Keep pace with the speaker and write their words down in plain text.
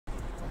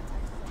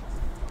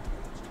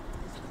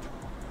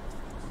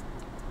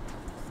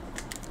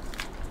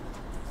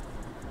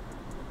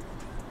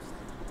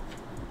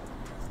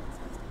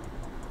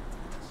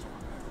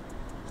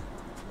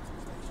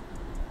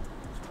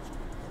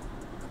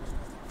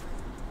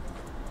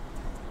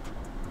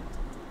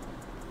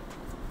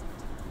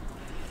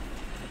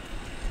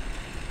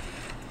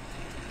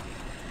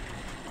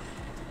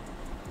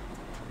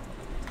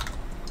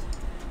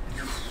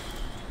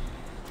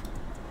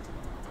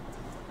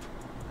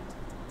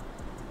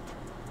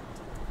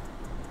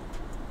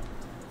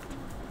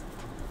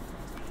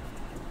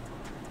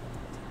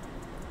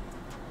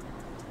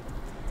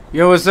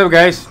Yo, what's up,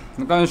 guys?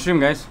 I'm going to stream,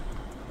 guys.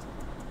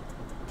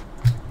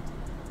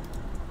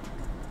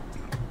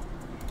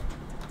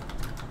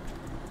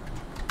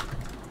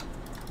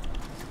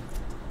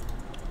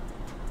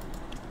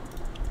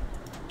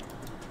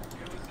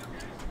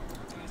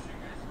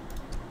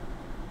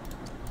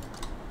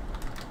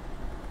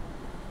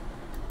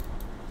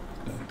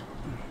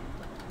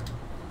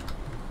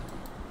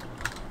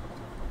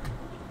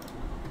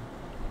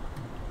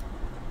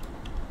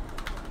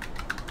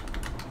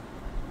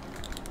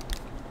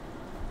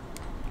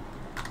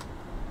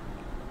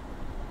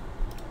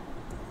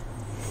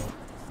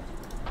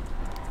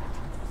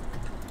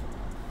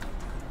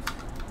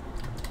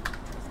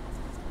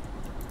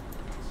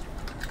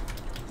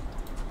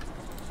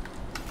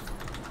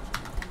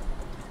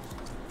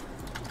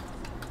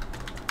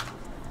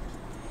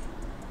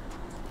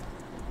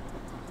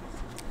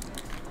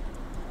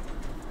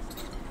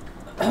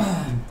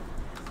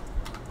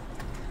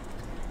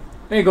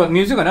 Hey, got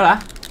music or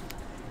not?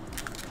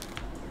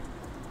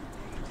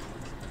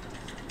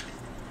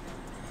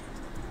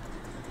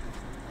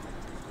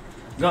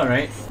 Got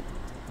right.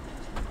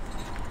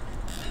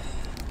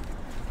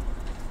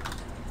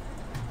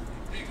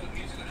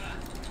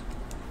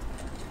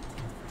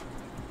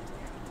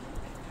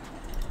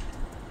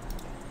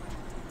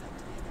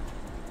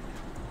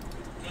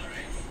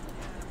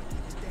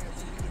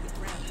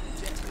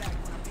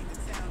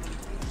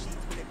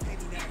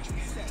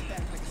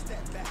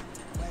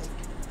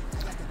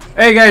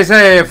 Hey guys,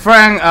 hey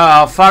Frank,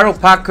 Farouk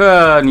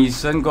Parker,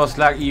 Nissan, Ghost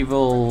Like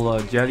Evil,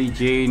 Jelly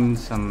Jane,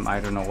 some I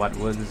don't know what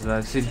was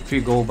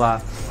City Gold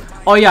Bar.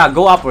 Oh yeah,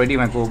 go up already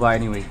my Gold Bar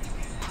anyway.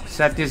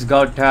 Satis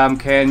Gautam,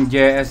 Ken,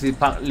 JSC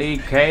Park Lee,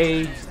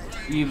 K,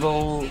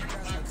 Evil.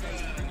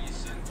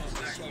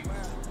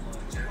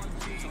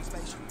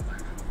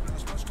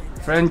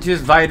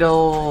 Francis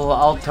Vital,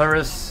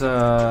 Alterus,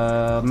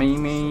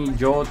 Mimi,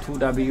 Joe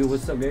 2W,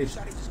 what's up guys?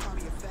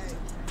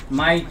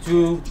 My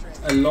 2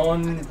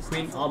 Alone,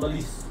 Queen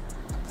Obelisk,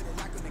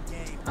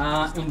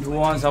 into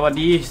one,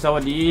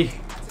 Sawadi.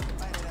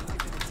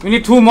 We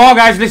need 2 more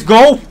guys, let's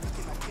go!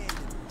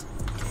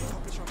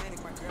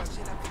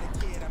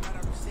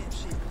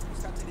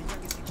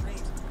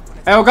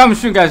 Hey, welcome to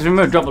stream guys,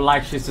 remember to drop a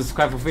like, share,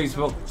 subscribe for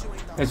Facebook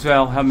as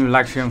well, help me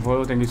like, share and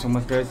follow, thank you so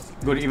much guys.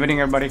 Good evening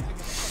everybody.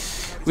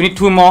 We need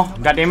 2 more,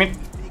 god damn it.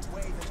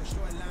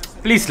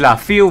 Please lah,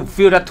 feel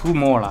that 2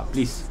 more lah,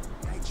 please.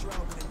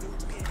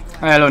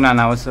 Hello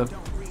Nana, what's up?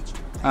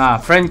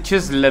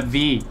 Francis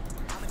Levy.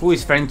 Who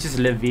is Francis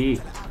Levy?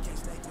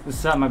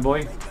 What's up, my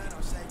boy?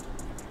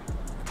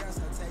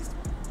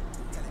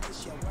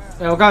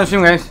 Hey, welcome to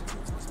stream, guys.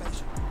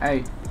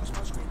 Hey,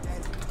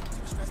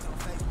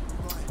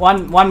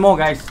 one more,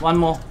 guys. One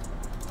more.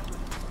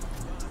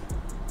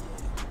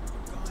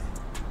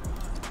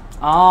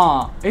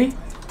 Eh?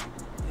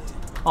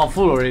 Oh,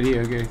 full already.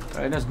 Okay,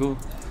 alright, let's go.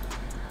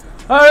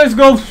 Alright, let's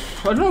go.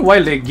 I don't know why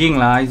lagging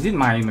lah. Is it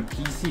my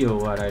PC or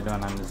what? I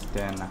don't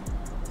understand lah.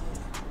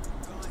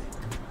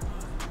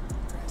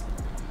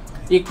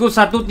 Ikut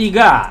 1-3.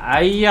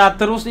 Ayah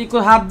terus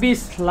ikut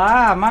habis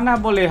lah. Mana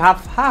boleh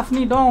half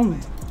ni dong.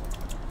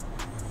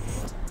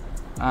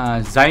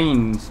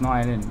 Zain, Snow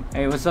Island.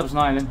 Hey, what's up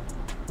Snow Island?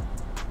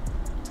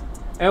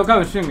 Hey,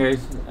 welcome to stream guys.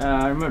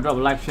 Remember to drop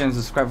a like, share and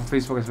subscribe for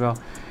Facebook as well.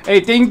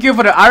 Hey, thank you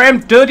for the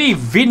RM30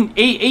 Vin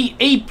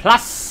AA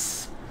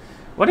Plus.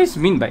 What is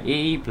mean by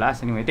AA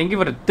Plus anyway? Thank you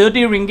for the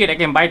 30 ringgit. I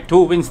can buy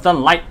 2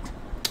 Winston Light.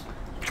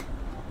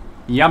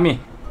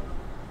 Yummy.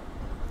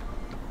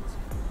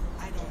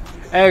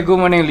 Hey, good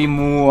morning,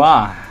 Limu.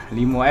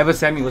 Limu, ever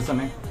send me what's up,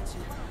 man?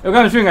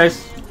 Welcome to stream,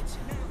 guys.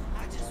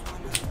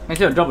 Make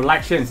sure to drop a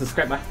like, share, and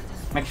subscribe.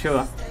 Make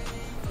sure.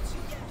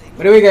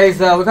 By the way, guys,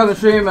 welcome to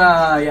stream.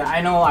 Yeah,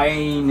 I know.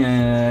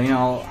 You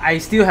know, I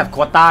still have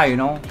quota. You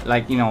know,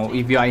 like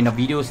if you are in a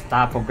video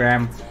star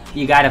program,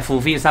 you gotta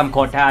fulfill some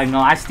quota. You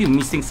know, I still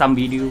missing some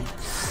video. You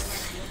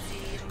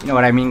know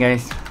what I mean,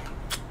 guys?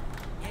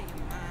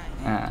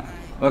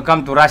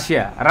 Welcome to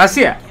Russia.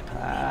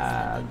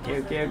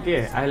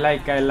 Okay. I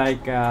like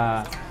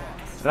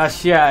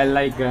Russia. I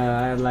like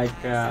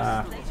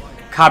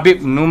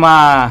Khabib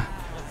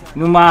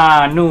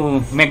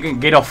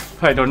Nurmagomedov.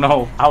 I don't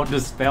know how to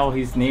spell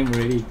his name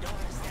really.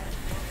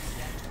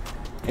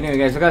 Anyway,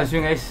 guys, welcome to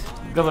stream, guys.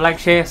 Drop a like,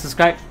 share,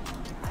 subscribe,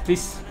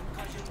 please.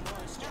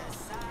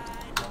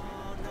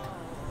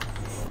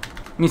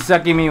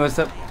 Misaki me, what's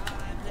up?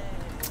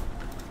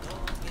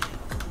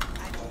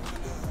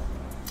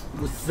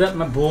 What's up,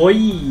 my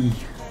boy?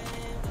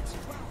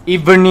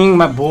 Evening,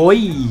 my boy.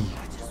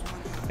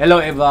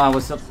 Hello, Eva.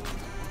 What's up?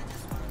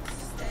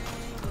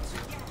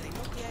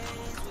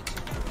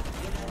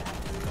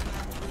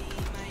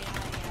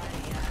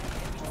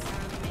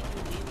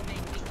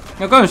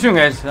 Now, come on, stream,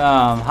 guys.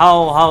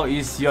 How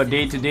is your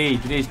day today?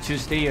 Today is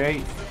Tuesday,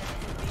 right?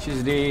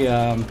 Tuesday.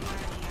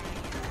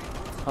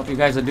 Hope you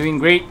guys are doing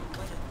great.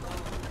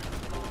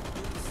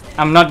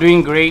 I'm not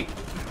doing great.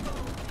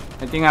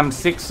 I think I'm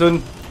sick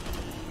soon.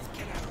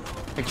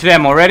 Actually,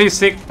 I'm already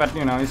sick, but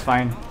you know, it's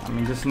fine. I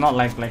mean, just not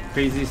like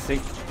crazy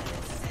sick.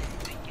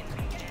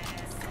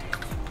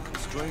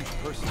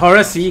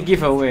 Taurus C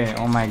giveaway.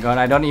 Oh my god,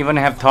 I don't even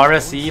have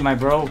Taurus C, my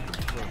bro.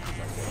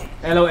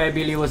 Hello,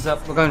 Billy, what's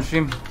up? Welcome to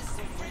stream.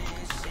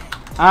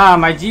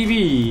 My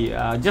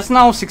GB just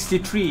now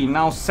 63,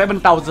 now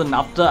 7,000.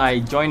 After I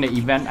joined the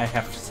event, I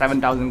have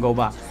 7,000 gold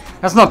bar.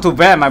 That's not too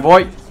bad, my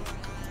boy.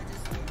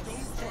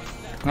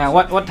 Yeah,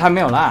 what time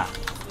lah?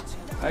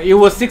 It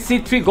was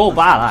 63 gold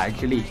bar lah,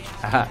 actually.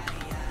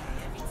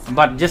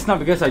 But just now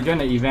because I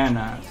joined the event,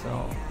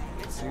 so.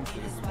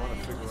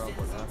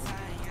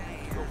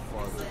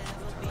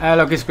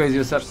 Hello, Kiss Crazy,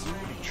 what's up?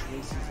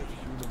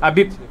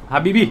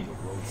 Habibi.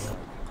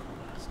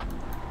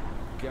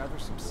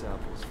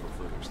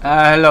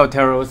 Hello,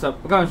 Taro, what's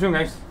up? Welcome to stream,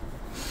 guys.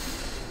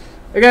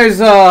 Hey guys,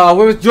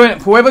 whoever joined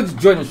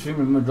the stream,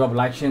 remember to drop a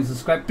like, share, and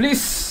subscribe,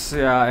 please.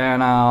 Yeah,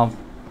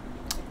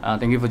 and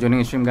thank you for joining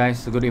the stream,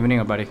 guys. Good evening,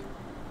 everybody.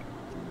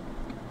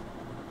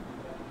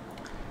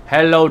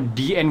 Hello,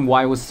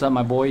 DNY, what's up,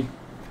 my boy?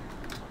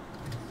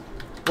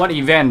 What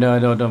event?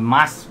 The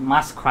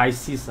mass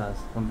crisis or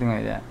something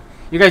like that.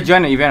 You guys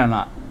join the event or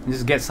not?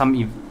 Just get some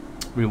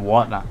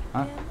reward lah,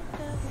 huh?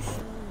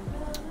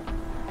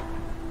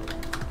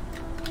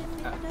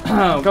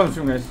 Come on,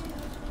 stream, guys.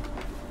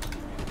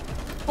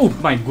 Oh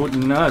my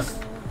goodness,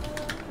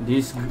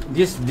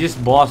 this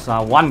boss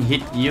one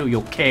hit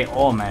you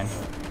KO, man.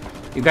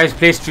 You guys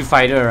play Street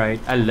Fighter,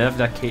 right? I love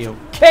that KO.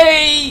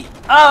 You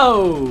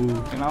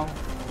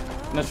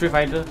know Street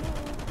Fighter.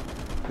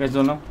 You guys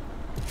don't know?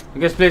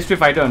 You guys play Street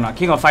Fighter or not?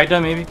 King of Fighter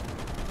maybe?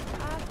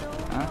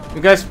 You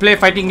guys play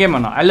fighting game or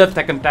not? I love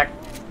Tekken.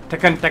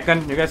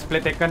 You guys play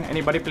Tekken?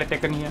 Anybody play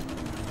Tekken here?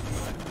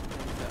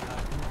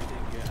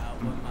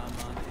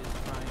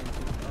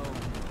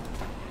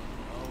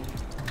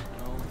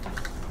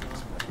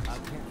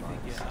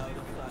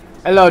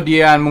 Hello,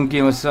 Dian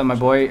Monkey, what's up, my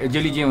boy?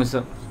 Jelly Jane, what's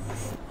up?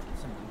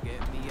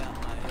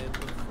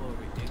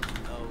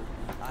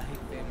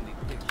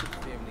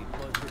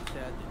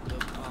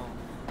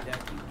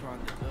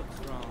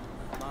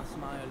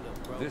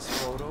 This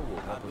photo will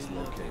help us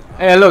locate.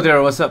 Hey, hello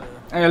there, what's up?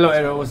 Hey, hello,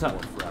 Arrow, what's up?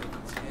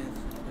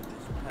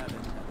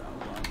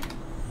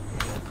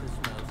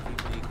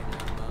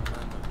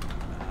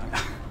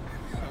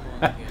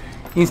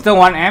 Insta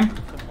 1M?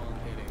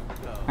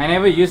 I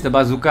never used the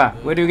bazooka.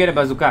 Where do you get a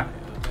bazooka?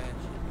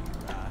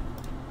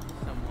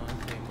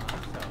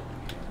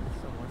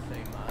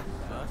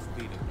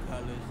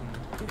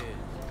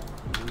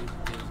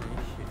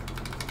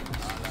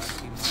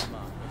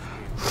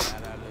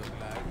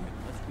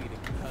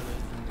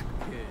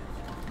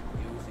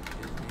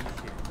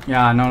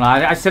 Yeah, no,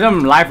 I set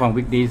them live on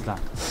weekdays lah.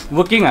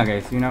 Working,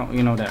 guys. You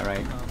know that,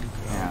 right?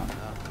 Yeah.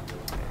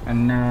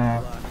 And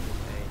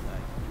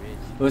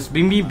it was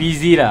being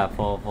busy lah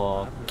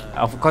for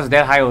of course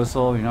that high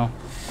also, you know.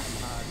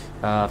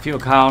 Few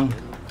account.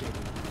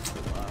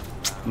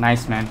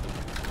 Nice, man.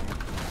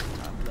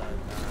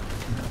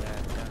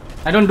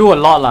 I don't do a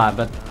lot lah,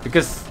 but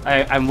because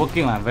I'm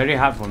working lah, very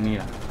hard for me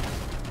lah.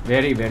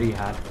 Very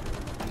hard.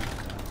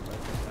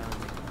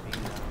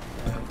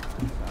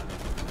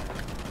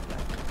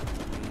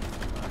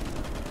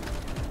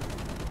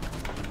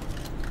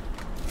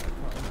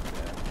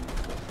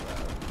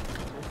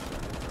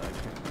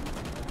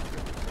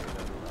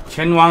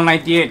 Chenwang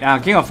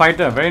 98, King of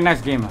Fighter, very nice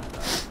game.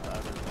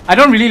 I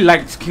don't really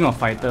like King of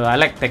Fighter, I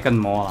like Tekken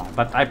more,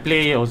 but I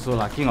play also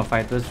King of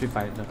Fighter, Street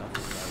Fighter.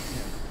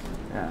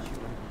 Yeah.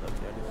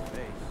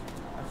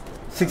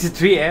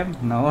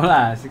 63M? No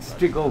lah,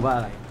 63 go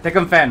bar.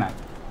 Tekken fan.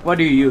 What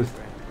do you use?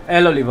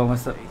 Hello, Liva,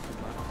 what's up?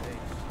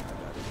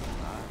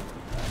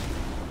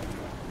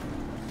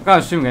 Come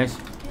on, stream, guys.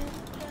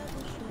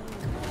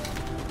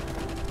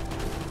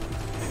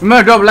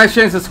 Remember to drop like,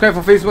 share, and subscribe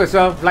for Facebook as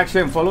well. Like,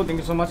 share, and follow. Thank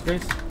you so much,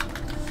 guys.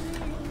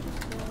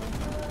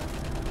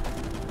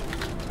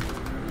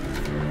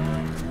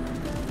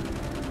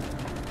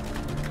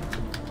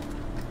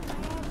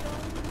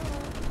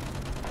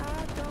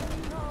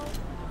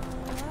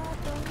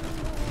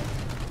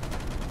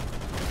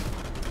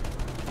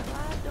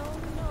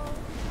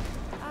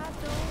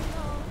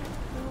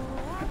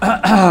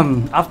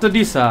 After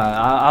this,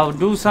 I'll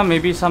do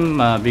maybe some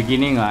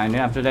beginning, and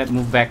then after that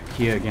move back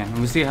here again.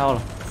 We'll see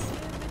how.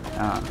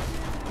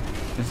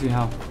 Let's see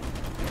how.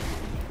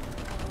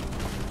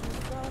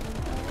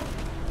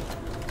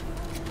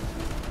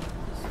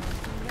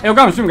 Hey,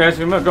 welcome to stream, guys.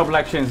 Remember to drop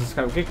like, share, and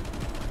subscribe, okay?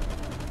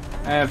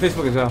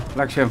 Facebook as well.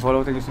 Like, share, and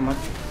follow. Thank you so much.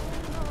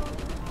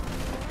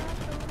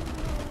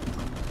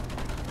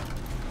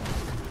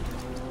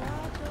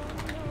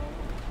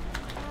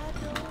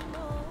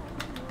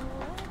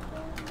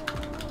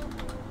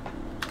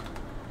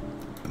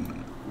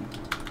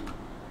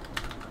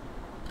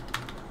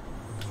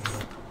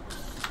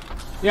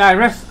 Yeah, I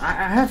rest. I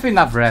have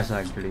enough rest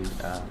actually,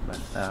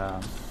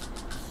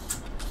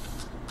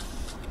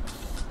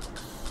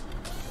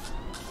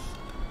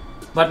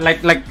 but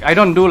like I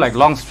don't do like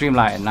long stream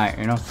at night,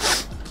 you know,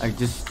 like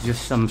just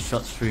some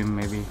short stream,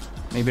 maybe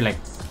like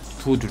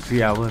 2 to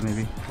 3 hours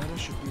maybe,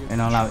 you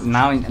know.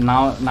 Now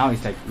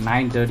it's like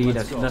 9:30.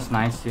 That's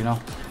nice, you know.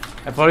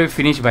 I probably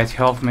finish by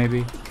 12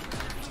 maybe.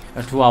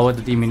 A 2-hour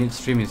 30-minute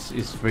stream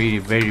is really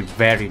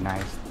very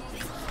nice.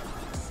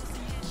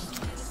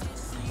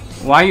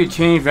 Why you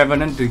change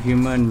Revenant to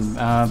human?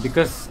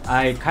 Because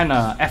I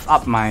kinda F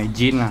up my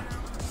gene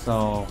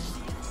so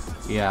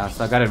yeah,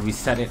 so I gotta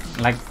reset it.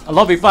 Like a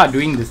lot of people are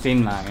doing the same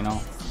you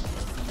know.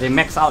 They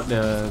max out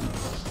the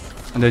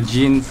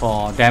gene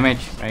for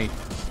damage, right?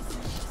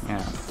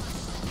 Yeah.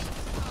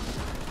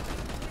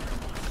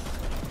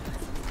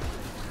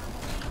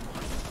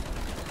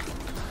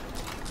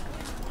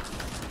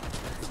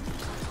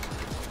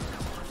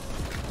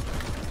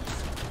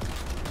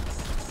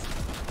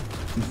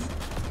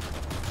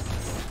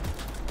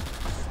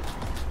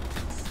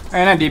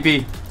 Hey, not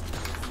DP.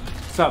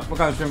 What's up? What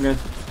kind of stream, guys?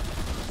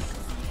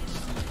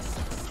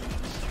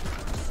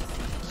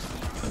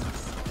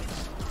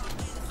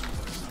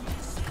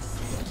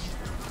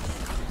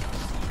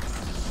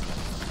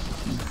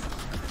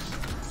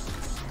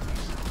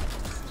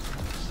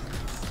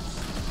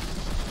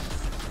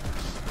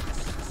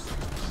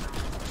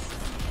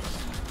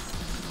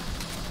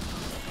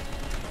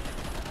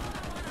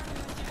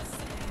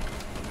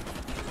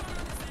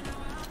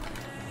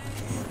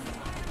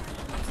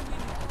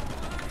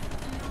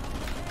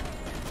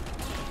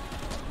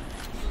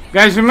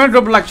 Guys, remember to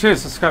drop a like, share,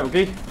 subscribe,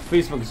 okay?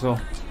 Facebook as well.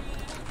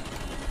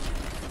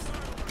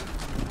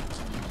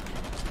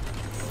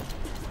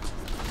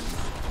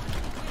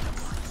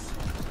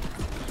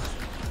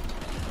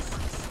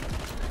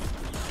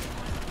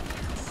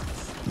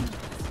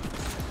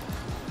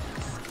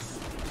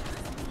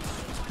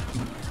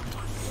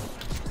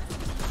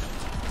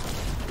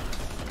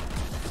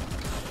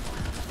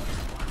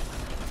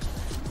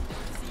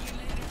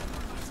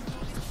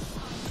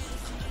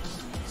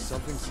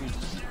 Something seems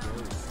to be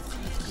glowing.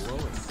 It's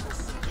glowing.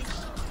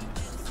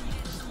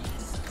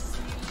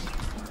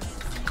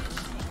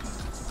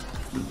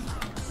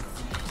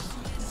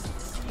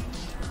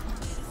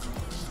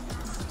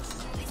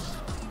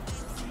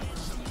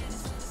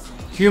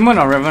 Human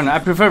or Revenant? I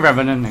prefer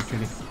Revenant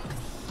actually.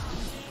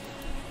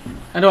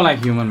 I don't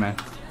like human, man.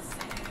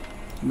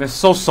 They're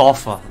so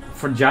soft,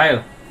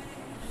 fragile.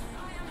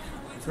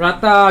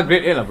 Rata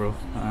grade 8 bro.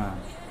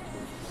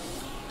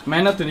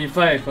 Mana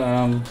 25.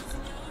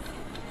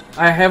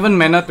 I haven't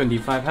mana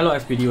 25. Hello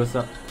SPD, what's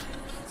up?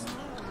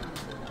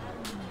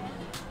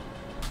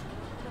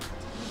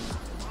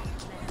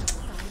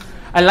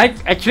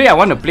 I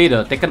want to play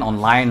the Tekken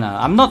online.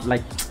 I'm not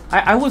like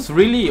I was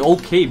really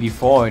okay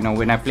before, you know,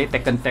 when I played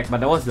Tekken Tech,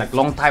 but that was like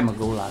long time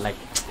ago, like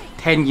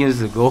 10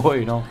 years ago,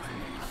 you know,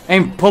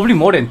 and probably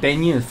more than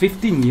 10 years,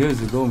 15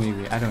 years ago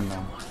maybe, I don't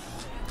know.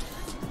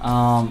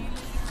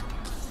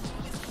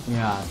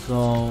 Yeah,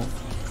 so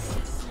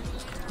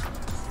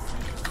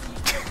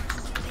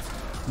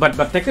but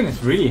Tekken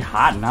is really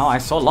hard now. I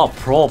saw a lot of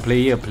pro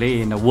player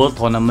play in the world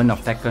tournament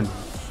of Tekken.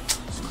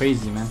 It's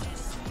crazy, man.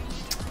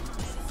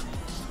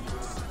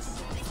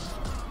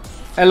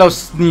 Hello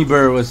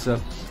Sneeber, what's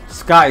up?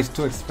 Sky is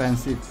too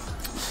expensive.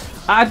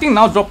 I think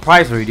now drop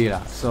price already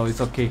lah, so it's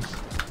okay.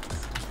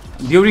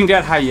 During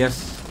that high,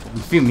 yes, a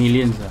few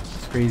millions.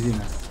 It's crazy,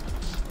 man.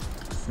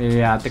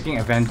 They are taking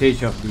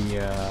advantage of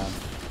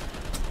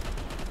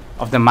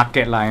the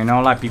market lah, you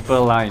know, like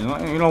people like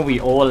you know we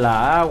all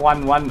lah,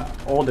 one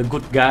all the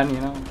good gun, you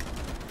know,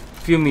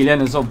 few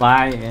million also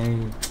buy.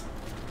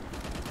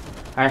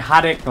 I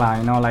headache lah,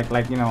 you know, like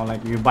you know,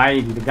 like you buy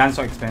the gun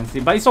so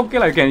expensive, but it's okay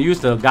lah. You can use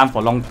the gun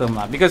for long term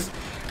lah, because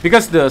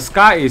the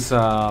Sky is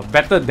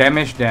better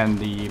damage than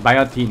the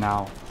Bio-T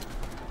now.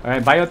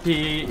 Alright,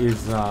 Bio-T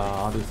is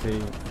how to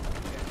say,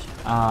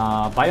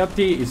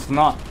 Bio-T is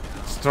not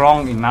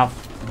strong enough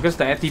because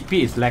the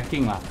ATP is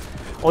lacking lah.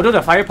 Although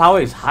the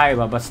firepower is high,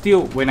 but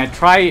still when I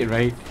try it,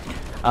 right,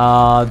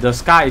 the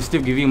Sky is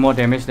still giving more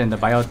damage than the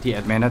Bio-T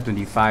at mana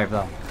 25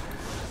 lah.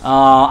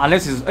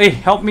 Unless it's, hey,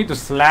 help me to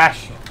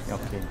slash.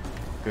 Okay,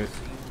 good.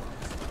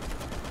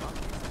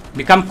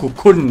 Become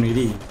cocoon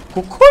really.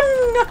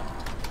 Cocoon!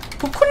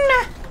 Cocoon!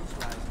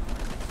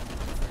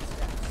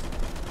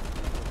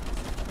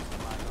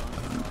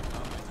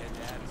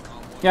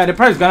 Yeah, the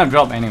price is gonna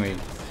drop anyway.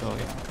 So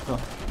yeah. So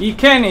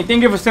Kenny,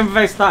 thank you for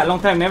 75 star.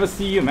 Long time never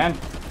see you, man.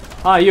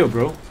 How are you,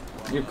 bro?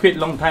 You quit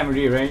long time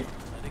already, right?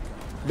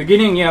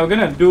 Beginning, yeah, we're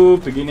gonna do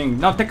beginning.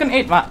 Now Tekken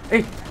 8, ma.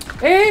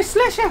 Hey,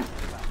 slash ah.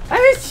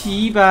 Ay,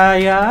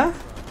 chiba ya.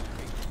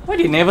 Why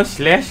did you never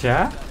slash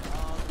ah?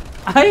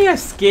 I am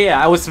scared.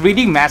 I was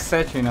reading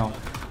message, you know.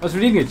 I was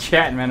reading the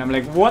chat, man. I'm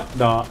like, what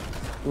the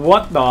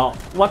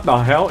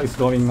hell is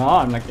going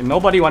on? Like,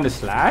 nobody want to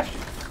slash?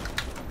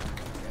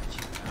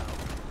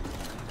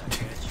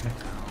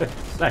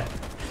 Like,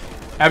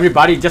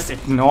 everybody just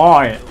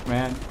ignore it,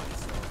 man.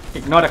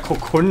 Ignore the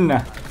cocoon.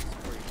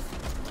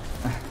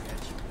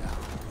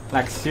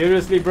 Like,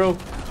 seriously, bro?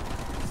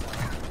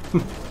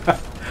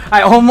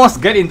 I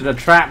almost get into the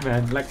trap,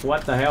 man. Like,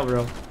 what the hell,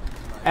 bro?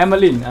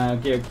 Emmeline,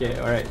 okay,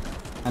 alright.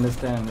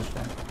 Understand.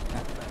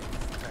 Yeah.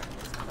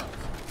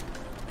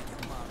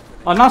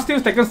 Oh, now still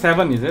Tekken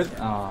 7, is it?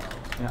 Yeah.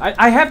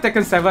 I have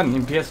Tekken 7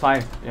 in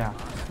PS5, yeah.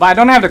 But I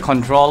don't have the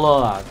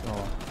controller,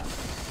 so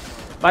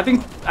But I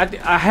think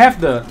I have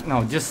the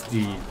just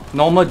the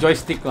normal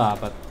joystick lah.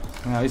 But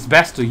it's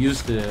best to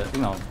use the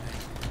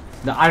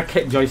the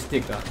arcade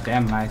joystick.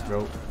 Damn nice,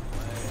 bro.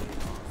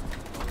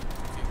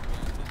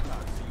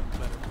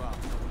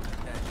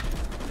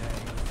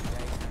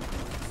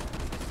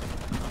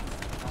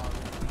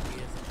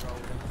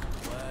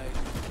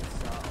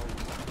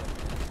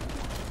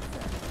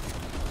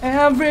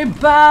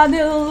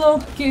 Everybody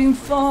looking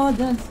for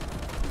the.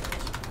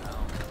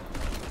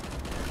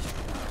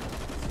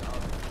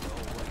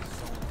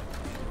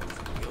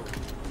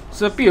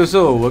 Sophie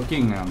also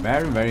working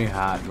very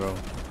hard, bro.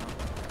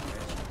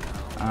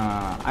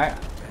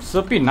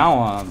 Sophie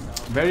now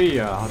very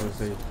how to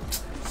say,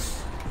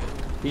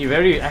 he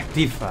very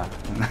active.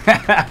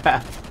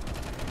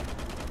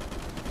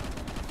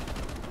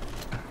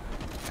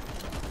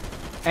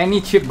 Any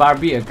cheap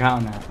Barbie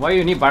account. Why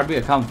you need Barbie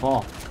account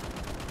for?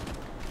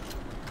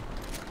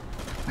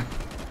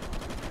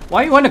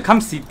 Why you want to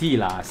come city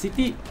lah?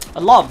 City, a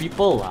lot of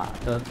people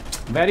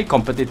very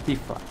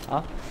competitive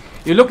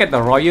You look at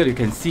the Royal, you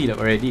can see that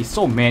already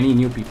so many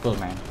new people,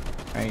 man.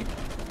 Right?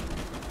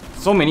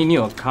 So many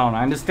new accounts.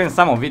 I understand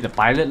some of it the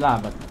pilot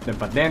lah,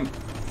 but then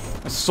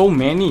so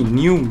many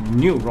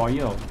new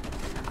Royal.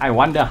 I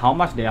wonder how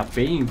much they are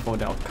paying for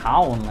the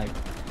account, like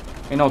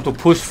to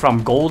push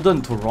from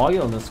golden to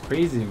Royal. That's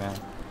crazy, man.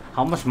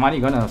 How much money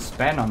gonna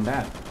spend on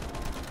that?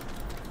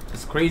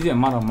 It's crazy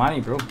amount of money,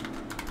 bro.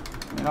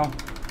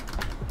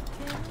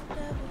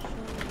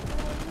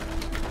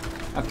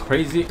 A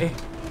crazy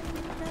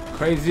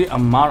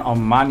amount of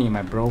money,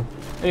 my bro.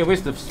 Hey,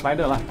 where's the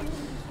spider lah?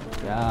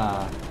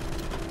 Yeah.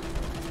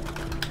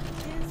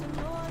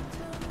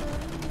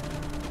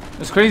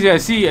 It's crazy. I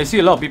see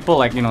a lot of people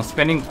like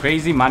spending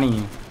crazy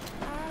money.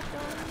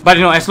 But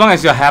as long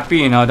as you're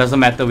happy, it doesn't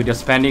matter with your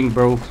spending,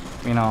 bro.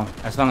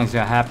 As long as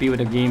you're happy with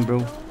the game,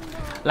 bro.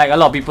 Like a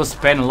lot of people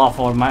spend a lot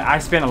for money. I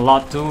spend a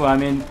lot too. I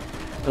mean,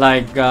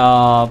 like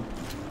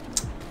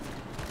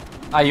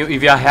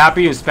if you're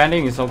happy with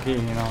spending, it's okay.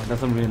 It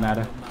doesn't really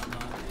matter.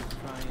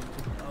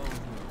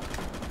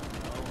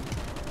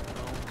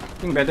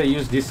 I think better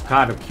use this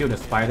card to kill the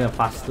spider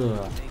faster,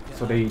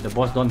 so the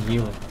boss don't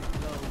heal.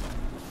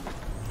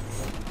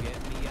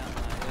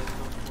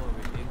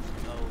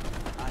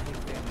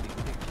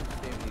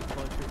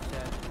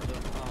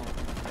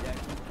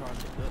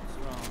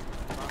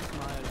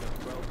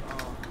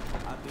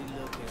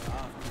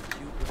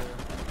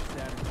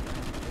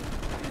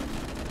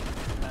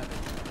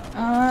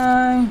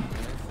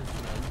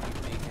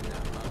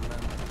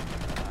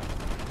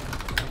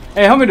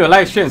 Hey, help me to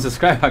like, share, and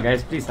subscribe,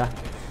 guys, please.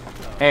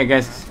 Hey,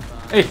 guys.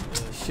 Hey,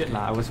 shit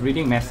lah. I was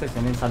reading message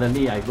and then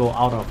suddenly I go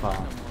out of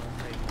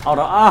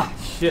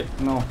shit.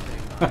 No.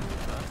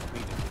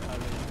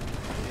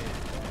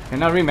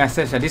 Cannot read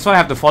message. This one I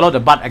have to follow the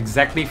butt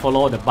exactly.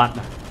 Follow the butt.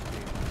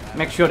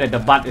 Make sure that the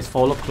butt is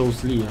followed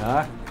closely.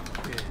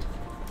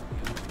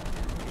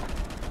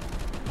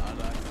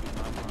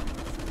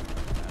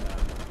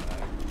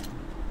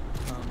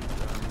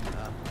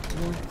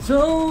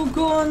走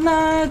过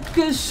那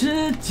个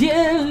世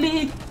界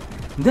里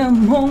的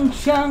梦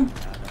想。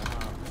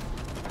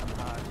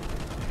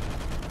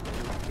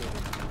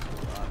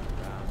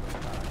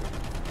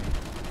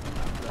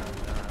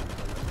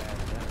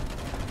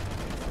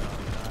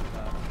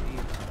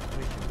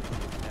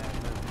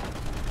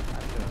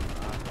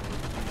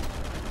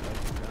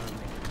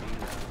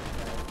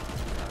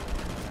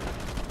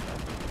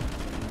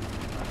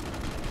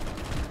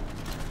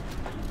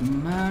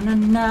Na na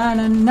na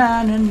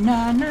na na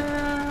na na.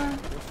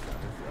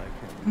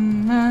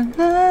 Na,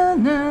 na,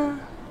 na.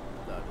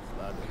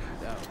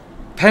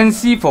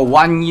 Pansy for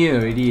 1 year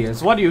already.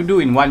 So what do you do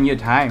in 1 year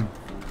time?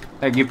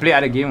 Like you play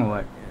other game or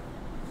what?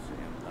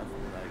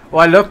 Oh,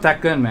 I love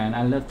Tekken, man.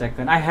 I love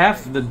Tekken. I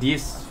have the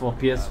disc for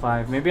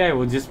PS5. Maybe I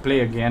will just play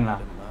again lah.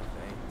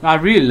 No, I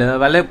really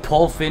love. I like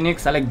Paul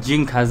Phoenix. I like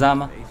Jin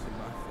Kazama.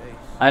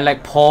 I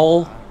like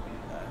Paul.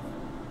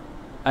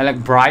 I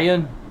like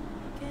Brian.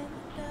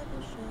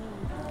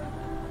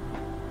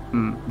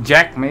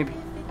 Jack maybe.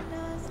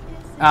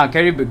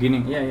 Carry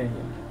beginning. Yeah.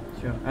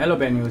 Sure. Hello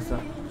Benny, what's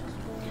up?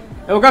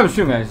 Hey, welcome to the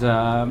stream, guys.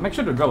 Make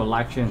sure to drop a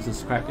like, share, and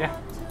subscribe. Yeah.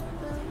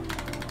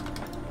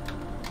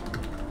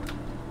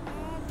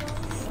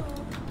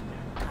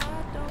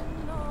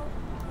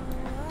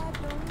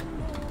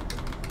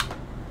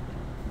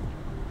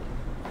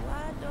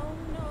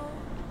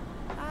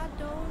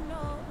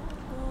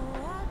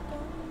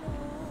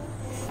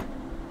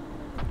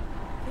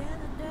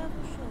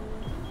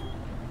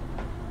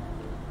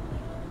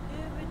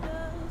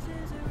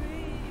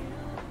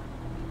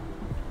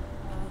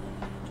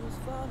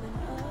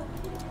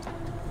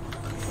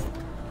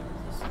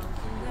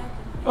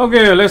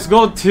 Okay, let's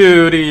go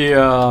to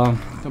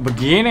the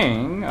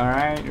beginning. All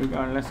right,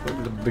 let's go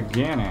to the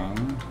beginning.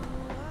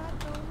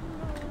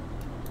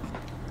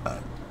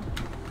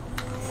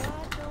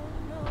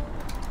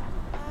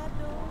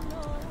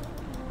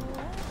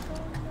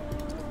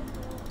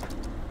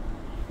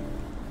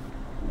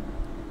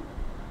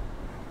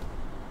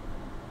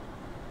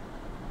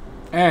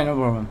 No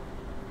problem.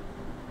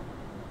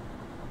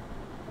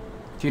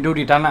 Tidur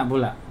di tanah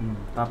pula.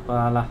 Tak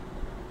apalah.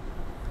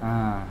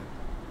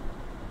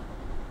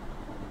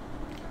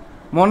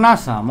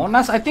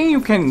 Monas, I think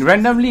you can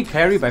randomly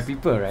carry by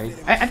people, right?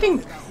 I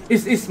think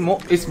is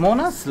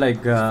Monas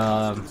like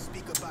a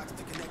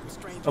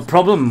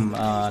problem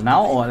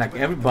now, or like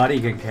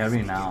everybody can carry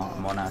now?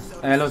 Monas.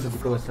 Hello,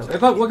 Safiko, what's up?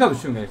 Wake up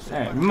soon, guys.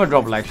 Hey, remember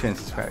drop like, share, and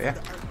subscribe, yeah.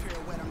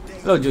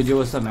 Hello, Jojo,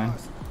 what's up, man?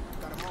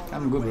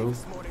 I'm good, bro.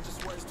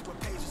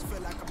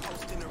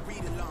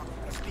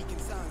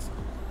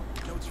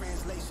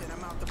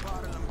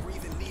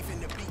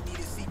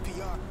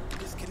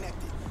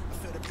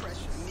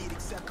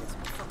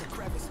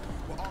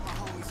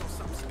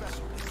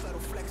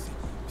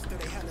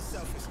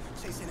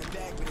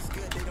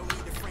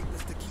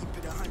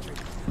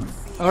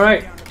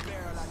 Alright,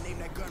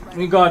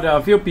 we got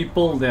a few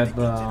people that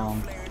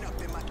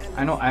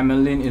I know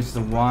Emmeline is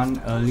the one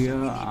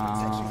earlier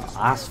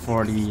asked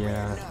for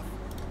the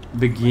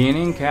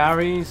beginning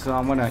carry, so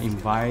I'm gonna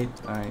invite.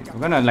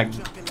 We're gonna like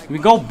we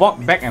go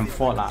back and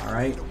forth,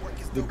 right?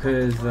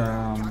 Because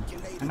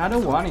another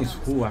one is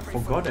who I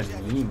forgot the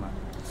name.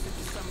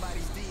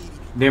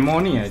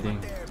 Demoni, I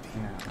think.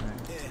 Yeah,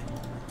 right.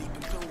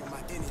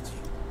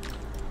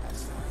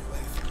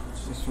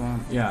 This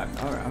one, yeah.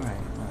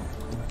 Alright.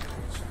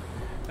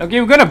 Okay,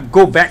 we're gonna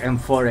go back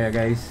and forth here,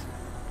 guys.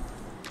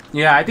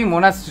 Yeah, I think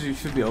Monas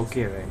should be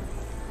okay, right?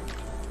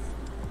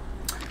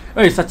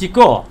 Hey,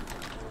 Sachiko,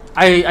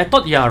 I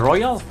thought you are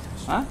royal,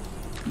 huh?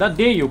 That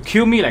day you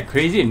kill me like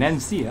crazy in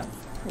NC, huh?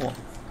 Oh.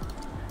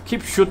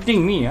 Keep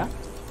shooting me, huh?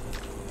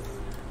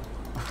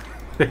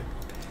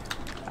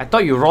 I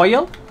thought you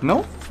royal?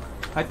 No?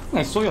 I think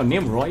I saw your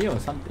name royal or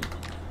something.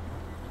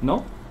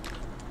 No?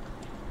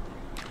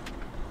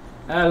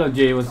 Hello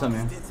Jay, what's up,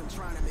 man?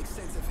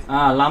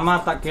 Lama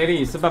tak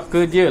carry sebab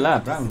kerja lah,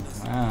 bang.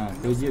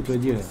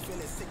 Kerja.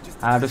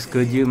 Harus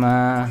kerja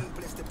mah.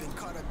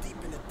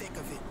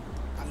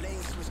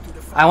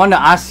 I want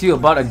to ask you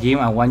about a game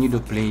I want you to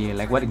play.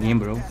 Like what game,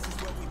 bro?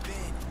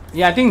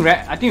 Yeah, I think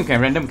you can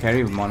random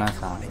carry with Monas.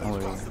 Don't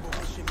worry.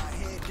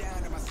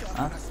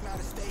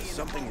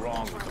 Something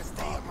wrong with the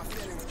pod.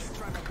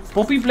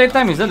 Poppy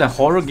Playtime, is that a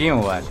horror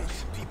game or what?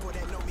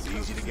 It's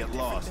easy to get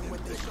lost in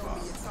the big pod.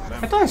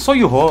 I thought I saw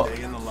you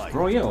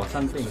royal or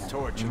something. There's a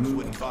torch in the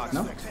wooden box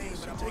No? next to you,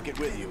 so take it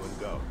with you and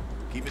go.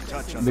 Keep in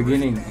touch on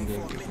Beginning. the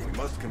Okay. We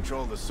must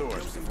control the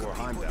source before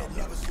Heimdall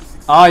does.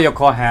 Oh, your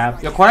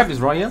Codashop. Your Codashop is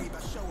royal?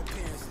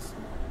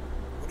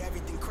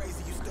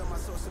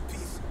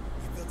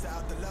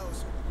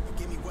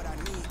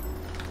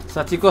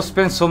 Sachiko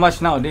spends so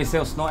much nowadays,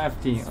 sales no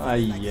FT. Oh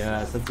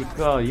yeah,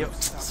 Sachiko, you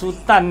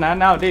Sultan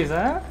nowadays,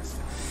 huh?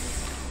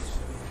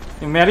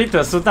 You married to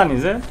a Sultan,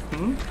 is it?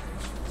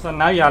 So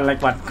now you are like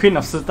what, Queen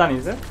of Sultan,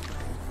 is it?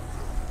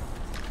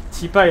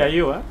 Cheaper are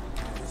you, huh?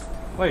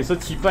 Why you so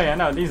cheaper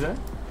nowadays, huh?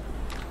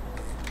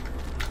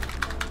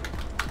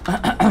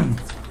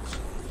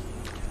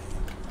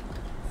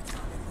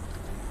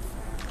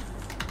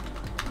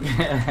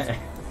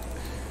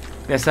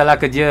 Biasalah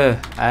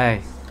kerja, ay.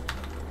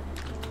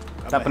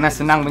 Tak pernah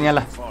senang punya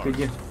lah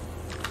kerja.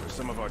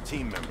 Some of our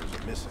team members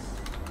are missing.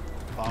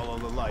 Follow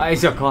the light.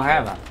 It's your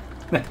Codashop.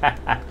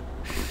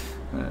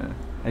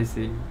 I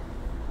see.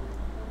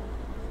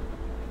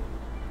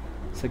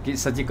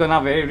 Sachiko now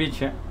very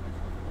rich, eh?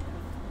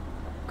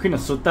 Queen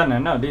of Sultan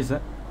nowadays,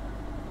 eh?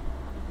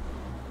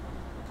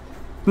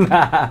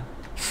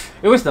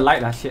 It was the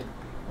light, shit.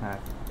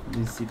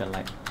 Didn't see the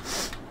light.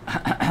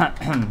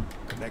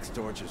 The next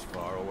torch is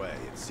far away.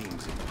 It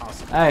seems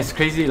impossible. It's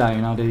crazy, like,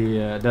 you know,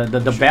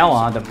 the bell,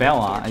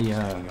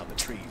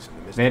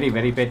 very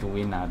very bad to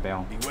win,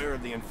 bell. Beware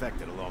of the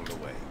infected along the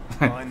way.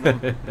 Find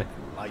them,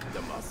 light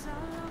them up.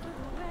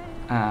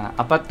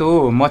 Apa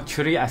tu?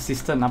 Mortuary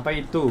assistant, apa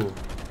itu?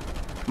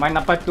 Main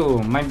apa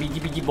tu? Main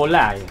biji-biji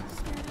bola ya?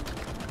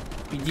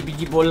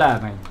 Biji-biji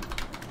bola main.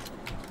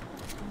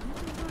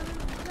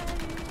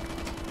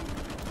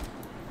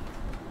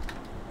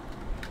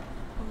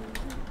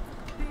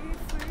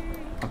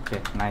 Okay,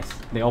 nice.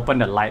 They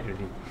open the light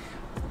already.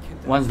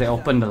 Once they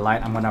open the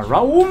light, I'm gonna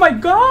run. Oh my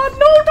god!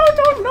 No!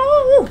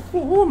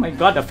 Oh my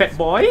god, the fat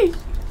boy!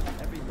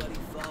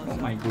 Oh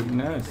my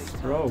goodness,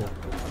 bro.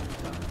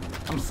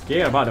 I'm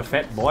scared about the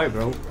fat boy,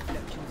 bro.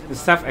 It's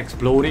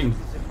self-exploding.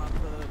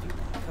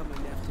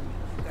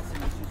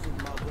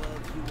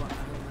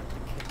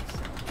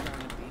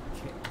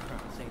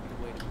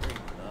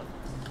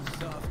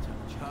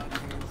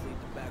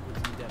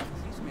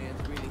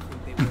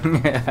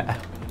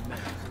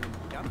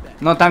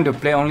 No time to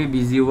play, only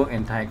busy work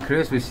and tired.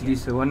 Curious with city,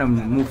 so wanna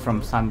move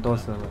from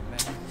Santos server.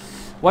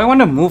 Why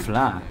wanna move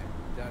lah?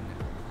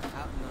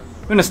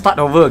 Wanna start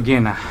over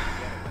again lah?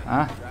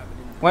 Huh?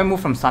 Why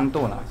move from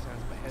Santo lah?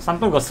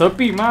 Santo got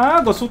Serpi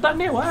ma, got Sultan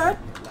there what?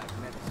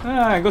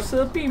 Got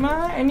Serpi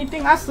ma.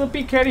 Anything ask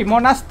Serpi carry.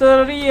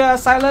 Monastery,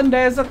 Silent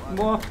Desert,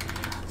 boy.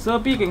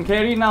 Serpi can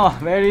carry now.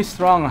 Very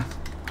strong.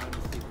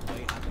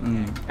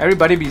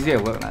 Everybody busy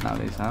at work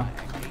nowadays, huh?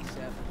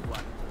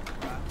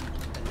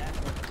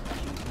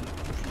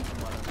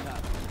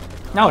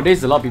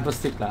 Nowadays a lot of people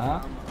sick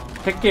lah.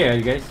 Take care,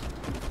 you guys.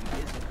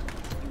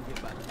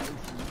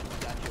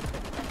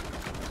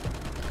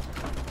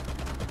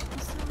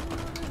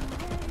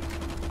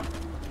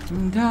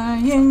 I'm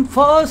dying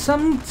for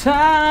some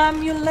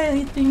time. You're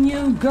letting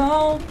you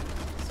go.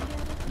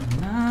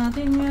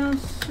 Nothing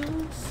else to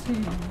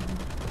say.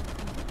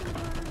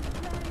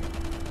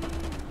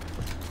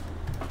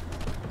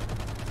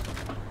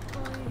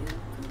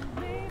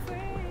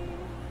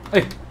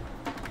 Hey,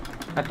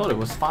 I thought it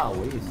was far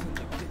away.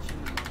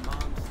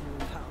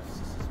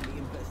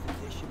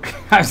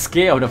 I'm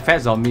scared of the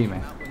fat zombie,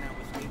 man.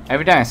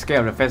 Every time I'm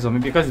scared of the fat zombie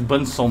because it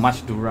burns so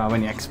much dura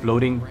when you're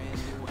exploding.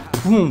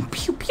 Boom,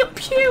 pew pew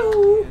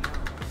pew.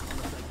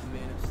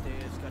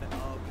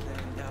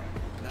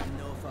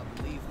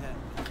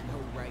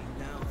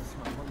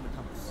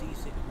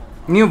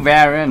 New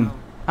variant.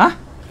 Huh?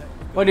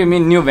 What do you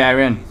mean new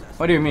variant?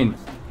 What do you mean?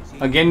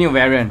 Again new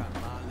variant.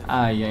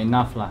 Ah, yeah,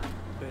 enough lah.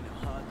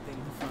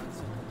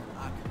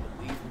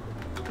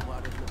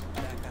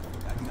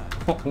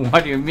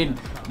 What do you mean?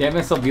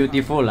 Damage so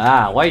beautiful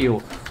lah. Why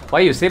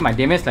you say my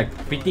damage like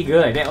pretty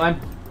girl like that one?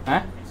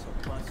 Huh?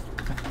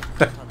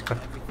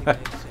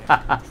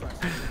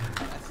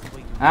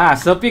 Ah,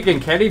 Serpy can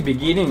carry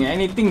beginning.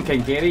 Anything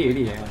can carry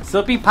already.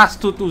 Serpy pass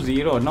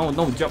 220.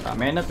 No joke.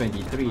 Mana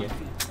 23.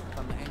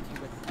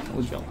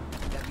 No joke.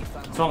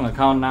 Strong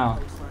account now.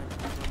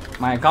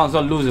 My account so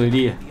lose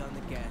already.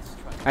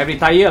 I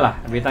retire lah.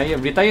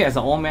 Retire as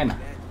an old man.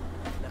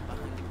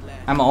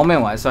 I'm an old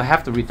man, so I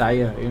have to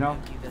retire. You know,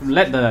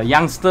 let the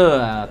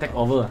youngster take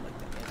over.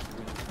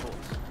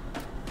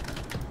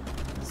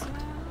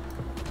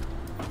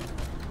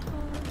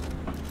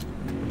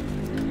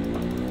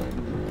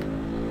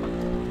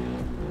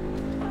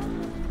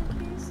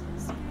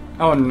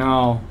 Oh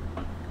no.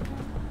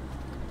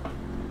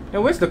 Yeah,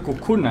 where's the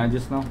cocoon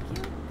just now?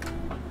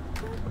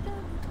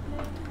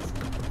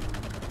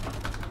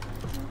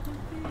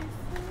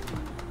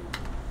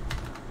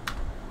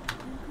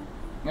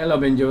 Hello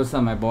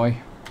Benjosa, my boy.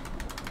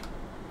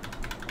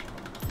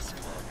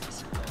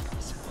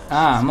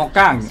 Ah,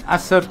 Mokang.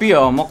 Serpy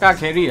or Moka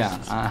carry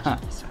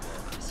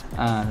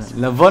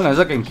Lavon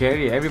also can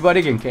carry.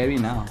 Everybody can carry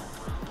now.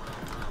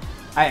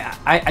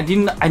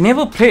 I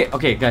never played.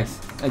 Okay guys,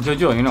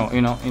 Jojo, you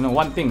know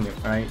one thing,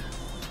 right?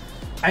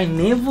 I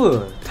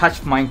never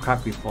touched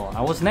Minecraft before.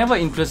 I was never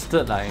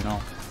interested, you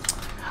know.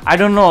 I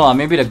don't know,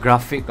 maybe the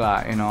graphic,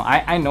 you know.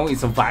 I know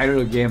it's a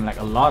viral game, like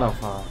a lot of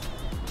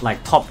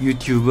like top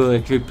YouTuber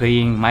actually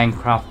playing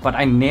Minecraft, but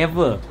I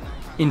never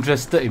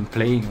interested in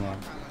playing, man.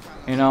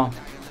 You know,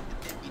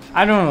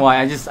 I don't know why.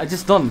 I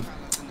just don't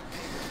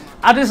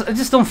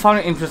find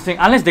it interesting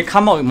unless they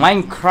come out with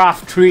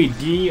Minecraft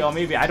 3D, or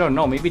maybe I don't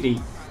know. Maybe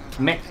they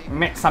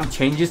make some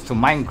changes to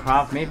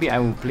Minecraft. Maybe I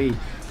will play,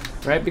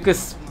 right?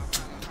 Because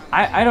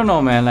I don't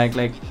know, man. Like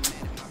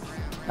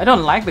I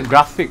don't like the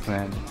graphic,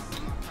 man.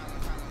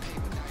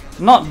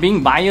 Not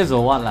being biased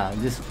or what lah.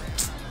 Just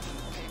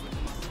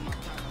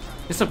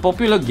it's a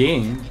popular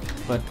game,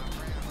 but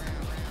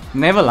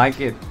never like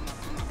it.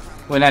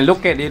 When I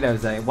look at it, I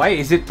was like, why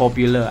is it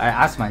popular? I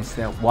ask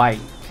myself, why?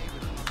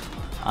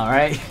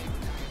 Alright.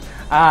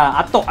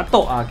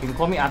 Atok, can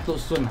call me Atok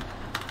soon.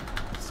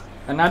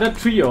 Another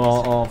 3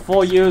 or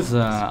 4 years,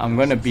 I'm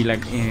gonna be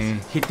like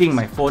hitting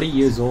my 40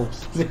 years old.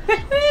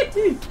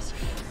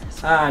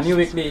 New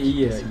weekly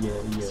year.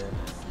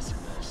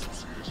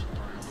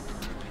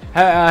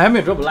 Help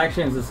me drop a like,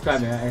 share, and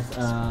subscribe.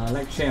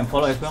 Like, share, and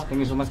follow as well. Thank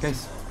you so much,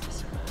 guys.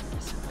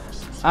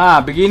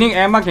 Beginning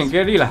Emma can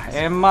carry lah.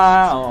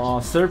 Emma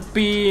or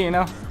Serpy, you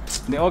know,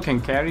 they all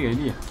can carry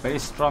already. Very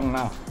strong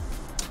now.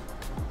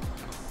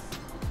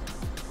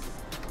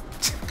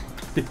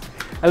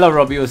 Hello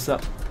Robbie, what's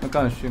up?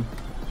 Welcome to stream.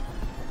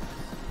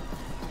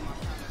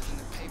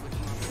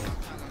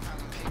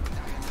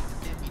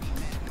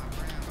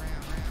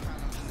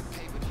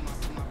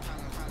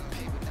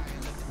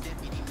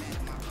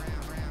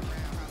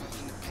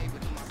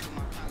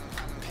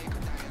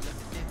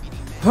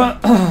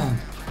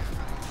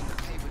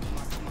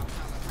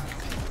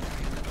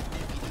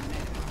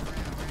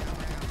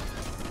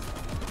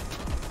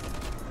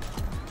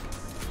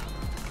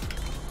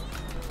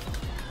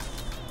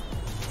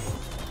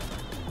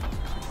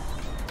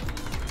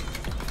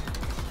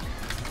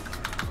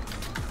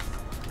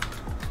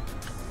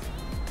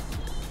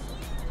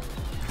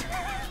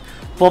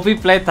 Poppy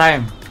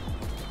playtime.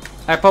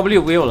 I probably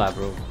will lah,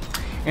 bro.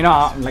 You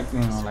know, like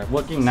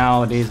working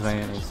nowadays,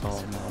 right?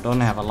 So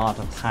don't have a lot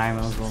of time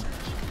also.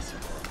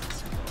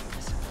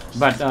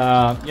 But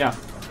yeah,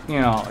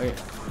 you know,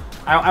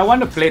 I want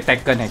to play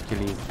Tekken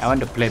actually. I want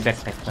to play back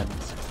Tekken.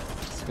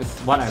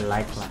 It's what I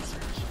like lah.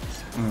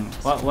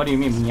 What do you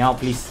mean, meow,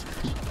 please?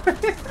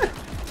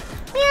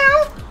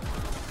 Meow.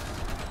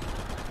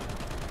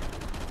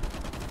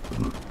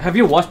 Have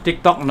you watched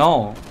TikTok?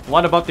 No.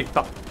 What about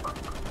TikTok?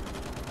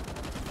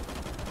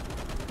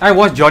 I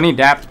watched Johnny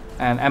Depp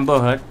and Amber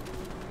Heard.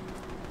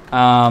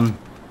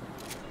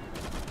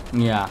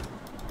 Yeah,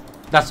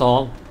 that's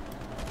all.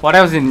 What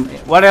else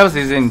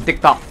is in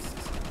TikTok?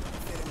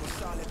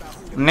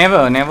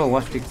 Never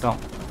watched TikTok.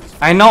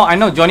 I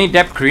know Johnny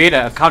Depp created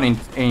an account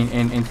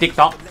in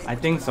TikTok. I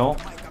think so.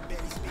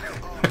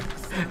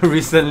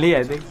 Recently,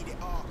 I think.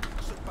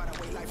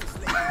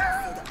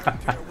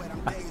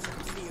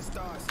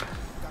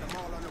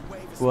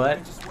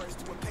 What?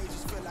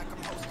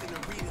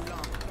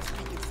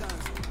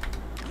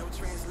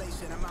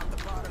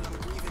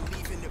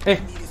 Hey,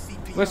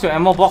 where's your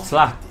ammo box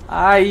lah?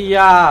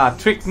 Ayah,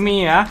 trick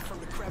me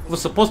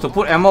was supposed to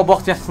put ammo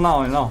box just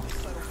now, you know.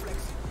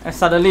 And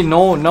suddenly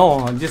no,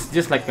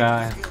 just like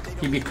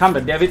he become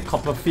the David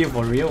Copperfield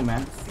for real,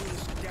 man.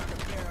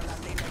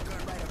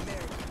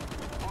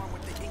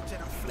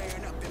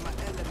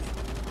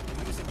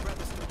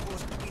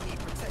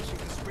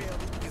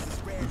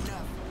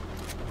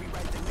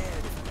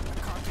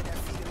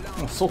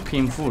 Oh, so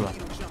painful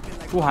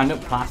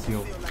 200 plus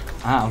yo.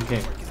 Ah,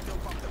 okay.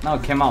 Now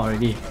it came out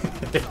already.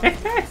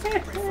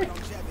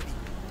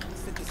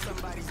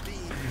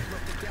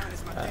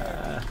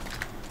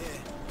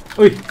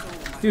 Oi,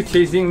 still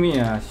chasing me,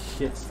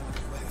 shit.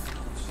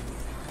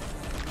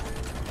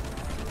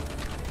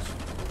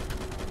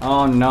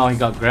 Oh no, he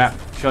got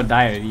grabbed. Sure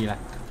die already lah.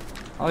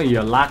 Oh,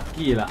 you're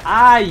lucky lah.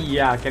 Ah,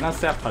 yeah, cannot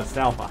save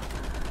herself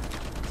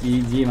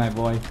GG, my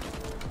boy.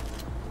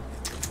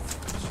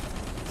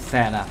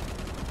 Sad lah.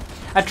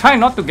 I try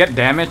not to get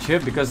damage here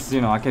because,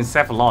 you know, I can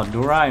save a lot of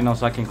Dura, you know,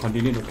 so I can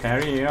continue to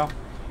carry, you know.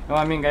 You know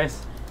what I mean,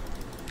 guys?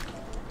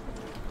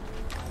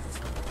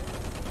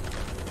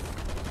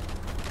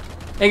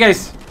 Hey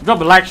guys,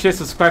 drop a like, share,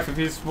 subscribe for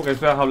Facebook as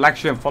well. Like,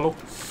 share, and follow.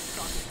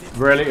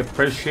 Really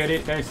appreciate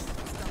it, guys.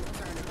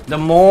 The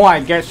more I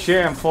get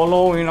share and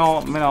follow, you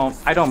know,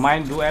 I don't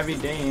mind do every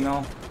day, you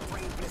know.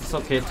 It's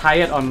okay,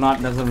 tired or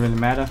not, doesn't really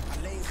matter.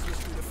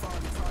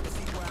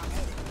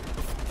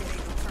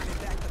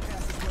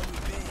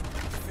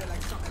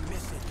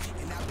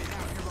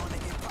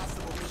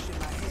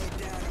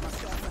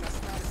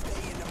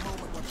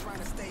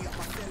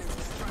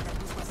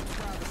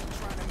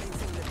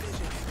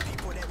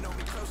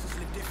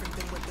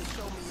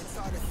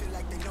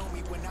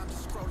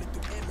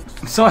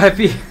 So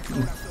happy.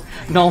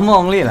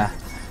 Normal only lah.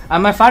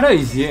 My father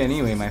is here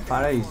anyway. My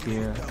father is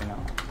here, you know.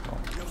 So.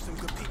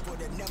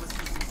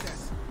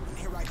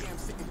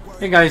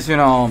 Hey guys, you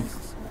know.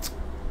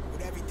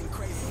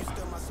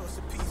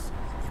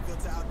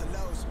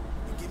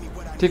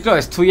 TikTok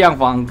is too young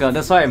for uncle.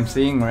 That's what I'm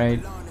saying,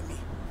 right?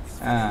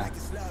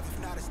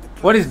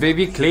 What is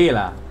baby clay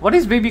lah? What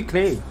is baby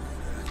clay?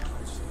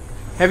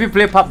 Have you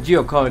played PUBG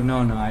or COD?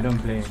 No, I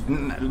don't play.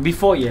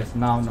 Before, yes.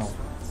 Now, no.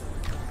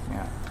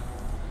 Yeah.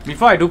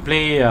 Before I do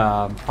play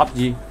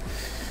PUBG.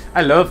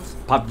 I love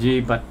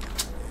PUBG, but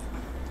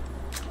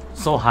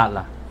so hard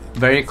lah.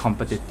 Very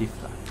competitive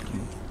lah.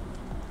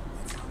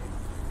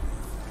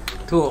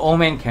 Two old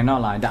man cannot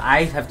lah. The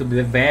eyes have to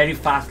be very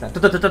fast lah. You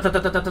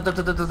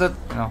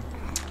know.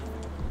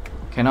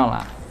 Cannot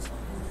lah.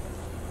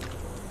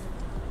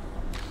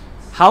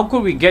 How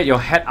could we get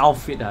your head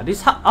outfit?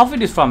 This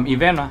outfit is from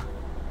event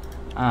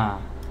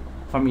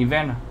from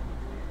event.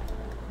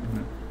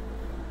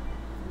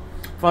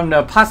 From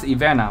the past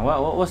event.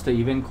 What's the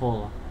event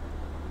called?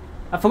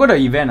 I forgot the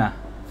event.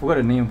 Forgot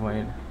the name for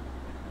it.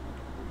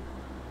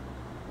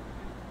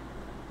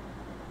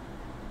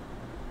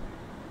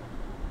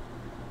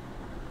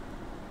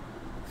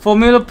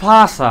 Formula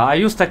Pass. I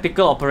use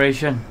tactical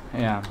operation.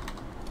 Yeah,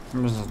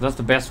 that's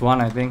the best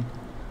one, I think.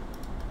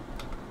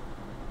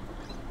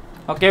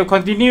 Okay, we'll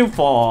continue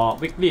for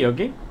weekly.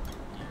 Okay.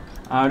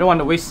 I don't want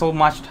to waste so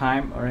much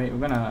time. All right, we're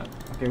gonna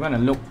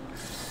look.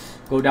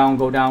 Go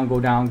down.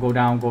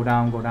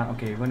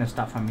 Okay, we're gonna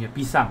start from here.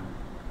 Pisang.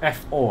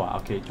 FO.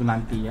 Okay, itu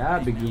nanti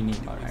ya,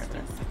 beginning. Alright.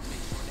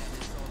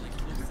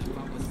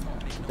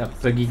 Kita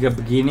pergi ke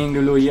beginning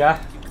dulu ya.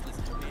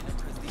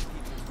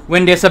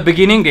 When there's a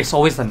beginning, there's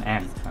always an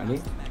end. Okay.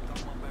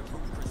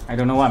 I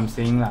don't know what I'm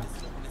saying lah.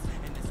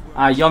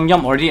 Yum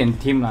already in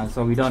team lah,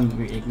 so we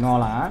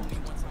ignore lah.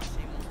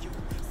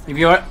 If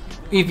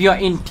you're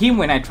in team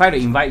when I try to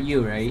invite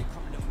you, right?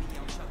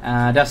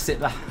 That's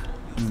it lah.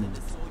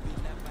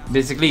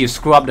 Basically, you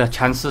screw up the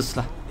chances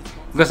lah,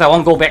 because I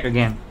won't go back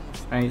again,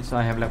 right? So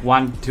I have like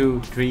 1,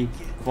 2, 3,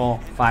 4,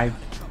 5.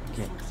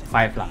 Okay,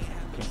 5 lah.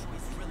 Okay,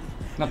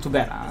 not too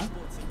bad lah.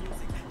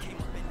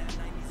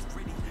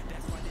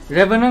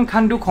 Revenant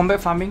can't do combat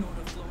farming.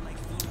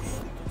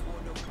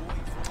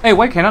 Hey,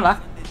 why cannot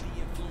lah?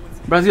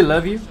 Brazil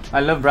love you.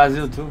 I love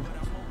Brazil too.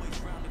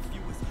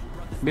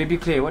 Baby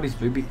Clay, what is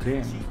Baby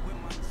Clay?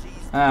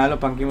 Hello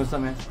Pumpkin, what's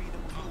up man?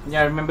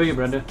 Yeah, I remember you,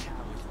 brother.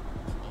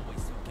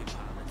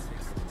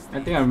 I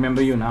think I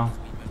remember you now.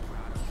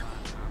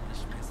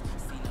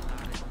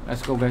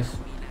 Let's go, guys.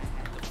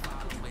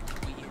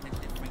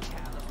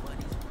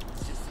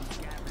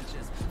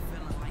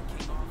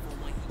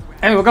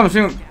 Hey, welcome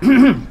soon.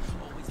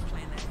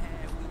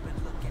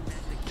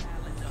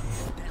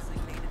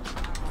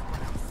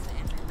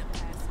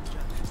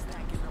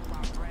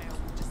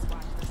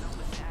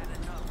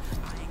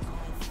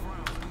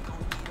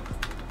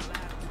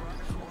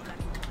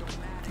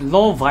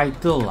 Low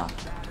vital lah.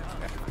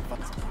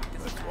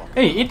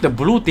 Hey, eat the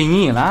blue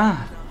thingy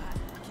lah.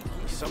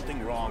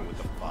 Something wrong with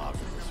the fog.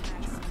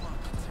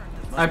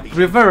 I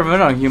prefer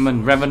Revenant or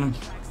human. Revenant.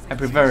 I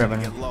prefer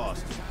Revenant.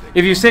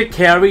 If you say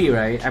carry,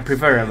 right? I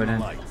prefer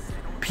Revenant.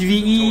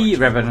 PvE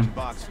Revenant.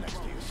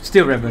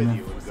 Still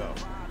Revenant.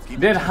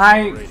 That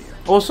high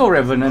also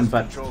Revenant,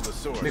 but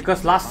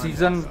because last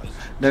season,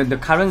 the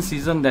current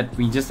season that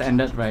we just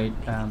ended, right?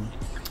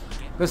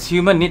 Because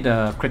human need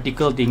a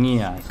critical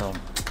thingy, so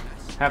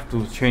have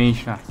to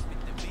change.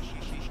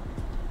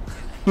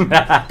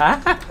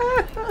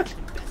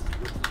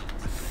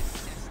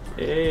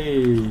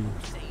 Hey.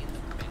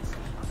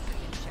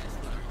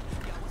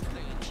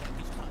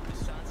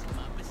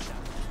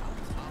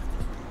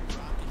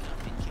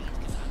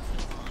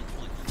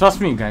 Trust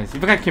me, guys.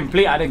 If I can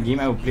play other game,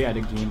 I will play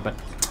other game. But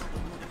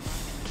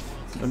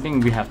I don't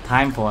think we have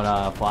time for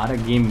other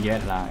game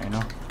yet, you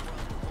know.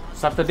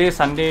 Saturday,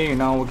 Sunday, you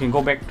know, we can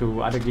go back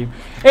to other game.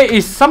 Hey,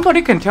 is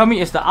somebody can tell me,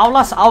 is the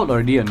Outlast out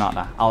already or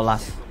not?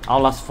 Outlast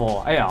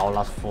 4. Hey,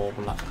 Outlast 4.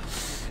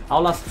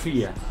 Outlast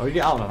 3.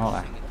 Already out or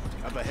not?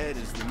 Up ahead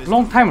is the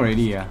Long time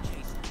already.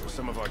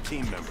 Some of our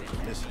team members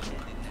are missing.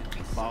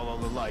 Follow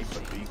the light,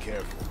 but be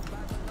careful.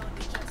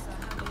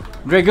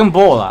 Dragon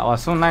Ball. Oh,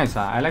 so nice.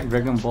 I like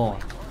Dragon Ball.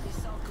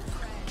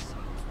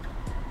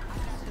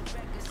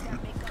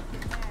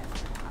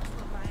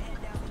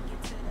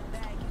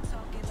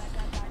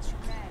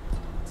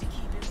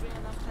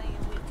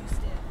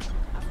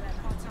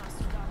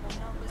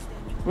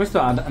 Where's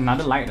the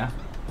another light?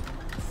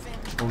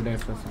 Go there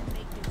first.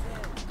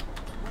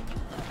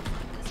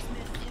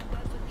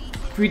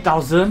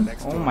 3,000?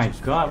 Oh my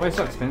god, why is it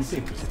so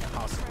expensive?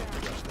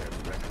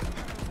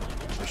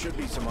 There should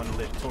be some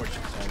unlit torches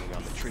hanging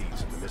on the trees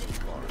in the misty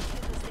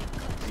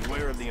forest.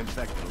 Beware of the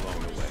infected along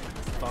the way.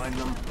 Find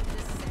them,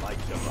 light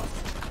them up.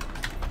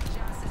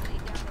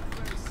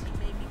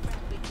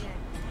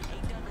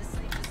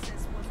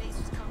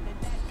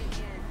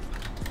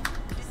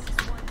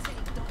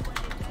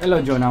 Hello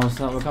Jonah, what's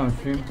up? Welcome to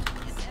stream.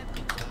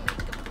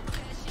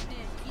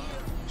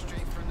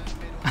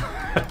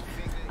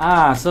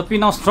 Serpy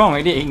now strong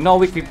already, ignore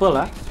weak people.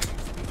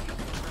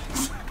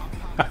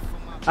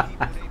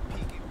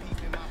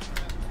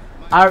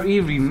 RE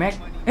remake?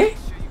 Eh?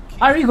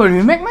 RE got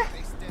remake meh?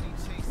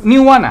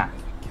 New one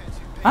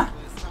Huh?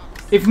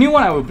 If new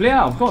one I will play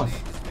of course.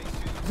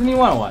 Is it new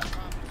one or what?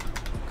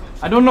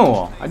 I don't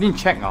know, I didn't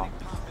check now.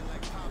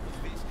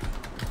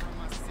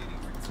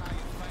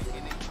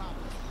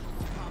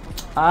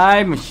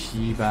 I'm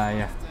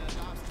Shiba,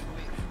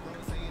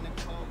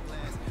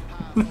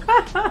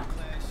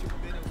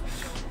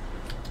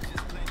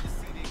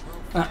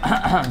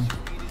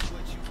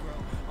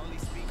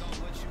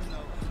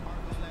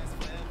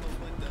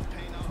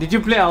 Did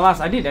you play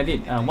Outlast? I did.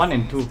 1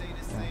 and 2.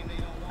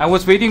 I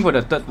was waiting for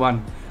the third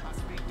one.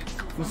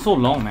 It was so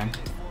long, man.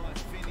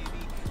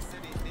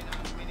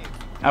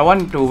 I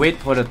want to wait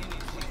for the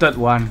third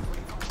one.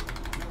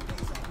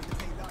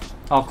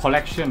 Oh,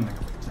 collection.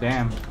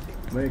 Damn.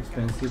 Very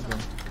expensive one.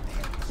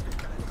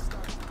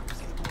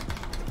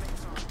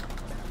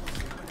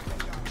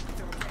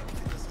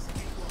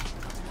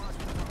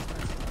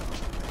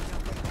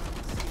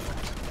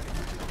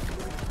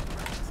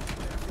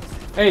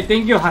 Hey,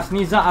 thank you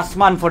Hasniza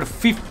Asman for the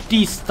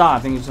 50 star.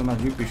 Thank you so much.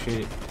 We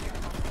appreciate it.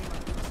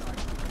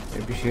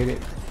 We appreciate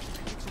it.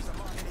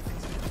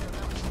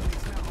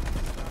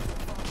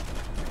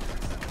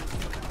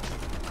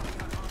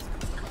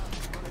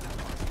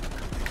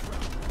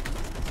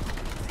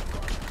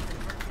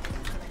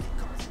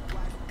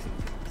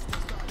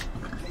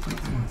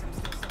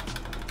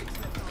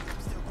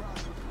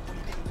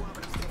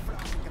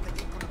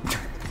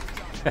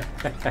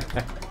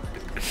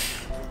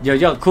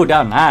 Yo, cool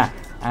down,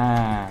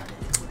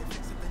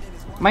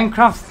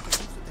 Minecraft.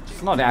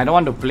 It's not that I don't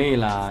want to play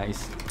lah.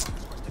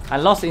 I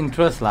lost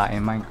interest lah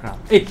in Minecraft.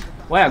 Hey,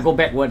 why I go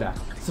backward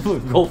So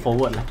go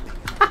forward lah.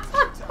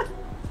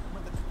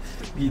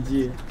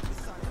 BG.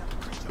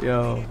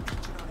 Yo.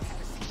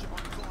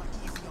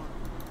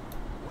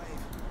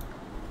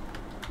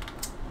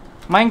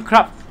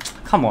 Minecraft.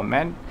 Come on,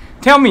 man.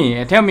 Tell me,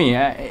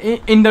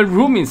 in the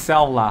room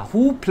itself lah,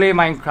 who play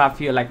Minecraft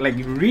here? Like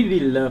really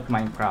love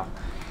Minecraft.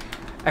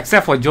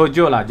 Except for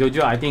Jojo lah.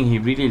 Jojo, I think he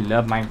really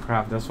loved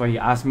Minecraft. That's why he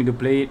asked me to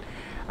play it.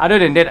 Other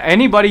than that,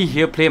 anybody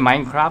here play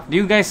Minecraft? Do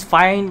you guys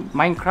find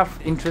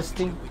Minecraft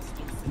interesting?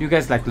 Do you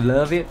guys like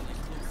love it?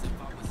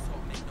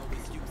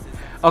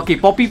 Okay,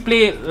 Poppy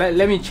play.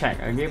 Let me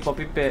check. Okay,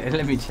 Poppy play.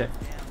 Let me check.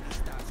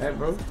 Hey,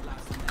 bro.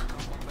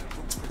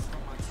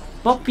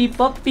 Poppy.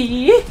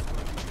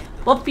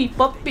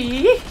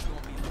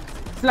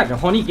 It's like a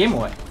horny game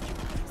or what?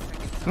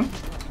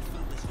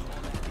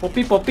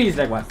 Poppy is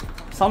like what?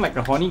 Sound like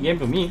a horny game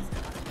to me.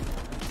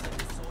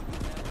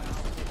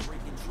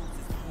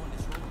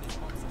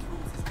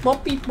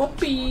 Poppy.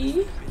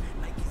 Poppy.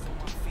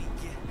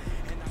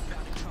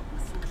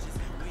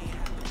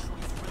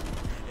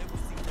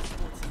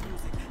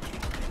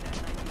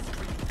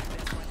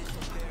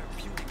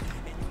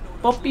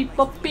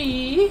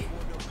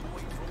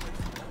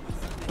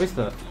 Where's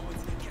the...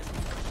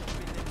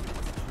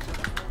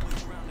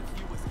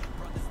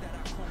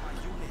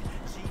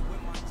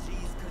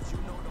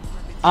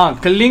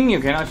 link you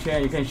cannot share.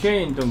 You can share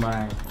into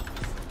my...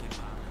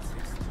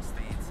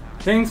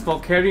 Thanks for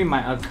carrying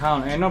my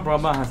account. No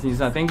problem,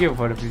 Hasniza. Thank you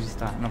for the 50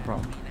 star. No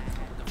problem.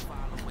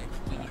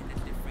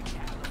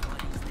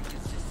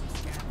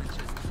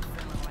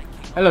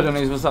 Hello,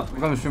 Denise. What's up?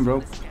 Welcome to stream,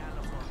 bro.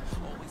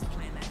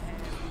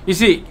 You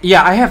see,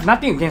 yeah, I have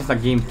nothing against the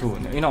game too.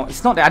 You know,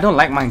 it's not that I don't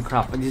like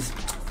Minecraft.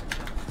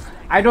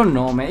 I don't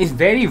know, man. It's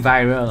very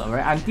viral,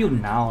 right? Until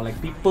now,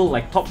 like people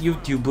like top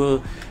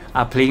YouTuber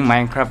are playing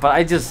Minecraft, but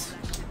it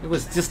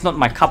was just not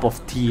my cup of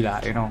tea, lah.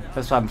 You know,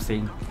 that's what I'm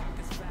saying.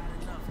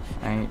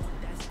 Right.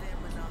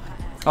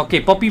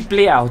 Okay, Poppy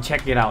Play. I'll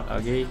check it out.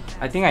 Okay,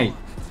 I think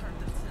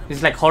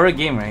it's like horror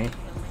game, right?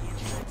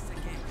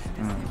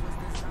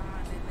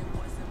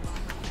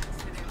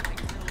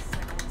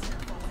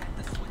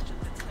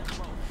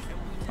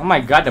 Oh my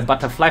god, the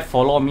butterfly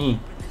follow me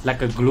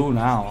like a glue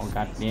now.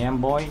 God damn,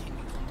 boy.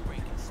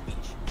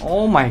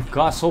 Oh my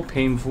god, so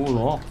painful.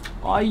 Oh,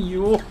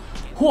 ayo.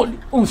 Holy,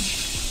 oh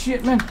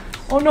shit, man.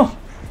 Oh no.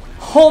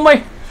 Oh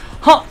my.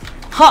 Ha.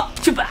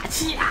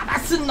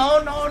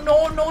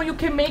 No. You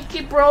can make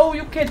it, bro.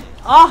 You can.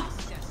 Ah.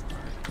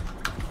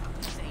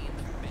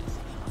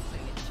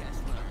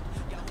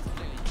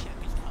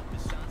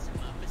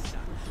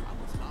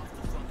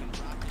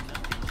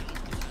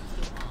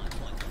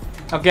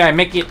 Okay, I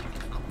make it.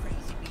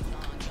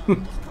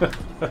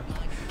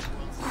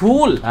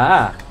 Cool,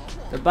 ah.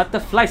 The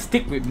butterfly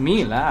stick with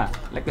me, lah.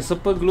 Like a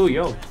super glue,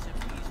 yo.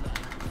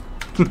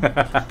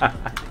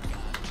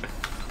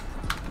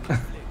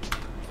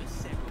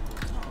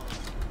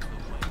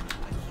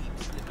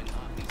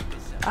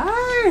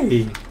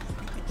 Ay.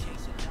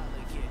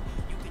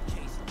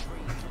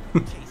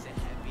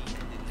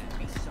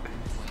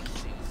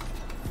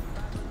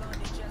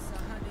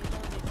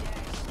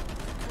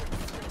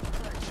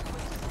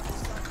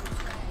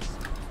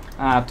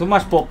 Too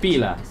much poppy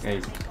lah,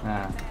 guys.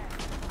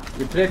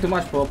 You play too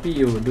much poppy,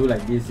 you do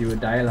like this, you will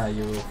die lah.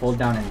 You will fall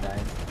down and die.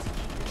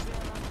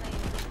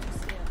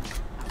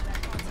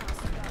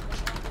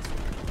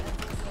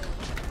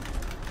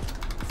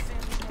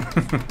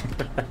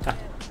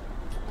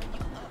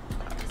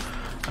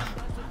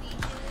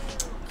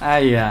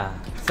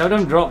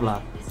 Seldom drop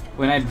lah.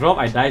 When I drop,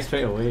 I die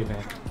straight away,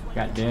 man.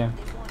 God damn.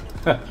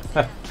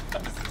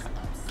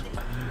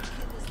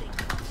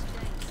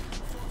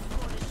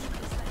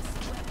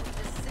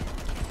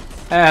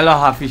 Hey, hello,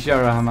 Hafisha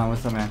Rahman.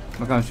 What's up, man?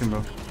 Welcome to stream,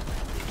 bro.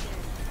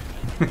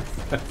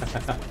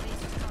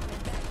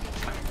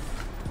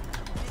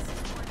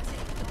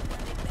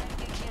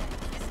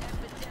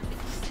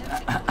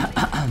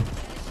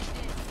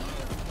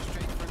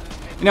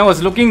 You know, I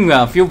was looking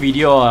a few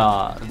video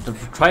to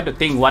try to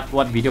think what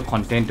video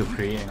content to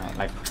create. You know,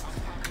 like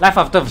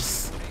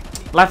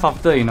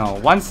Lifeafter. You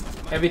know, once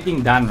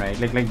everything done, right?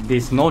 Like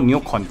there's no new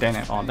content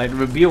at all. Like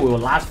review will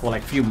last for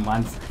like few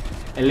months,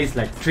 at least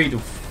like 3 to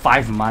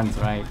 5 months,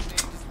 right?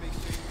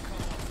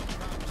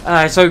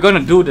 So we're gonna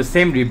do the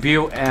same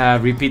review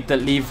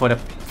repeatedly for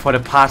the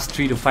past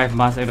 3 to 5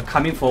 months, and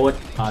coming forward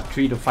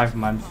 3 to 5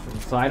 months.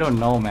 So I don't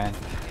know, man.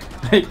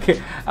 Like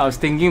I was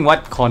thinking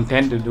what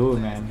content to do,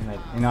 man.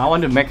 Like, you know, I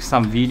want to make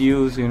some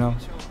videos, you know.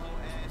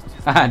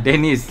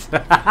 Dennis.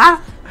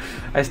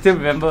 I still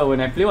remember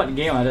when I played what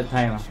game at that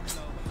time. I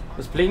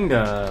was playing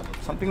the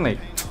something like,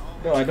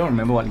 no, I don't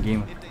remember what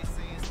game.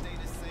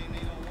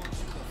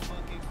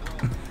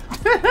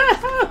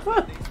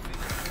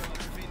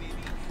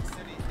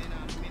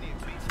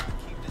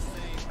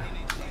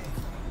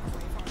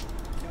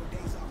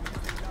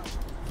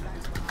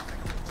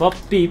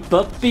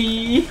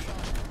 Puppy.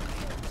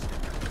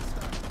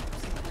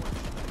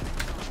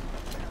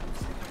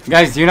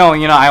 Guys, you know,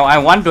 I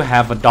want to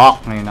have a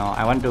dog, you know.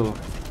 I want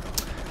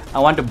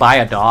to buy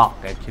a dog,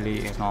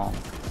 actually, you know.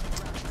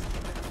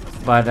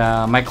 But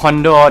my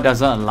condo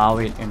doesn't allow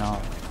it, you know.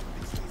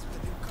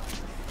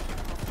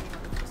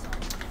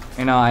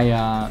 You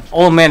know,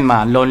 old man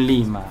ma,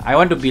 lonely ma. I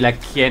want to be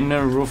like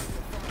Keanu Reeves.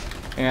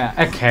 Yeah,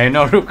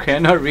 Keanu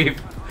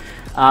Reeves.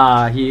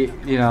 He,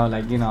 you know,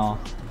 like, you know,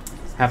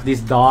 have this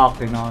dog,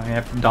 you know,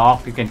 have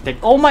dog you can take.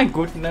 Oh my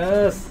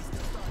goodness.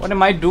 What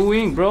am I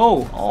doing,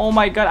 bro? Oh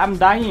my god, I'm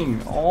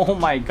dying. Oh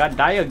my god,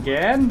 die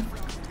again?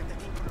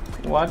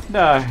 What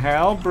the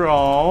hell,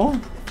 bro?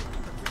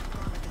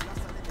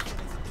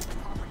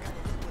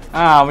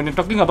 When you're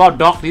talking about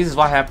dog, this is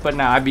what happened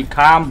now. I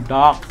become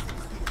dog.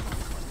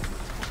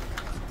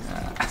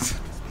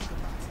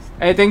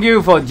 Hey, thank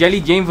you for Jelly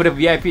Jane for the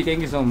VIP.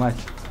 Thank you so much.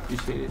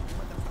 Appreciate it.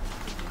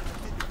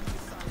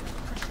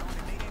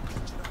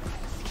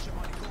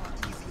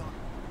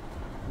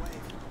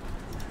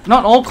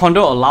 Not all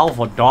condo allow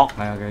for dog,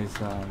 guys.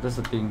 That's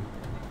the thing,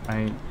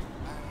 right?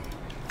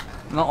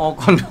 Not all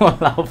condo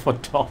allow for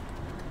dog.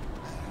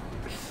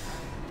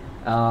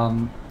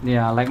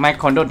 Yeah, like my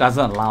condo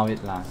doesn't allow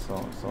it, lah.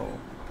 So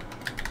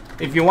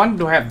if you want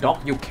to have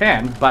dog, you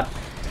can, but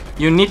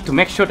you need to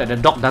make sure that the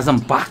dog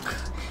doesn't bark.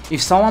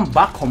 If someone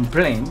bark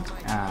complain,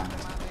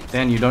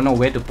 then you don't know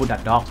where to put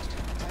that dog.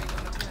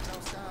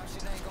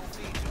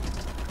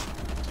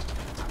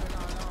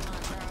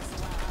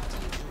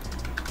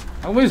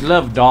 I always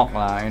love dog,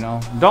 you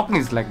know. Dog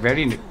is like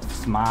very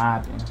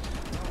smart. You know?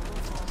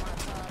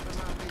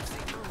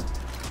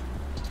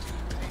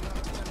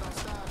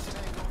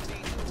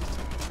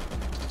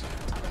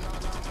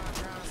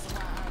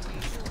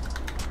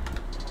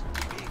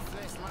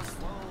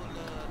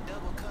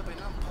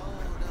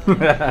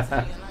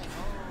 Yeah.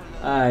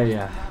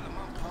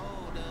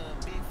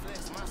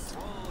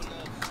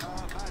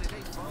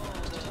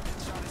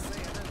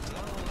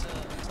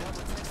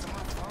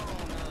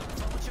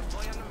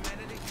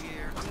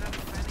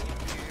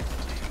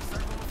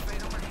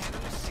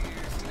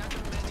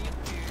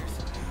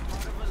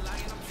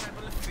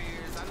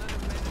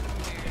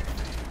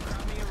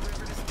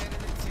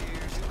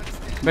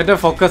 Better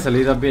focus a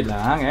little bit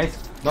lah, guys.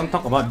 Don't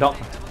talk about dog.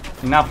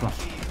 Enough lah.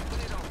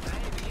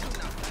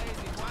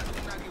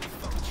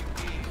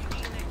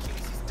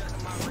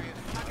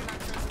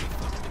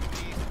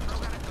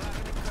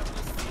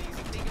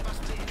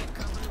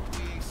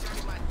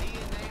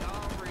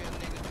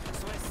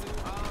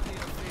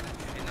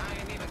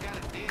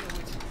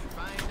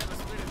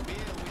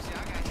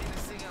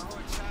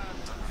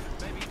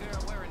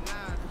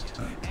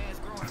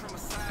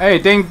 Hey,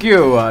 thank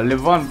you,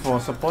 Levon, for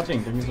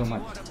supporting. Thank you so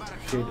much.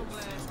 Appreciate it.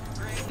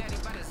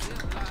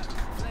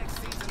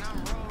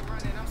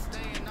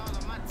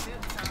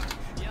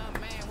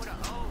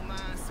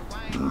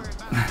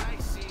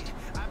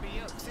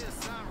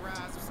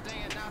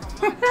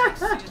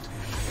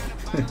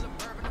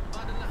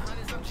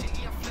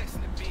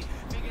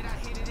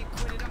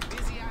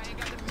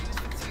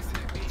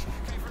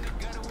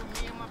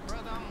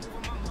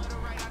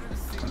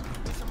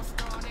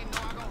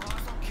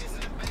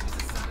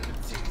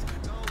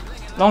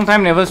 Long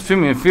time never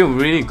stream, it feel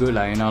really good,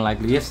 like, you know,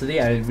 like yesterday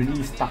I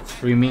really start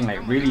streaming,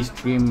 like really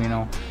stream, you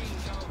know,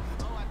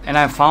 and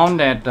I found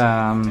that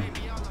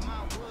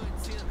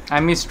I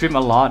miss stream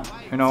a lot,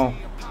 you know.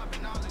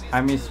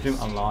 I miss stream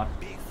a lot.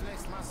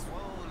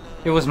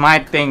 It was my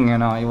thing, you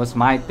know, it was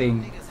my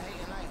thing.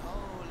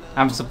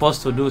 I'm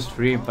supposed to do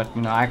stream, but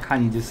you know, I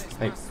can't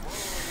just like,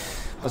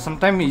 but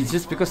sometimes it's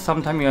just because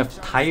sometimes you're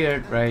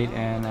tired, right?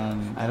 And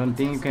I don't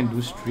think you can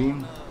do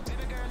stream.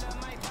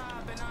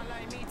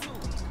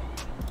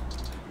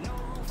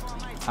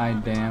 I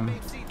damn.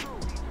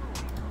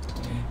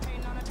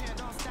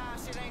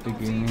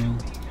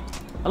 Beginning.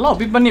 A lot of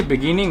people need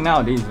beginning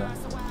nowadays.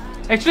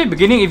 Actually,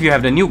 beginning, if you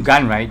have the new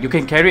gun, right, you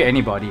can carry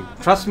anybody.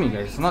 Trust me,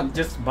 guys. It's not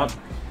just about.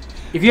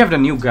 If you have the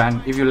new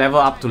gun, if you level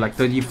up to like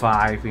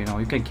 35, you know,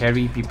 you can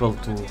carry people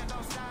too.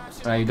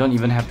 Right? You don't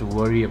even have to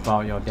worry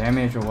about your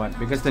damage or what,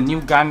 because the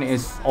new gun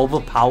is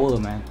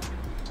overpowered, man.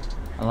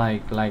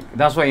 Like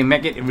that's why it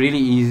make it really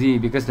easy,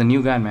 because the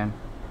new gun, man.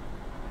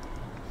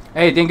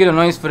 Hey, thank you the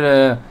noise for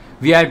the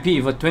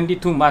VIP for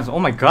 22 months. Oh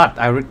my god,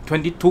 I read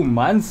 22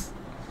 months.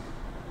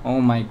 Oh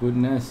my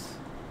goodness.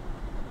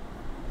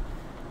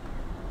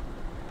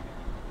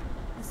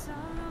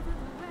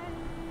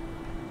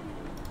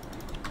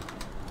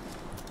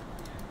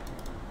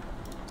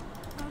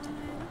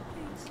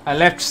 I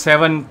left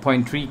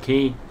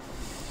 7.3k.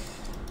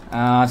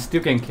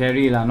 Still can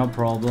carry lah, no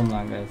problem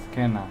lah, guys.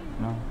 Can lah,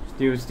 no.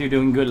 Still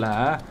doing good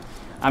lah.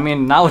 I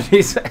mean,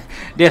 nowadays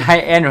they're high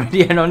end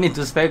already. I don't need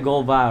to spare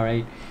gold bar,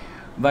 right?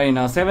 But you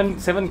know,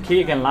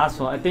 7k can last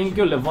for. I thank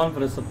you, Levon, for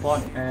the support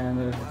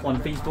and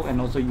on Facebook and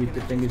also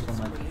YouTube. Thank you so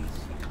much.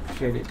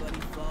 Appreciate it.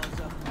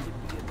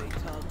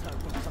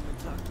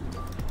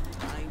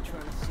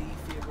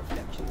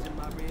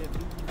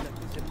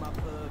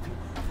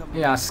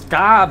 Yeah,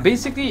 Scar.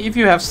 Basically, if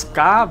you have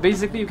Scar,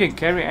 basically you can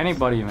carry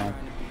anybody, man.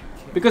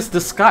 Because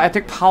the Scar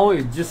attack power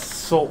is just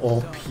so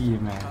OP,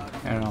 man.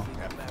 You know,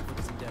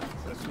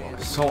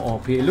 so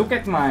OP. Look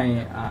at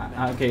my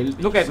okay.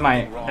 Look at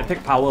my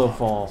attack power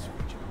for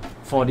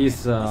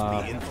this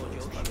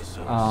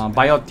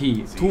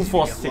Bio-T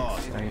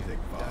 246. Right?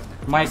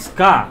 My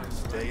Scar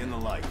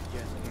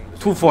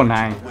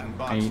 249.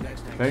 Right?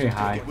 Very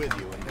high.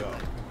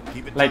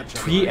 Like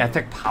 3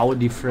 attack power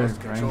difference,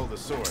 right?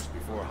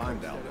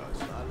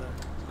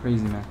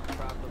 Crazy, man.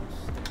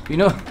 You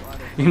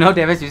know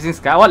damage using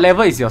Scar. What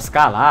level is your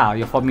Scar lah?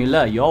 Your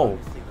formula, yo.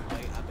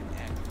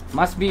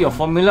 Must be your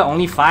formula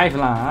only 5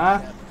 lah,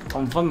 huh?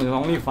 Confirm is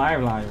only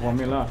 5 lah, your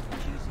formula.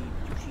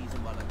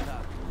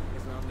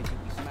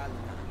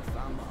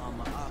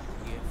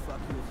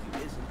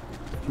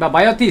 But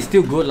Bio-T is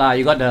still good lah.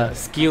 You got the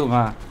skill,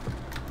 ma.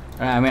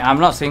 I mean, I'm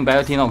not saying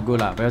Bio-T not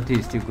good lah. Bio-T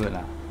is still good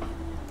lah.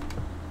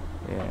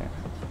 Yeah.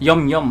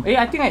 Yum. Hey,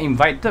 I think I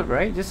invited,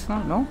 right? Just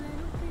now, no?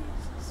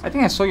 I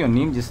think I saw your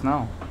name just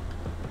now.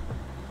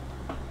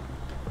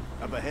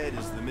 Up ahead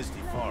is the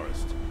Misty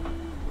Forest,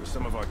 where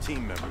some of our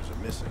team members are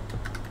missing.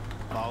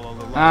 Follow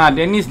the line.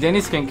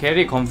 Dennis can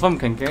carry, confirm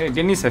can carry.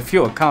 Dennis a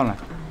few account.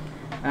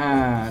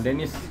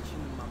 Dennis.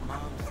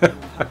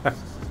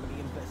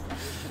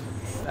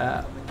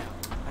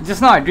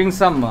 Just now I drink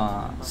some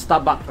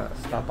Starbucks.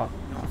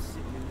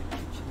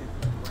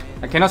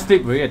 I cannot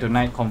sleep really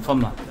tonight,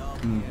 confirm lah.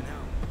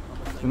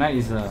 Tonight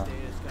is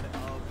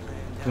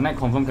tonight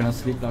confirm cannot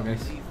sleep lah,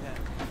 guys.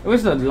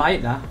 Where's the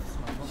light ah?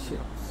 Shit.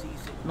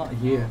 Not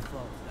here.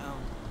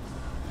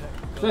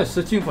 So I'm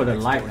searching for the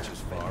light.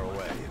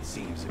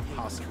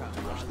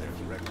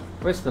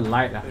 Where's the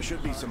light ah? There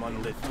should be some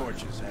unlit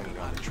torches hanging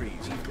on the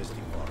trees in the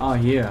Misty Forest. Oh,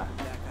 here.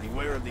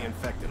 Beware of the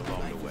infected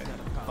along the way.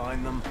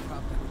 Find them,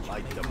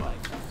 light them up.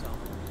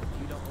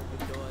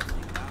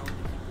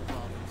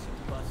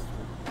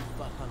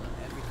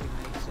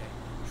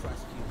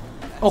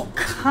 Oh,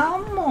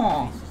 come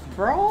on,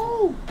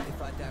 bro.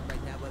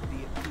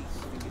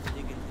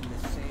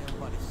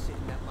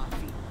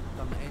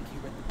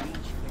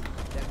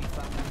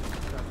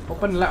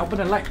 Open the light, open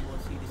the light.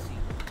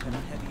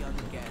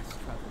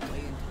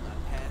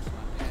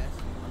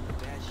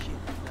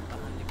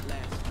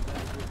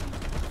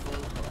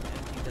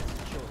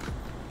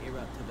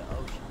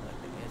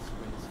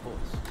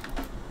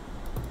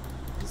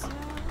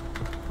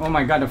 Oh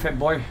my god, the fat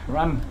boy,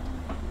 run.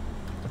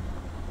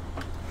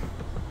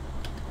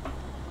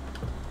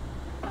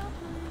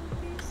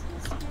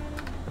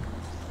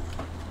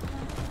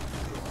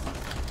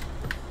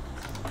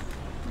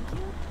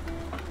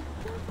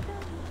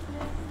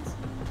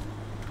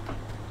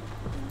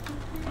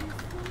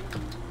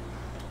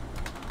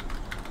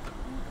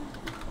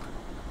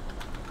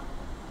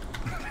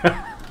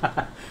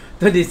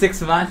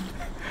 $36 months.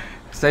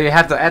 So you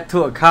have to add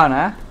 2 accounts,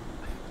 huh?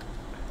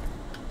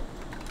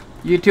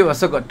 YouTube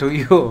also got to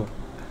you.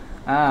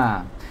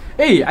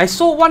 Hey, I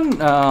saw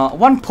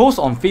one post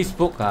on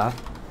Facebook.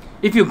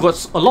 If you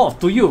got a lot of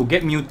to you,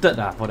 get muted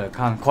for the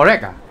account.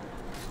 Correct?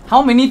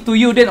 How many to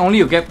you then only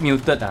you get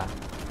muted?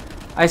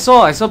 I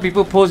saw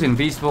people post in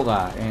Facebook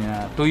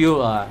and to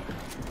you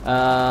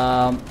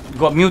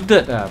got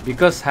muted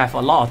because have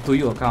a lot of to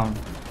you account.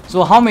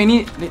 So how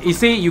many? You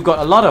say you got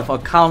a lot of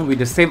account with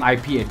the same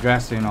IP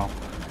address, you know,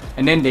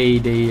 and then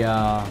they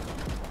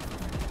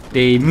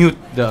mute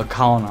the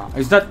account.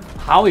 Is that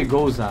how it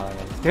goes?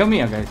 Tell me,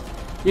 guys.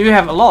 If you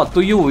have a lot to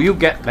you, will you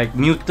get like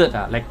muted?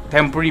 Like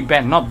temporary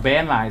ban, not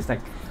ban it's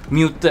like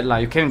muted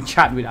You can't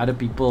chat with other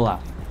people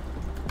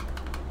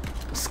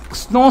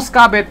Snow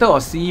Scar better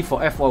or CE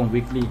for F1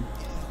 weekly?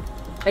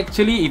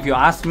 Actually, if you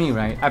ask me,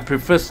 right, I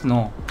prefer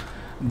Snow.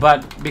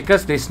 But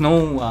because there's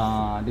no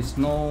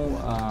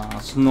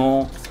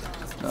snow,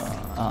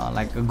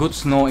 like a good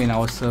snow in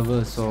our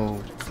server,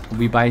 so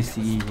we buy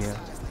CE here.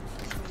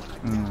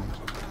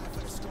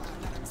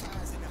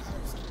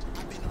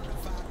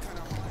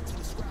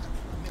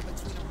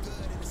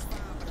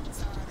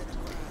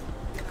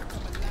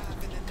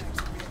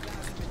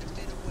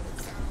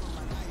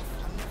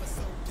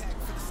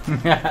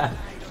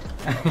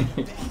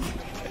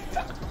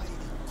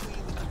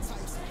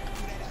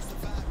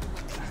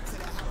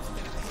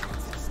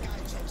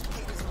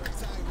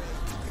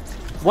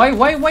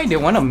 Why they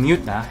wanna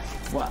mute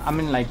Well, I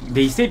mean, like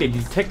they say they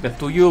detect the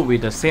to you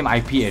with the same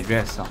IP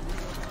address.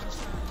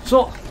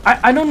 So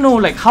I don't know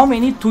like how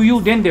many to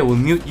you then they will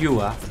mute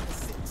you.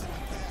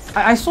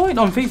 I saw it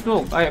on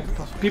Facebook.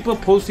 People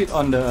post it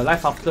on the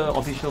Lifeafter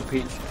official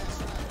page.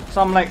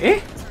 So I'm like,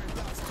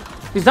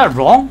 is that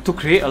wrong to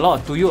create a lot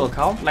of to you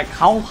account? Like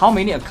how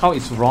many account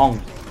is wrong?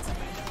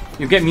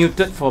 You get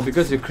muted for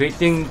because you're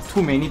creating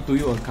too many to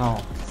you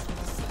account.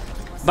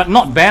 But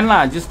not ban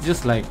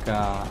just like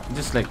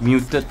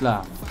muted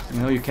You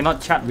know, you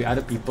cannot chat with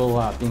other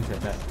people things like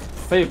that.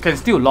 But you can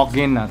still log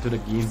in to the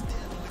game.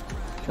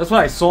 That's what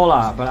I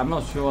saw but I'm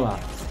not sure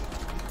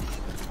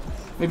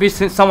Maybe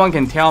someone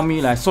can tell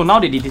me so now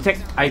they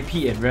detect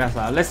IP address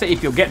Let's say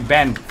if you get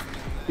banned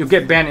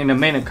in the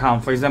main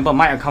account. For example,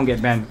 my account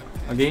get banned.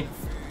 Okay,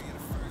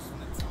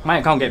 my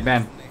account get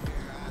banned.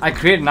 I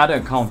create another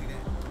account.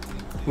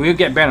 Will you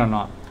get banned or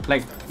not?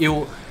 Like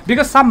you.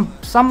 Because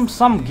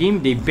some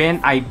game they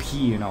ban IP,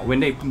 you know. When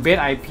they ban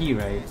IP,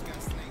 right,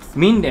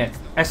 mean that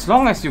as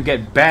long as you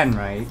get banned,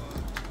 right,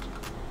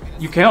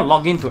 you cannot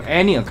log into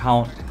any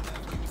account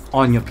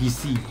on your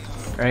PC,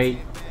 right?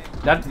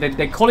 That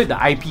they call it the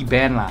IP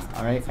ban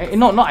alright?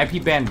 No, not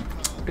IP ban.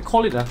 They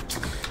call it I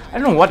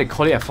don't know what they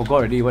call it. I forgot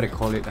already what they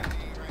call it.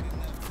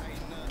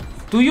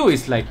 To you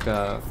is like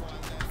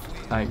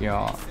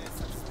your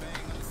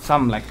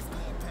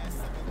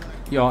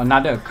your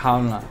another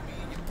account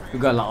You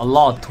got a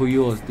lot of to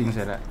you things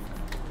like that.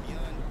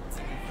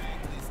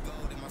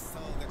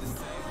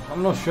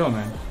 I'm not sure,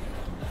 man.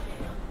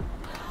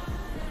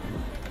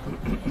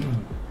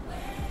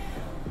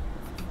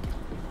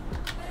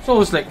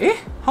 So it's like,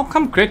 how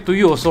come create to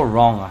you also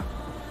wrong?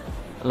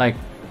 Like,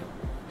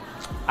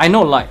 I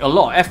know like a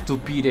lot of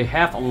F2P they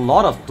have a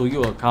lot of to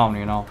you account,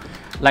 you know,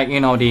 like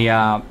they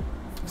are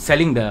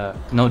selling the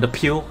the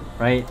pill,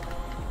 right?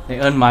 They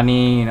earn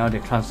money, you know, they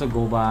transfer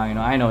Goba, you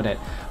know, I know that.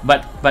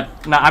 But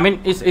now I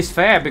mean it's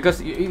fair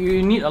because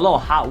you need a lot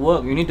of hard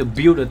work. You need to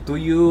build a to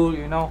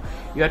you know.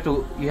 You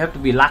have to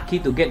be lucky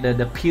to get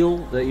the pill,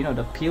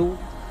 the pill,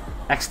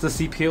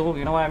 ecstasy pill,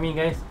 you know what I mean,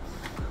 guys?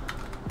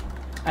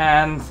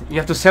 And you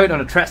have to sell it on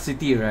the Threat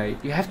City, right?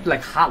 You have to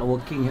like hard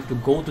working, you have to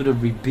go to the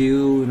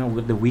rebuild, you know,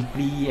 with the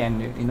weekly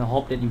and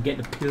hope that you get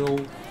the pill.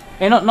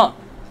 And not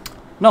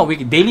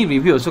weekly, daily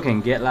review also can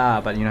get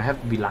but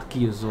have to be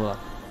lucky as well.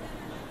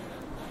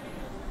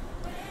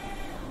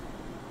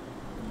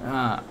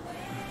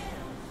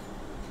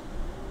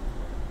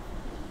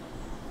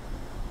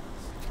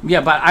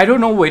 Yeah, but I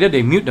don't know whether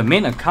they mute the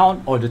main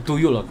account or the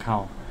Tuyul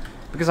account,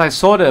 because I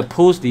saw the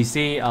post they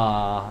say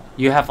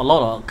you have a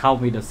lot of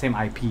account with the same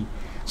IP,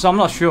 so I'm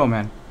not sure,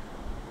 man.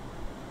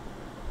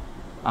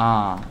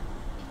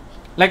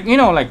 Like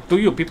like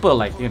Tuyul people,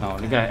 like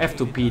like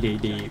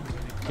F2P,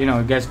 you know,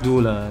 you guys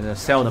do the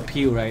sell the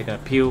pill, right? The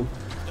pill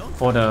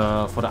for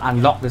the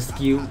unlock the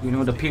skill. You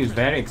know, the pill is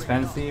very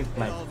expensive,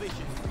 like,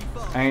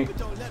 right?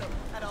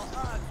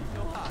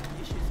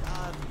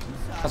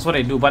 That's what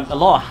they do, but a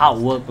lot of hard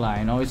work, like,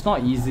 you know, it's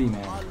not easy,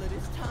 man,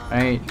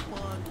 right?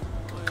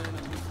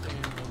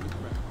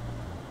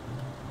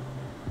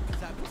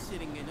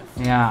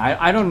 Yeah,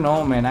 I don't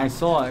know, man. I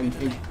saw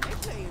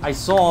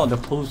the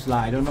post,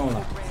 like, I don't know,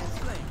 like,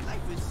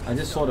 I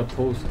just saw the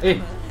post.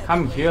 Hey,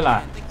 come here,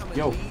 like,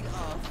 yo.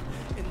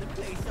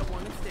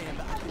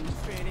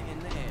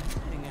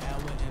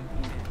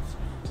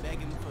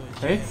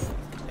 Hey,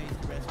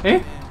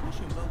 hey.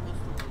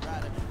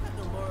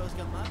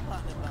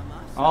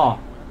 Oh,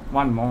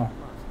 one more.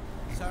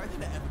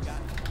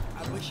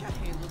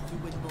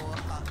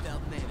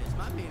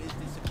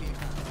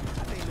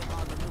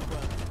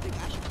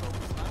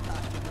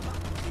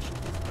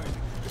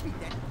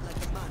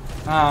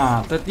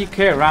 Ah,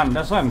 30k run.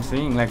 That's what I'm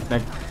saying. Like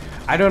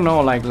I don't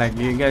know. Like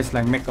you guys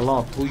like make a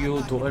lot of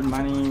Tuyu to earn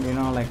money. You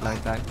know, like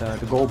that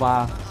the gold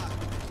bar,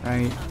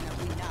 right?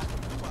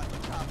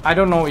 I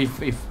don't know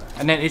if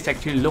and then it's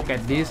actually look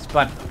at this,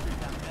 but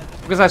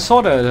because I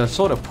saw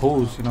the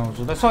post, you know,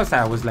 so that's why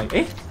I was like,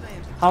 eh,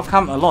 how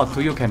come a lot of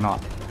Tuyu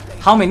cannot?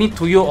 How many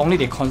Tuyu only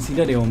they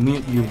consider they will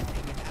mute you?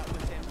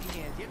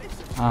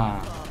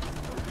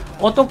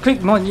 Auto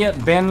click not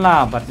yet banned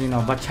lah, but you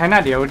know, but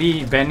China they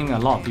already banning a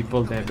lot of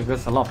people there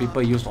because a lot of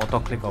people use auto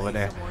click over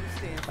there,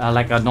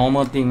 like a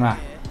normal thing lah.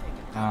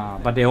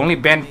 But they only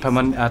ban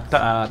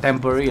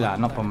temporary lah,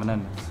 not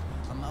permanent.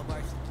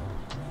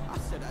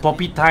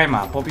 Poppy time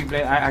Poppy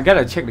play. I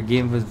gotta check the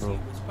game first, bro.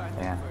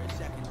 Yeah.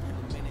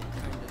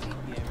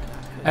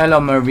 Hello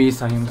Murphy,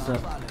 Sahim sir.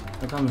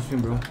 Welcome to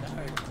stream, bro.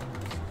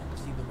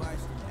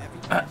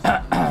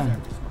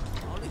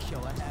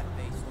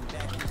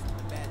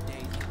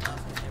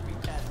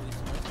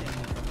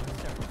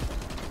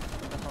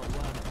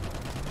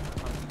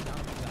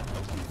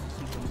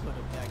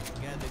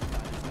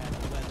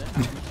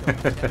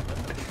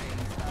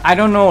 I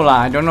don't know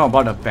lah. I don't know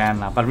about the ban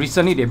lah. But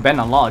recently they banned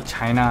a lot of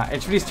China.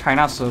 Actually, it's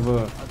China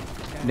server.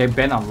 They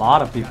banned a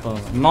lot of people.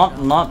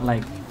 Not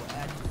like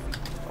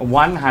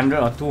 100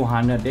 or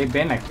 200. They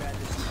banned like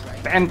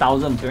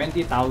 10,000,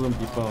 20,000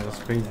 people. It's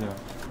crazy.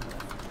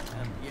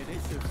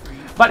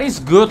 But it's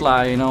good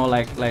lah. You know,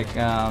 like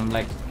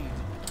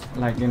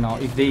you know,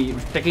 if they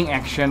taking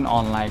action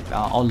on like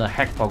all the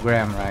hack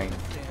program, right?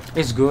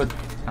 It's good.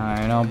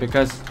 You know,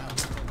 because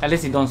at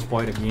least it don't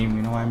spoil the game.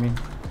 You know what I mean?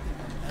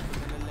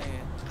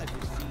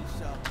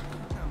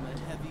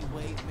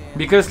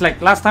 Because like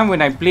last time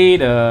when I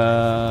played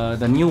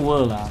the New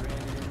World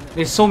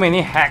there's so many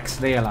hacks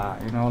there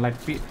you know, like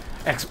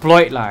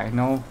exploit you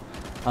know,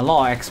 a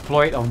lot of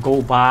exploit of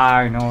gold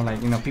bar, you know, like,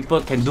 you know,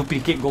 people can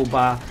duplicate gold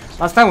bar.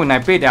 Last time when I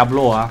played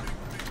Diablo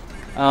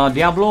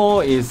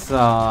Diablo is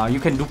you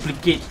can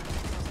duplicate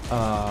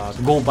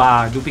gold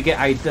bar, duplicate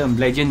item,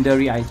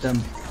 legendary item.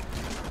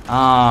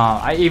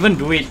 I even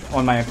do it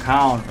on my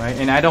account, right,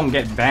 and I don't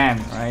get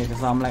banned, right?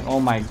 So I'm like, oh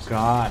my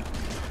god.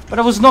 But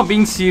I was not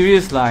being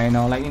serious, you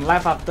know, like in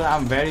Lifeafter,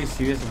 I'm very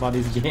serious about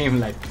this game.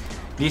 Like,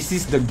 this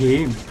is the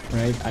game,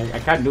 right? I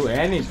can't do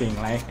anything,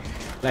 like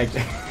you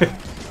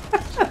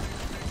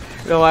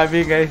know what I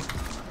mean, guys?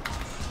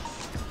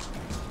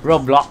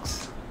 Roblox.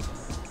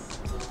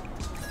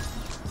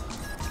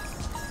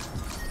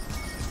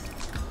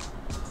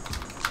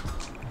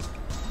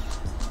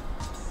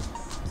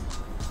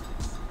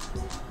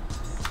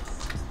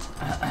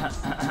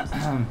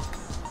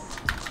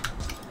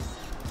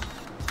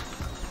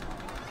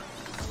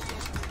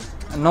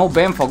 No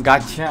ban for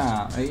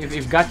gacha.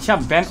 If gacha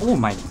ban, oh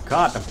my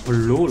god, the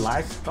blue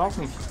livestock,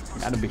 you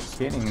gotta be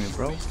kidding me,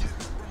 bro.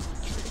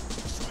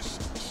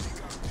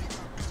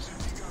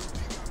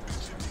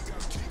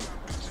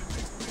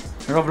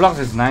 Roblox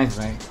is nice,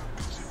 right?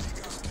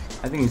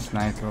 I think it's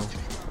nice, bro.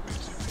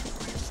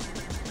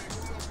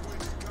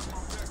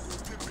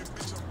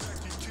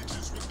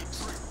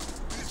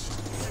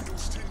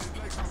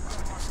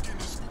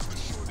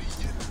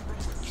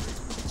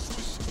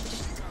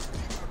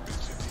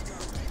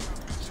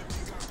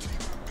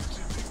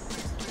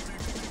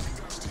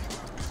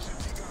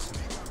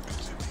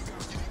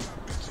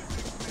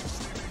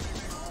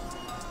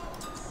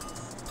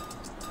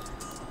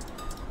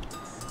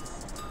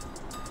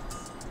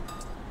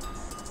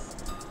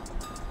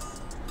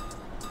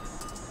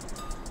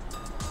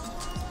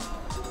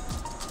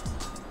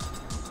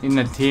 In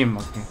a team,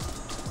 okay.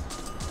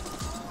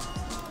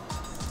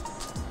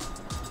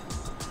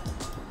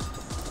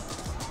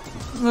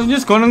 I'm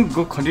just gonna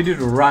go continue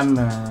to run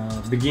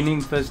beginning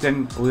first,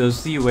 then we'll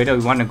see whether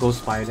we want to go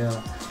spider.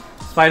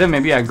 Spider,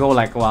 maybe I go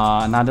like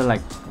another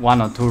like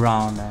 1 or 2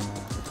 rounds and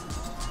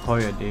call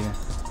it a day.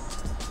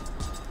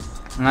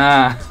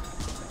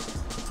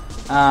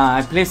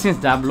 I play since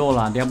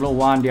Diablo Diablo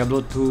 1, Diablo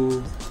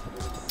 2.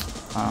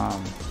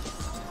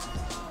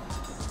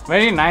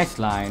 Very nice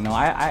you know.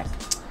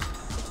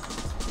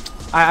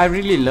 I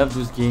really love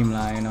this game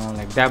you know,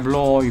 like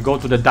Diablo, you go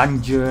to the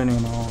dungeon, you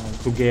know,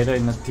 together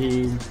in a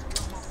team.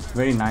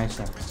 Very nice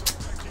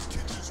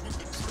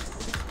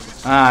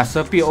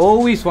Serpy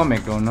always want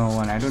McDonald's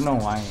one. I don't know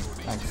why.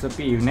 Like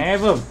Serpy, you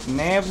never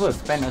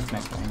spend us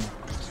McDonald's.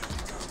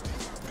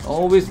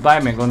 Always buy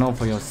McDonald's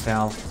for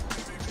yourself.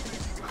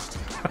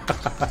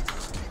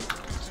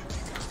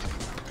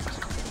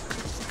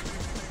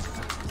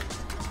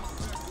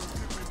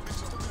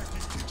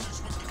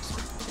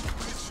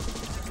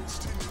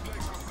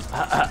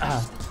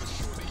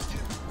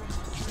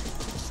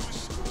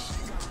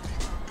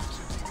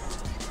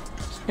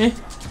 Eh?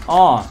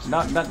 Oh,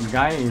 that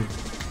guy is.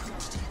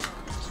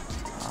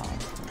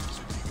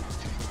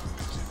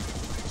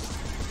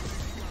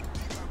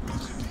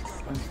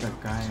 What's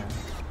that guy?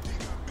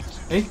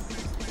 Eh?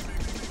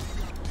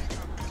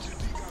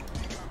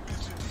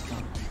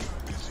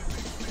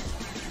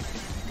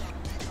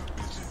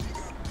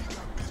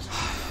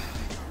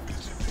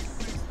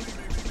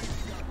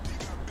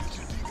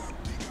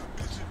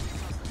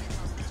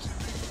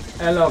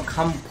 Hello,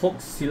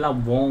 Kampok Sila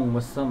Wong.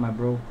 What's up, my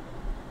bro?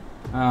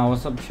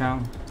 What's up,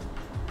 Chang?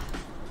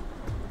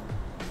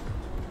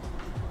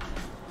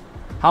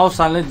 How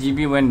Silent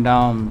GB went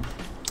down?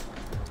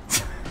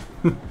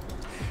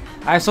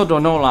 I also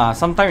don't know lah.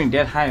 Sometimes you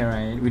get high,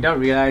 right? Without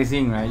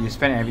realizing, right? You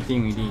spend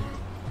everything already.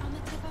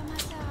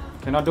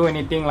 Cannot do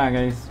anything lah,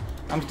 guys.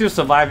 I'm still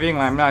surviving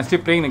lah. I'm still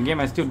playing the game.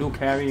 I still do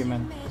carry,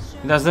 man.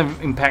 It doesn't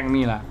impact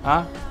me lah.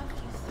 Huh?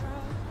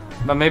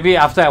 But maybe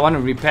after I want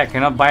to repair, I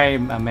cannot buy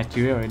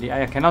material already.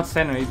 I cannot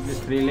send already.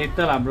 This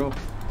later lah, bro.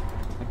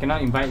 I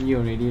cannot invite you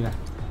already lah.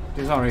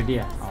 This one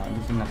already ah. Oh,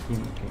 this is nothing.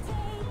 Okay.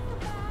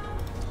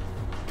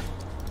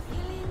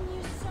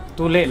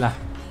 Too late lah.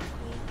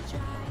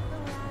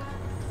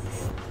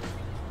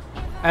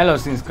 Hello,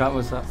 Scott.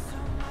 What's up?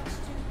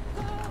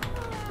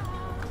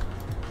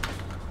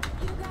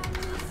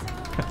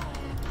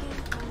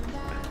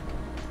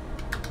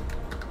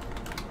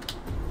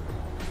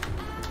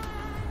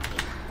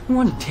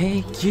 Wanna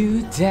take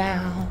you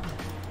down.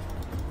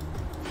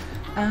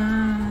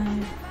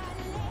 I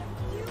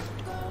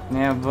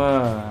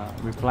never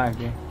reply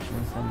again.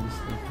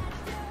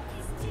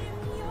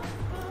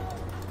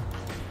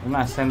 I'm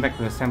gonna send back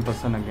to the same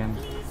person again.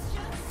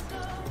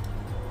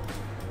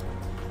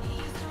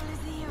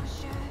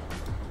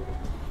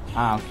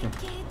 Okay.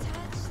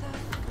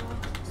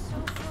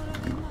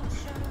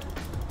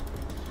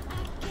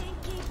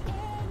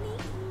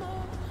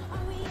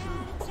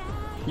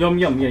 Yum,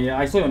 yeah,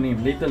 I saw your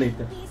name. Later.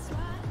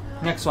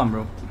 Next one,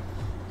 bro.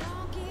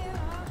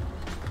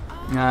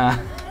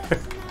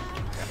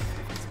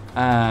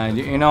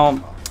 You know,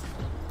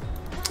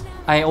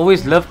 I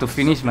always love to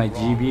finish my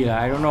GB.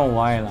 I don't know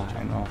why.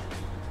 I know.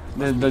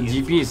 The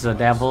GB is a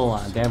devil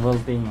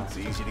thing. It's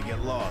easy to get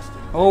lost.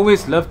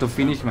 Always love to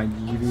finish my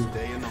GB.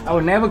 I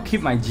will never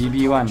keep my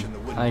GB one.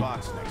 Like,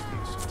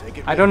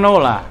 I don't know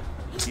lah.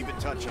 Keep in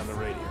touch on the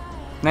radio.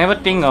 Never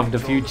think of the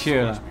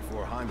future.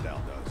 Before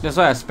Heimdall does. That's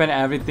why I spend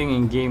everything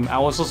in game. I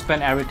also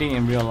spend everything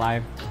in real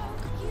life.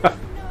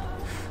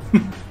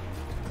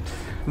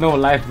 No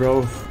life,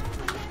 bro.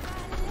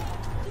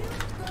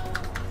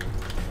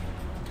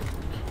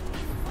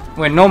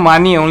 When no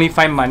money, only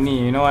find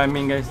money. You know what I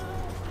mean, guys?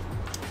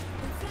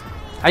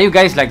 Are you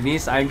guys like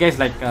this? Are you guys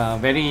like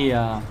very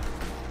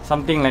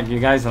something like you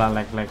guys are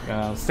like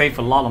save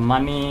a lot of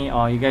money,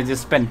 or you guys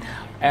just spend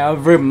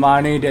every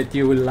money that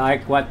you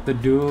like what to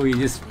do? You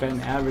just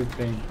spend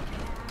everything.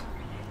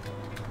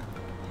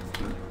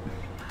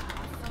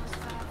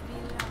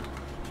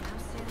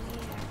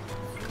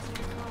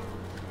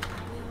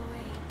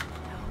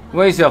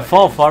 Where is your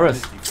fall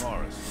forest?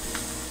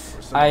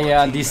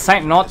 I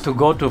decide not to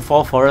go to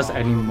fall forest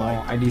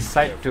anymore. I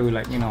decide to,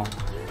 like, you know,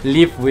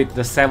 live with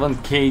the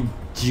 7k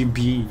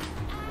GB.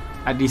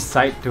 I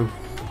decide to.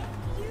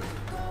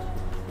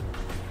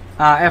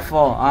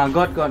 F4.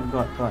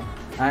 God.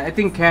 I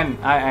think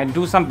I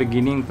do some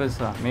beginning first.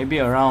 Maybe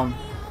around.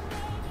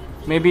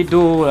 Maybe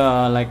do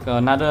like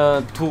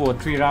another 2 or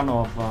 3 round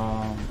of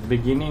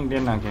beginning.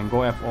 Then I can go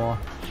F4.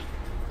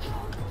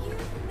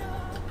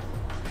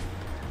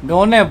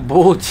 Don't have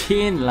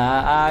bullshit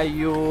lah,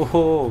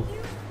 ayo.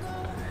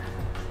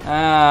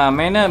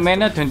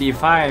 Mana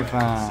 25,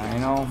 you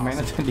know,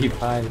 mana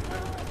 25.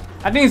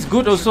 I think it's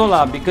good also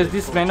lah, because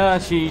this mana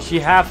she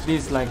have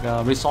this like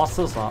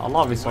resources, a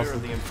lot of resources.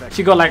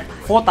 She got like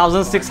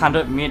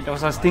 4,600 meat. I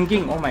was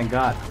thinking, oh my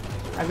god,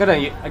 I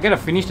gotta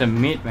finish the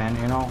meat, man.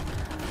 You know,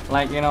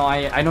 like, you know,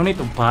 I don't need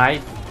to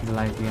buy,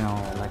 like, you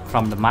know, like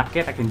from the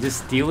market. I can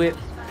just steal it,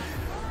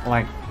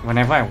 like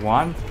whenever I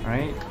want,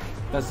 right?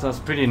 That's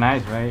pretty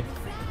nice, right?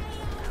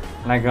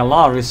 Like a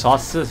lot of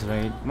resources,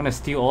 right? I'm gonna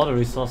steal all the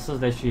resources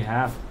that she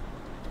have.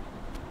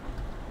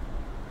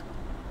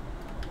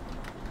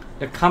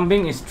 The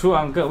kambing is true,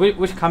 uncle.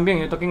 Which kambing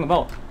are you talking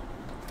about?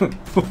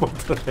 What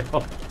the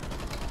hell?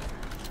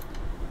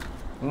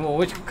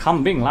 Which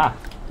kambing lah?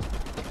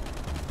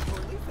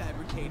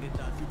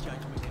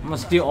 I'm gonna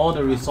steal all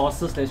the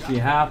resources that she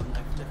have,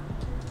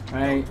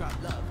 right?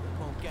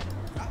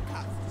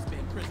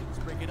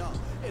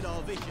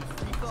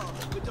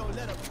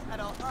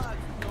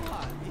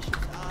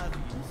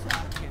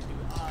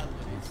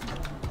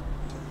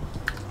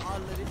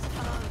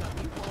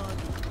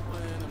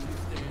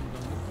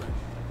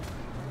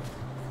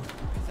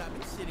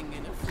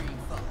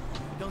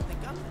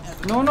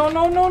 No, no,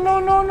 no, no, no,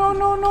 no, no,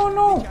 no, no,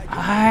 no.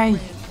 Ay.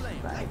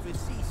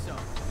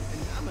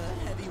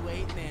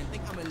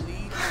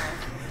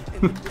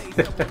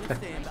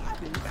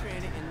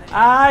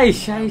 Ay,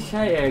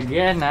 shy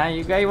again, huh?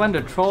 You guys want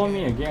to troll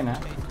me again, huh?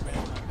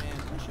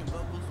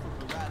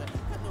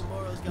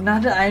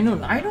 Another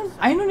Ainun.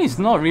 Ainun is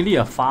not really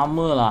a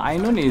farmer, lah.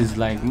 Ainun is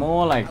like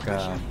more like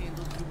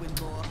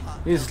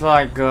it's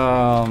like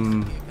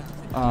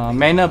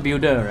manor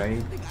builder, right?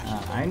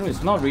 Ainun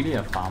is not really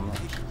a farmer.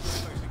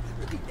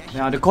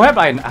 Now the co-op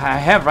I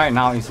have right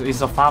now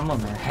is a farmer,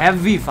 man.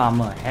 Heavy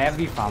farmer.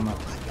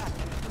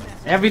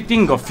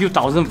 Everything got few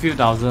thousand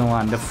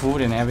one. The food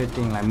and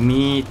everything, like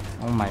meat.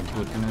 Oh my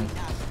goodness.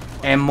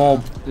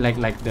 Ammo, like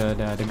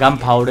the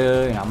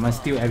gunpowder. You know, I'm gonna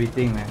steal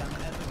everything, man.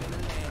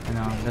 You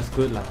know, that's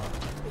good, lah.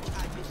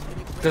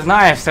 Because now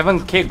I have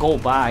 7k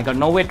gold bar. I got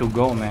nowhere to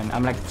go, man.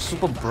 I'm like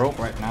super broke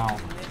right now.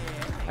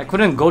 I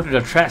couldn't go to the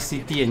trash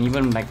city and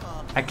even like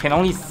I can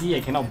only see. I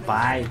cannot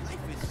buy.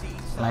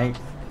 Like.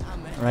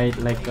 Right,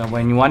 like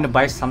when you want to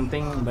buy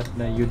something, but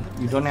you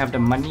don't have the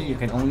money, you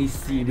can only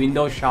see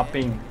window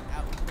shopping.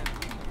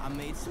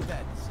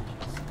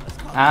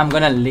 I'm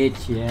gonna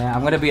lich, yeah.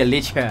 I'm gonna be a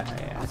lich here.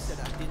 Yes.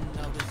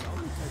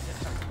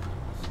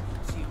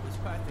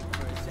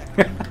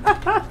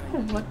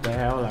 What the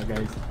hell,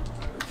 guys?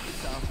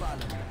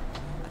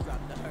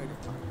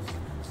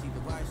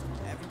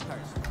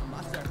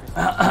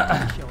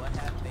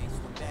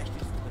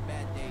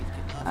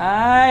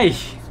 Ay.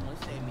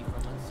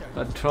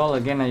 Got troll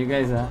again, you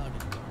guys, huh?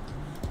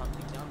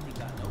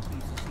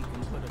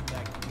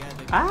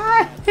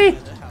 Ah! I think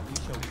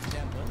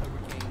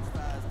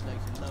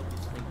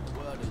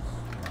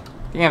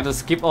I have to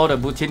skip all the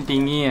buchin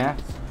thingy, huh?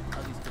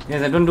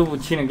 Yes, I don't do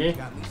buchin, okay?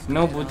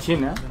 No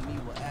buchin, huh?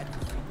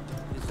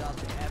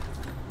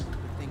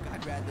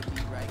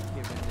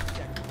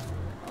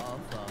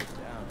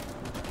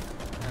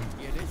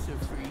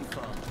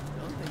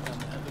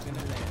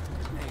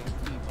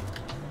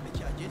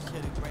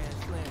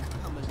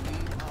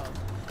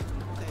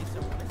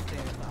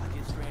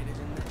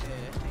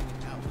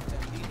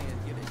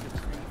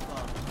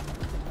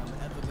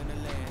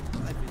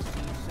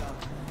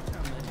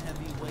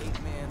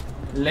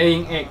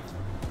 Laying egg.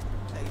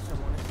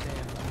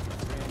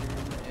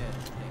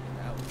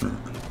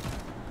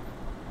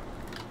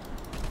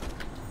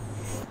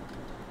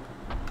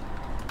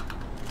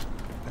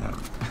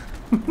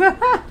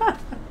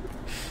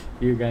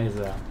 You guys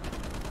are.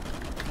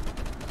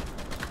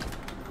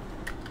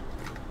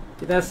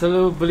 Kita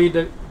selalu beli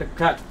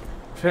dekat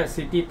Trade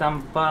City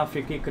tanpa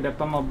fikir ke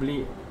depan mau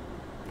beli.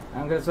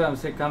 That's why I'm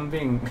say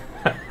kambing.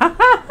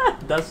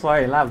 That's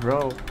why lah,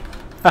 bro.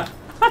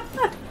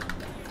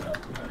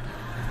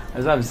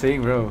 That's what I'm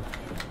saying, bro.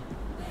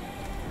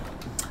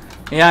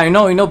 Yeah, you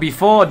know,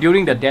 before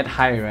during the dead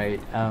high,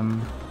 right?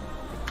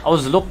 I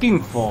was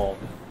looking for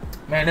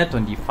Mana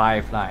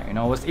 25, like, you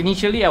know.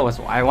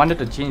 I wanted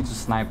to change to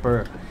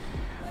sniper,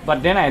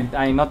 but then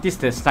I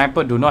noticed that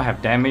sniper do not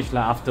have damage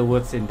like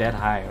afterwards in dead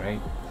high,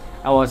 right?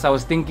 I was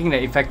thinking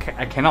that if I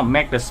cannot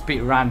make the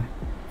speed run,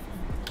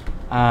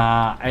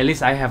 at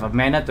least I have a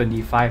Mana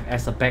 25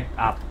 as a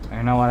backup.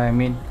 You know what I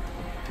mean?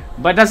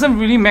 But it doesn't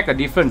really make a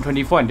difference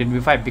 24 and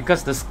 25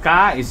 because the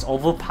Scar is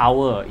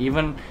overpowered.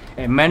 Even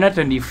at Mana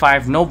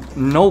 25,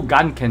 no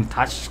gun can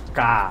touch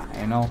Scar,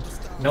 you know.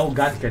 No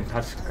gun can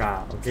touch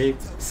Scar, okay?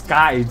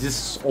 Scar is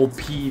just OP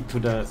to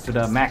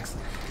the max.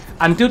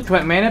 Until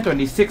Mana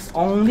 26,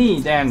 only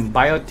then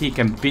Bio-T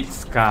can beat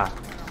Scar.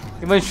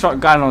 Even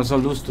shotgun also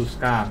lose to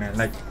Scar, man.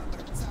 Like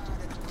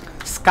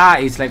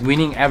Scar is like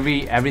winning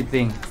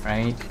everything,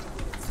 right?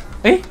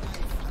 Eh?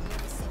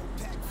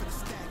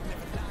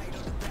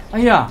 Oh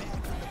yeah,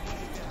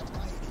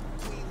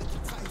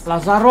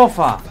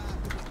 Lazarova.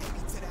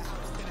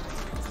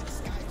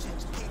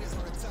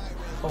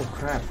 Oh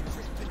crap.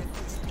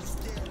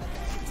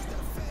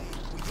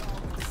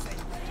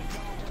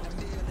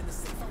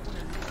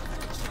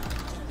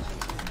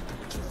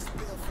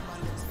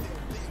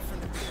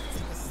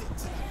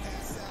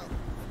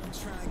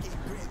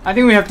 I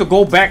think we have to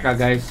go back,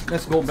 guys.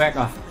 Let's go back.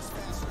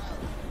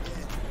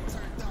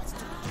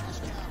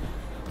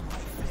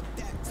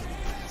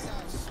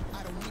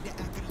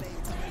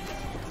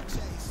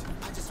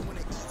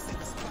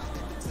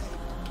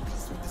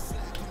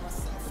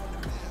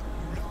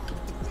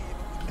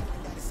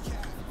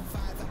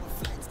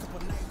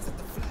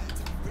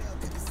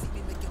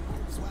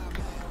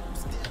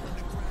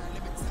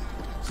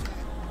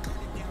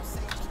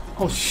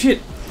 Oh shit!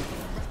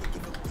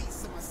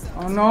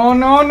 Oh no,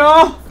 no,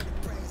 no!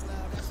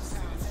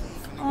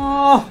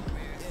 Oh!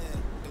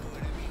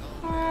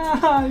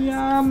 Ah,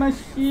 yeah,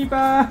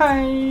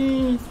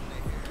 Mashibai!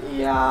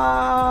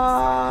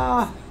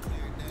 Yeah!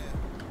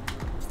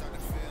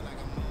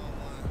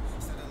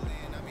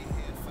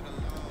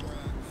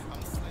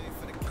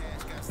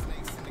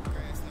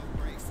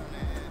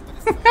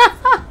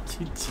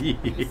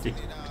 GG!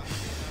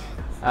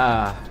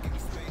 Ah.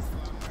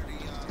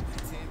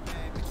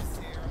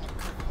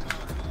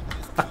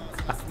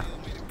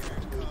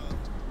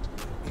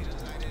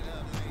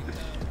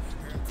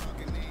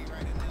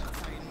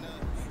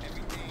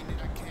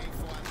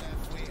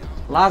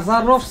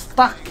 Lazarov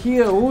stuck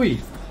here. Oi.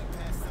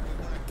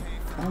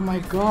 Oh my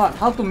god.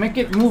 How to make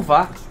it move,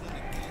 huh?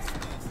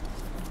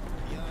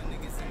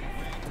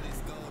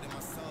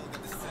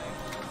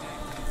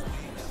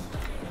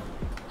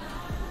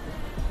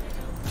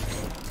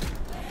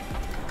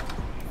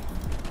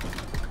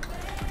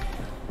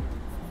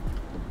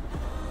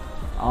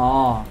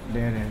 Oh,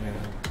 there.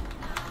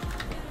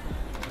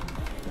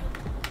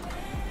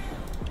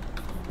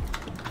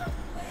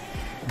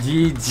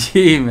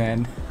 GG,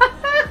 man.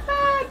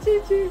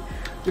 GG.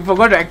 We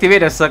forgot to activate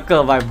the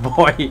circle, my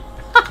boy.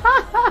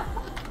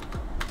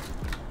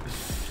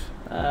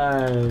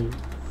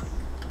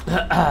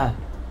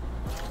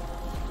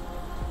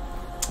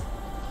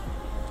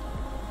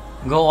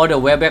 Go all the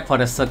way back for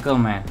the circle,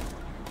 man.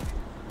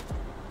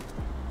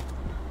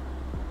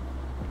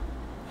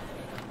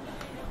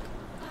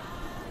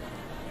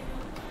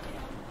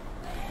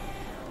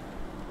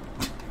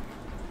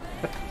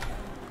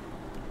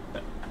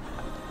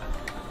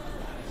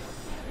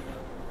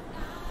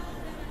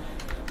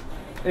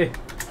 Hey.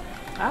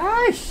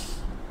 Aish.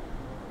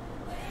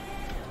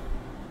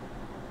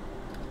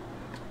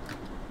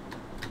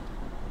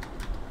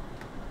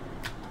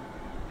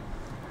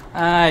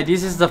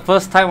 This is the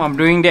first time I'm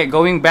doing that,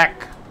 going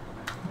back.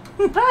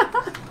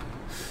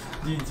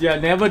 GG, I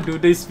never do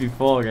this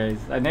before, guys.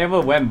 I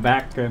never went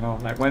back, you know,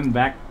 like went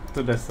back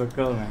to the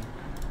circle, man.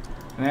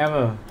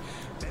 Never.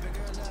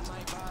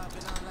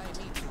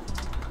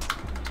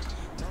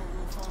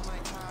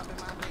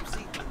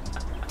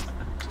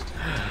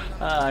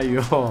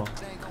 Yo.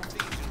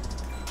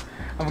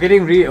 I'm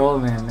getting really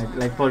old, man.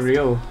 Like for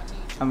real.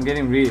 I'm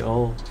getting really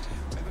old.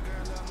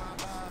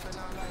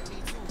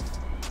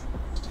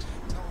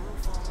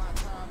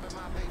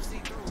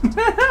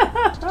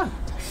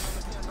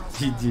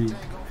 GG.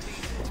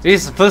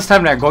 This is the first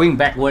time that I'm going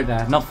backward,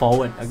 not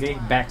forward, okay?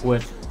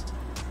 Backward.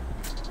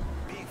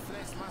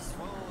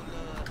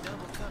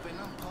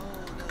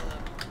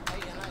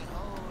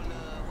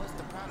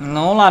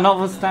 No lah, not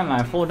first time lah.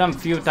 I fought them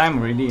few times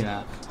already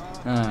lah.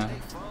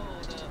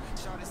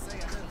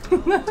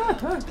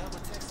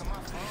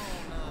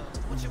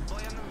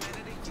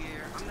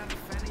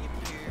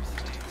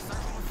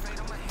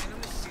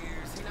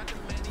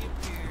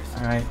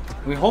 Alright,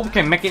 we hope we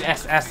can make it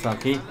SS,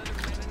 okay?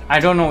 I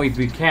don't know if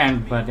we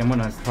can, but I'm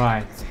gonna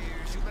try.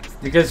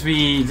 Because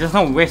we just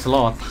not waste a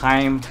lot of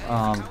time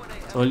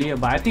earlier,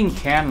 but I think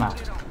can lah.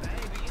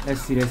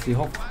 Let's see,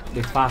 hope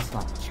they fast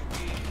lah.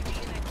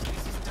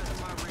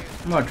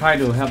 I'm gonna try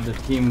to help the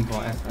team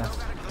for SS.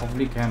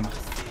 Hopefully can lah.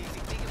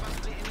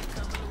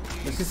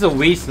 This is a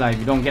waste lah if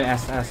you don't get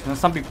SS. You know,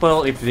 some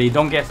people, if they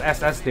don't get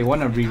SS, they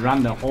wanna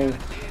rerun the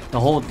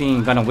whole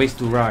thing, gonna waste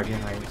Dura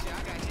again, right?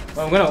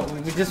 But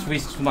we just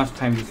waste too much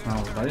time just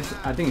now, but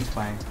I think it's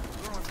fine.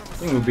 I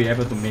think we'll be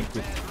able to make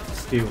it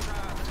still.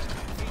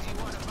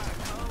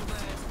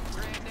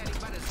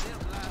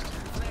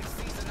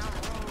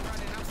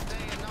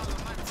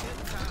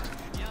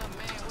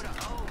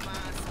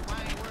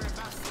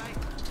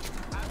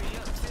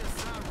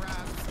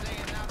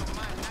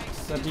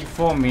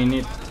 "34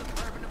 minutes.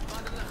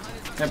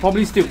 I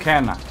probably still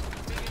can lah.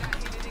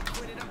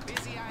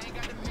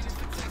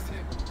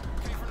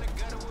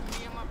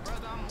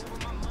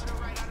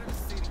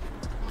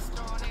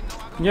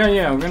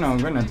 Yeah, we're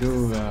gonna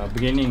do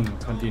beginning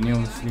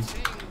continuously.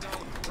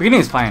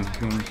 Beginning is fine.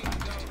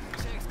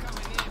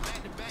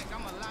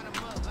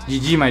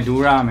 GG my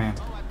Dura, man.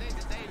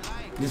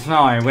 Just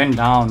now I went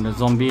down, the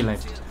zombie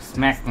like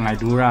smacked my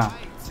Dura.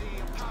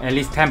 At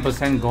least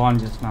 10% gone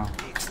just now.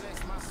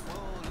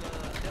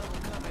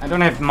 I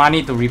don't have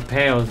money to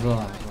repair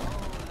also.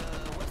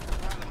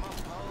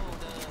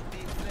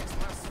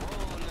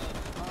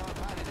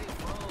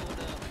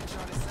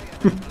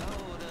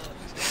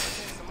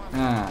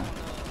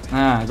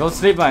 Go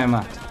sleep,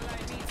 Emma.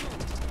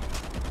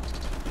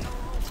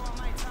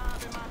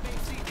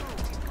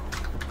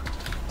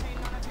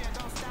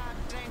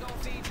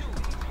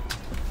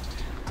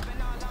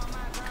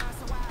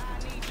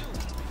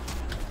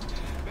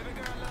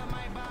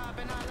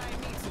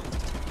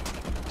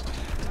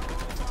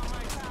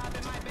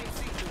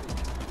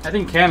 I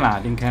think can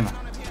lah. Can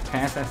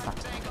SS lah.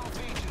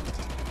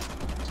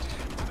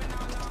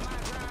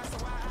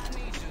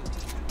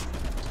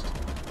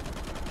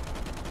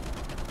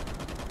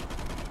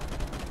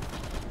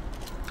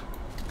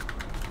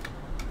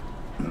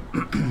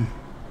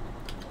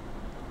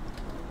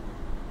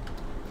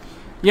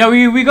 Yeah,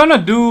 we're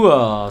gonna do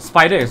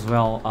spider as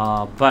well,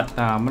 but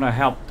I'm gonna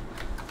help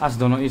Ask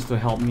Donois to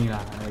help me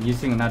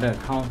using another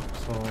account.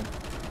 So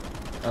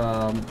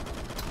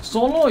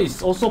solo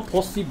is also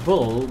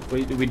possible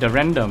with the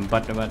random,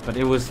 but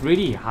it was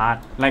really hard.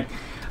 Like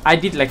I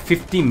did like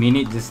 50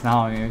 minutes just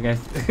now, you guys.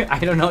 I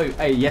don't know if,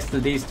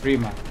 yesterday's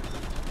stream.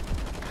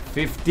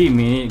 50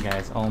 minutes,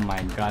 guys. Oh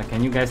my god,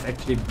 can you guys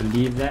actually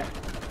believe that?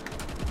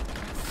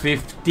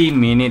 50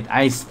 minutes.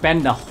 I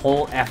spent the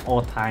whole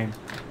FO time.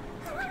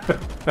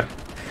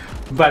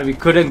 But we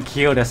couldn't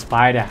kill the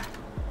spider.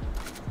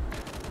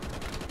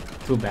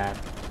 Too bad.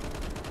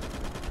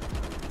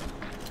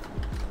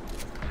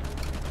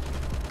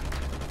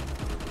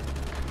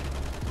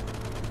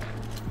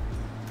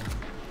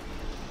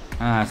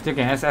 Still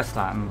can SS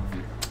lah.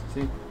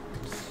 See,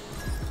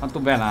 not too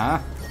bad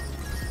lah.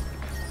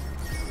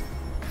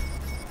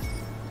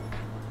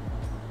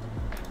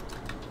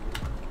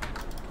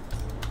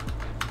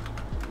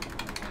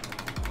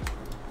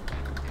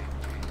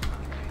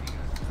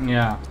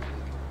 Yeah.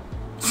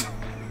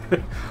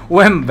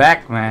 Went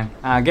back, man.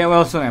 Get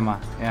well soon,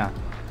 Emma. Yeah.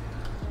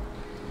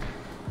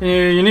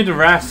 You need to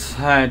rest.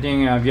 I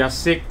think if you're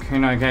sick, you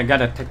know, you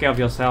gotta take care of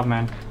yourself,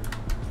 man.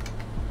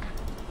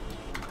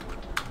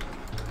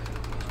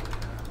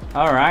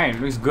 All right,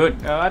 looks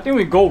good. I think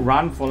we go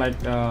run for like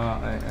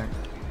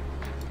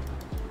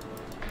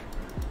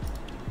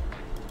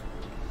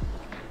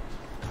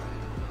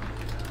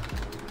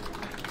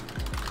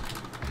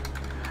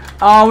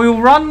we'll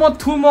run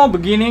two more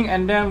beginning,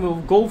 and then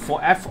we'll go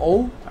for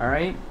FO. All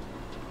right.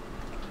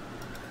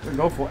 We'll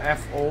go for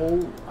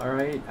FO. All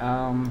right.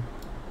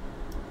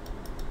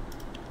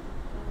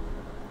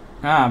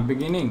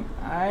 Beginning.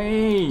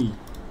 Aye.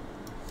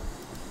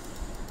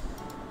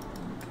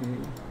 Okay.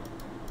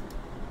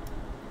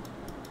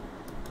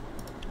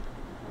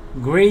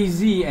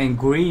 Grazy and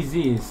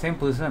Grazy, same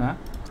person, huh?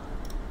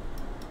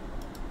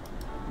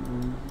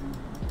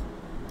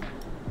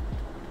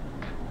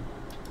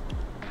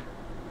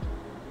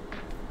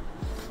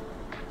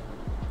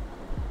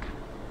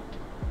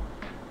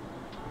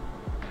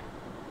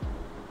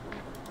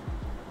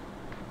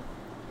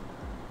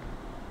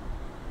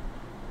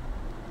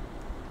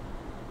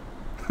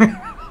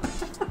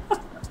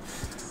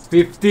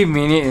 $50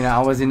 minutes, and I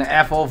was in the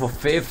FO for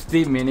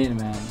 50 minutes,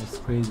 man. That's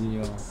crazy,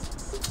 yo.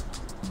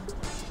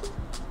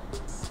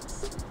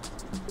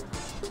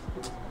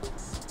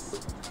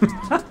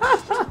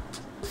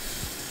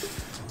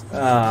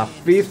 Uh,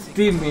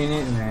 50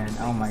 minutes, man.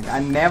 Oh my god, I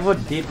never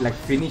did like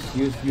finish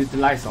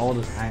utilize all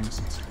the time.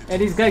 Hey,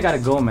 this guy gotta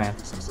go, man.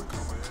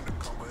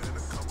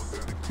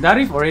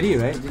 Darif already,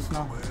 right? Just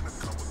now.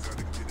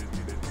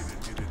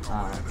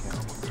 Okay.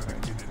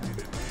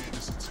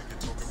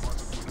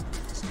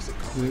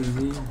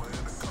 Crazy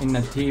in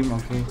the team,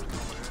 okay.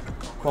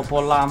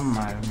 Popolam,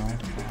 I don't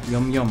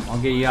know. Yum.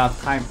 Okay, yeah,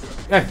 time.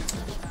 Hey,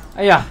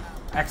 yeah.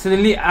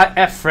 Accidentally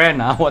add friend.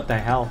 What the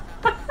hell?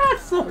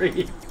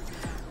 Sorry.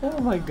 Oh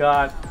my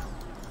god.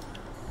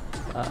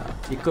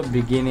 Ikut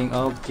beginning.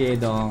 Okay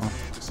dong.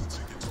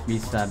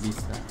 Bisa.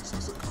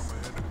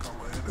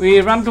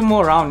 We run 2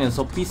 more rounds, yeah.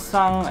 So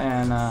pisang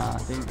and I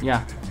think,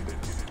 yeah.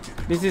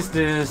 This is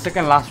the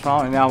second last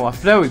round, and now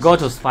after we go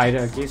to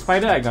spider. Okay,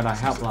 spider I gotta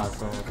help lah,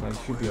 so it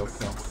should be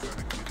okay.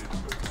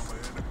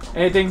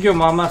 Hey, thank you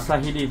Mama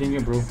Sahidi. Thank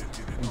you, bro.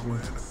 Thank you.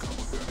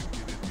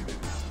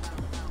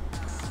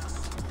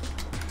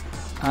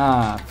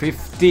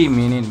 50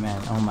 minutes, man.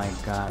 Oh my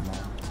god, man.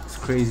 It's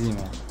crazy,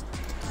 man.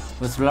 It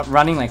was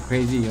running like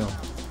crazy, yo.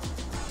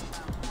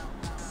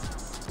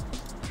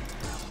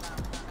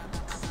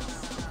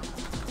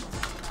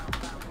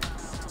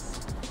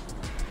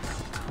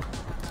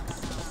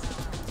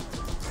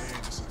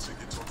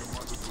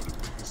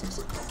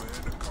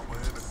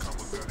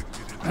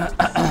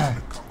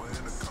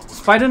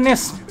 Spider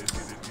nest.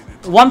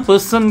 1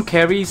 person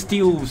carry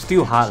still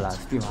hard lah.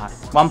 Still hard.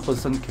 1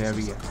 person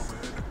carry.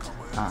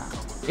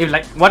 If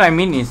like what I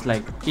mean is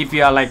like if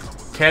you are like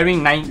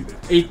carrying 80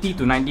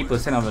 to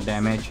 90% of the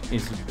damage,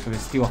 it's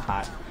still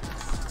hard.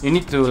 You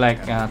need to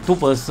like 2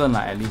 person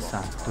at least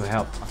to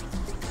help.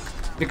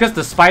 Because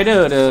the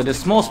spider, the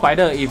small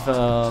spider, if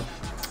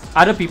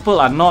other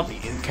people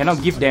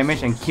cannot give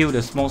damage and kill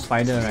the small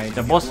spider, right?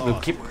 The boss will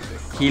keep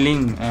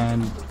healing,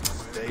 and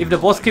if the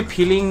boss keep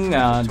healing,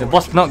 the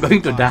boss not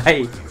going to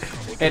die.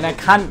 And I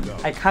can't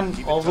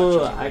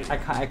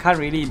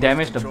really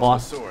damage the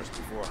boss.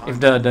 If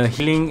the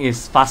healing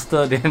is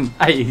faster than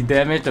I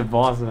damage the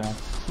boss, man.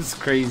 It's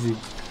crazy.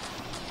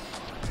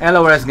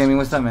 Hello, RS Gaming,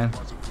 what's up, man?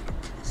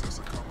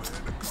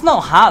 It's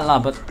not hard lah,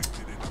 but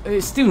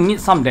it still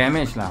needs some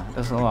damage lah.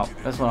 That's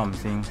what I'm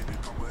saying.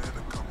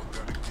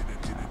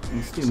 Yeah,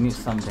 it still needs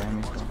some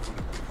damage though.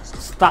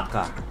 Stuck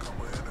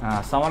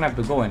someone have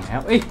to go and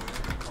help. Hey,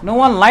 no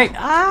one light.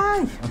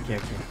 Okay.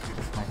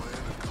 That's nice.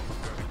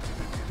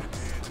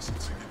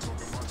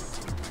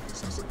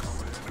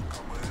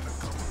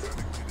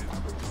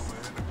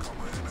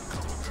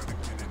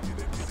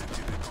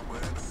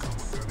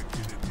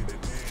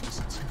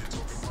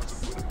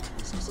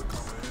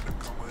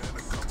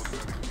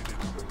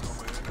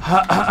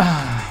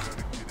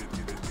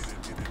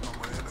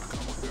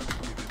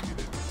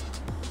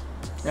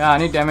 Yeah, I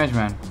need damage,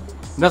 man.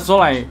 That's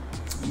all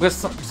because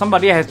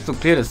somebody has to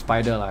clear the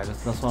spider, like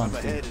that's what I'm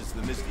saying.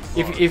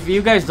 If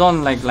you guys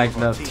don't like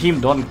the team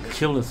don't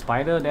kill the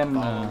spider, then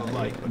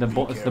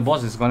the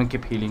boss is gonna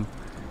keep healing.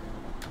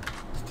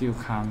 Still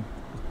can't.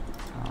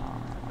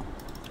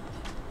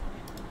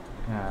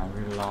 Yeah,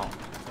 really loud.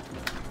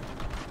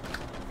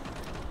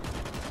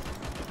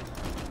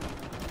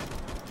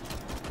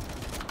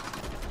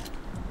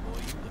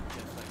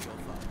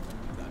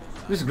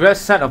 This great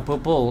set of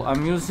purple.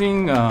 I'm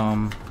using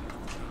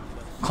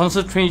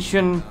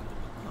concentration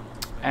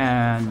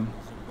and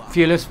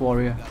fearless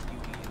warrior.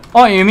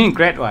 Oh, you mean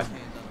great what?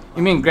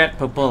 You mean great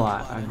purple?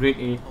 Grade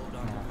 8. Yeah.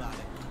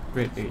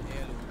 Grade 8.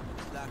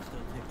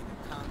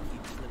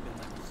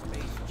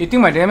 You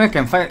think my damage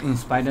can fight in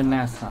spider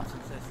nest? Huh?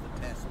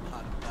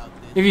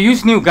 If you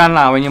use new gun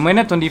when you're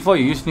minus 24,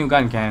 you use new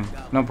gun can,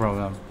 no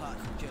problem.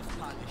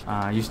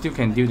 You still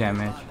can deal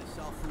damage.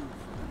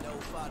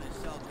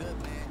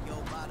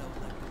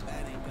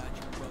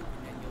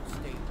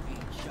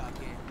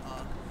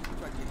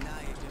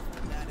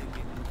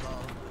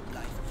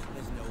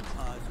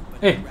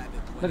 Hey,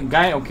 that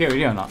guy okay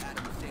already or not?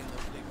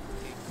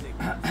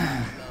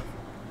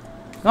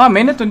 No,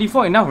 minus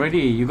 24 enough already.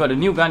 You got a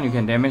new gun, you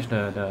can damage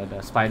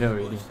the spider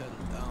already.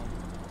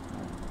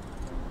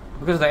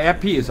 Because the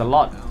FP is a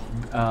lot,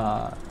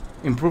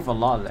 improve a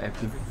lot the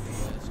FP.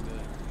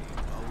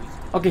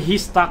 Okay,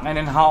 he's stuck, and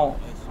then how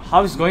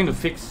is going to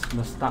fix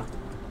the stuck?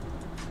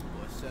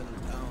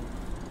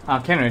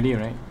 Can already,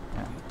 right?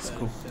 Yeah, it's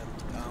cool.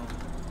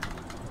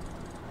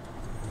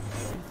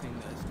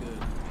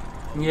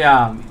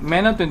 Yeah,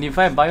 mana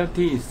 25 bio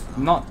T is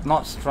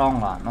not strong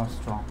not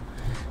strong.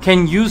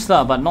 Can use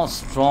but not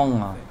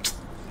strong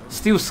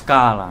Still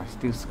Scar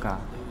still Scar.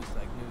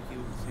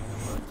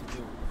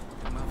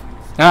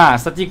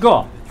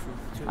 Satiko.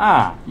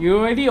 You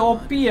already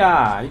OP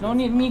you don't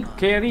need me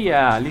carry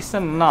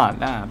listen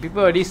not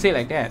people already say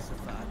like that.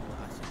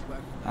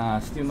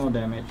 Still no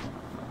damage.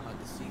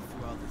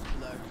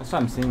 That's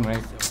what I'm saying,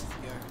 right?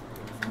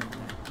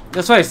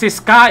 That's why I say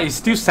Scar is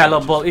still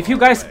sellable. If you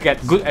guys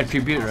get good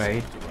attribute,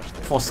 right,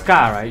 for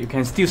Scar, right, you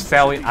can still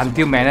sell it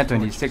until mana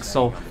 26.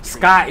 So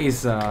Scar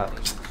is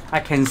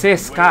I can say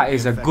Scar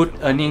is a good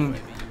earning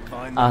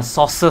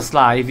sources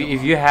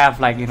if you have,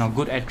 like, you know,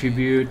 good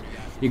attribute,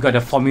 you got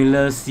the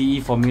formula,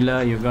 CE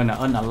formula, you're gonna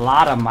earn a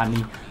lot of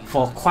money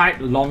for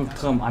quite long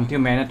term until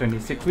mana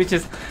 26, which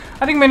is,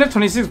 I think mana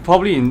 26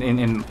 probably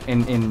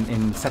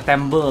in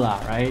September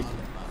right?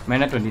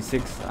 Mana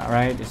 26,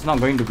 right? It's not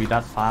going to be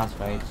that fast,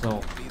 right?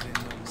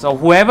 So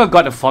whoever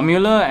got the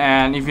formula,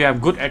 and if you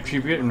have good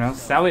attribute, you know,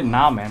 sell it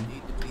now, man.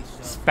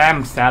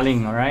 Spam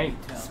selling, alright?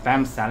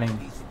 Spam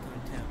selling.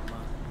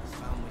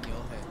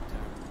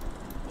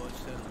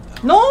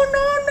 No!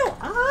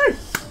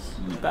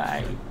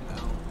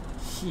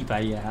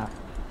 Shibai, yeah.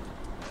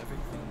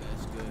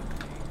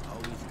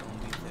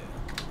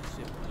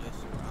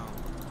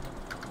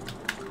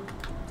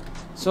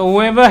 So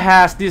whoever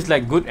has this,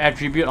 like, good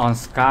attribute on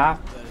Scar,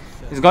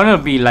 it's gonna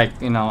be, like,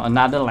 you know,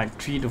 another like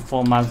 3 to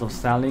 4 months of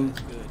selling.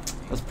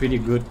 That's pretty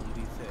good.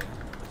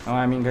 Know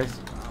what I mean, guys?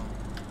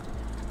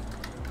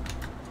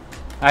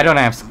 I don't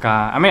have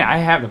Scar. I mean, I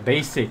have the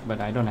basic, but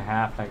I don't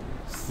have like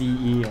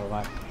CE or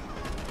what.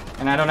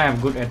 And I don't have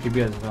good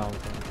attribute as well.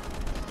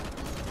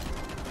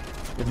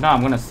 But now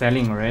I'm gonna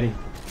selling already.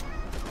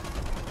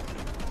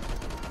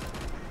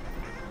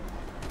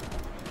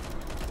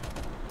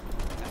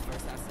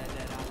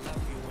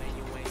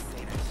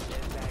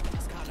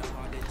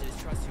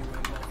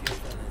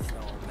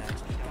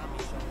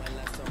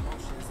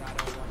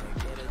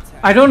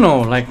 I don't know,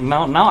 like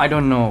now I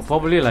don't know,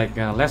 probably like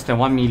less than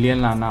 1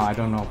 million now, I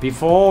don't know.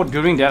 Before,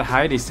 during that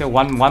high, they say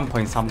 1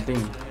 point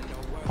something,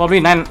 probably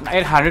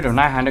 800 or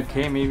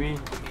 900k maybe.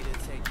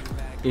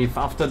 If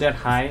after that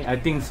high, I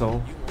think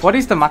so. What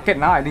is the market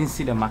now? I didn't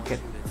see the market.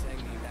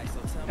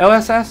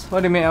 LSS?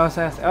 What do you mean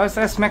LSS?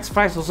 LSS max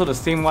price also the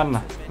same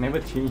one, never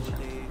change.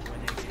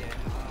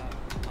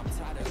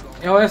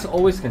 LS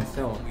always can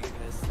sell.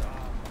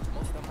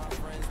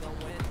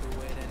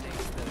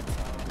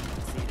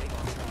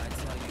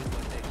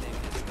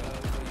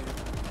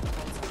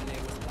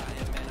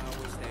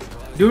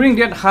 During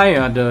that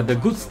high, the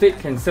good state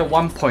can sell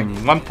 1 point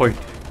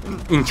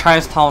in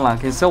Chinatown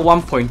can sell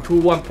 1.2,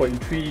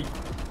 1.3.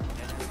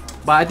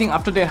 But I think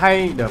after that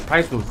high, the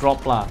price will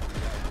drop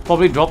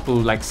probably drop to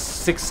like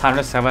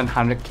 600,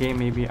 700k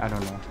maybe. I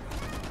don't know.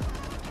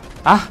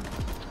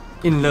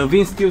 In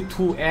Levin still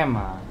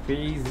 2M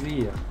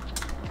crazy.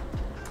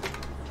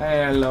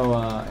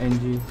 Hello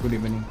NG, good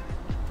evening.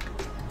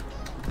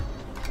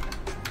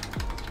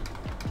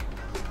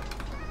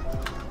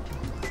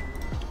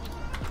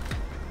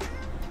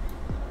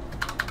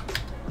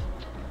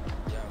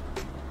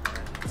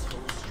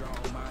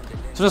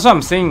 So that's what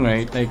I'm saying,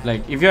 right?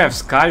 Like if you have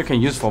Scar, you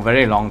can use for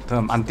very long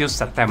term until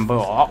September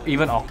or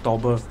even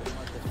October.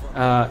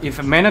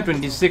 If mana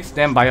 26,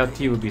 then Bio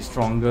T will be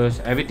stronger.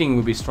 Everything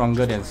will be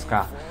stronger than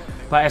Scar.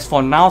 But as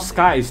for now,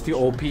 Scar is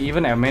still OP.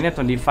 Even at mana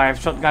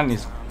 25, shotgun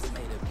is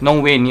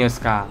nowhere near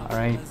Scar.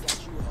 Alright,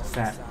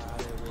 sad.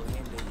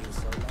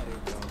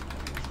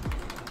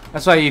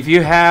 That's why if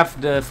you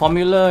have the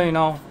formula, you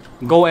know,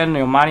 go earn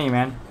your money,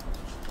 man.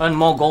 Earn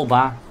more gold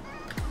bar.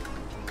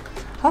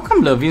 How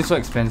come Levin so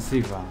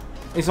expensive?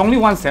 It's only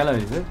one seller,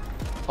 is it?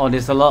 Oh,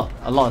 there's a lot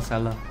of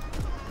seller.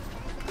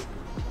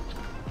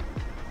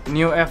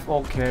 New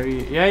FO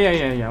carry.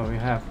 Yeah, we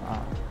have.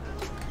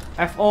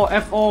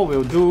 FO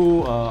will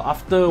do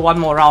after one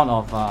more round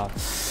of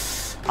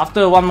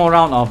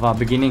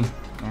beginning.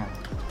 Yeah.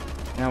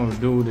 Then we'll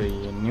do the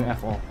new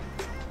FO.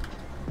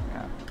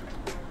 Yeah.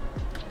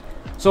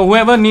 So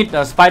whoever need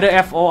a spider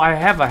FO, I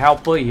have a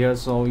helper here,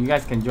 so you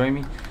guys can join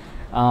me.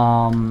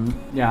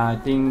 Yeah, I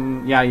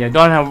think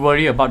don't have to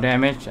worry about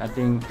damage. I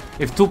think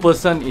if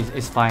 2%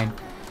 is fine,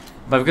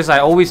 but because I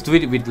always do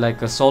it with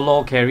like a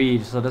solo carry,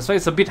 so that's why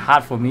it's a bit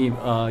hard for me.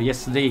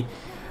 Yesterday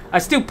I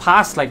still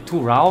passed like 2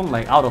 rounds,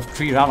 like out of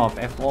 3 rounds of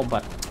F4,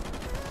 but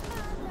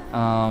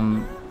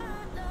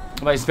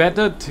it's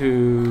better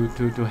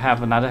to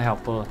have another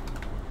helper.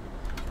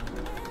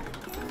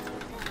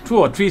 2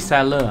 or 3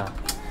 seller,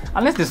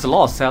 unless there's a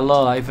lot of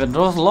seller. If there's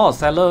a lot of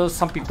sellers,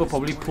 some people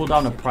probably pull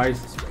down the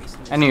price,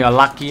 and you're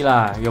lucky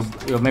lah.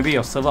 Maybe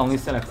your server only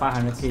sell like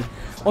 500k,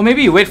 or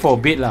maybe you wait for a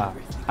bit lah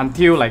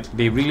until like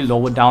they really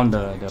lower down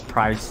the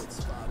price,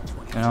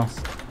 you know.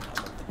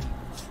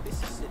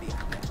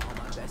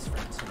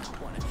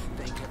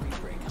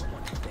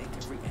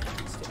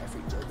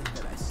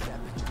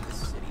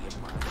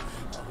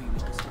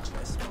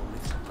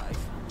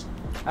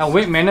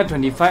 Wait, mana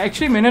 25.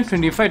 Actually, mana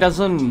 25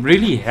 doesn't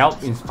really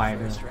help in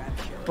Spider.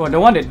 Well, the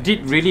one that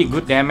did really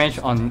good damage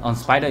on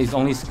Spider is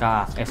only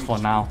Scar as for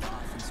now.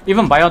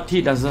 Even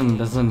Bio-T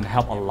doesn't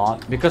help a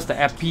lot because the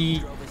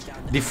AP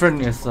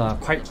different is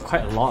quite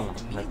a lot,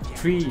 like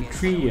 3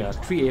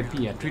 AP,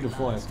 3 to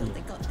 4 AP.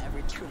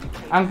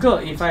 Uncle,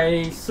 if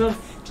I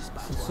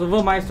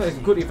server Maestro, it's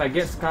good if I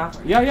get Scar.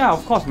 Yeah,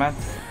 of course, man.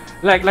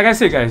 Like I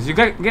said, guys, you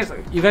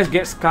guys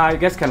get Scar, you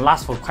guys can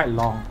last for quite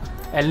long.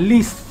 At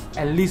least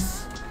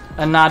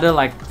another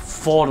like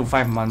 4 to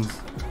 5 months,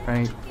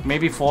 right?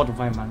 Maybe 4 to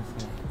 5 months.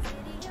 Yeah.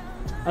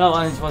 Hello,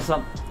 Anish, what's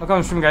up?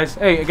 Welcome to stream, guys.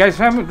 Hey guys,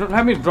 help me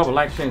drop a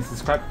like, share, and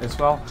subscribe as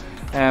well.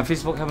 And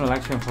Facebook, help me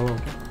like, share, and follow.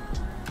 Okay.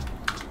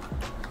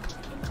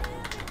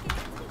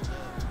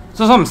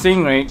 So I'm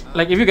saying, right?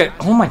 Like if you get,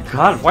 oh my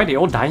god, why they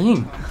all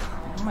dying?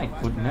 Oh my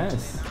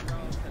goodness.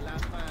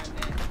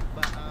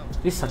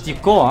 This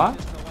Sachiko,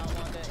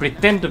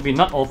 pretend to be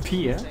not OP,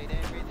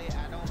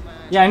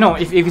 Yeah, I know.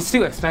 If it's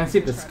still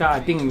expensive, the Scar,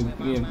 I think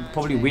you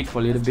probably wait for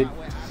a little bit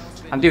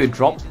until it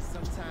drop.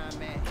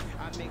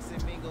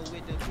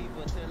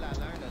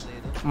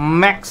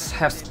 Max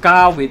have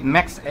Scar with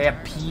max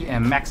AP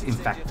and max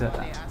infected.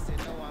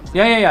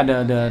 Yeah.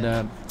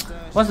 The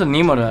what's the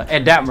name of the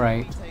adapt,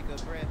 right?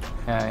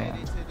 Yeah.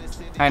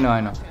 I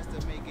know.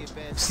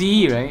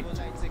 C, right?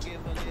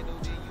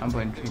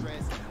 1.3.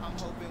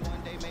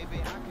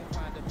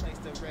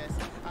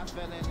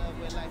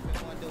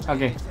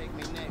 Okay,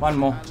 one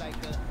more.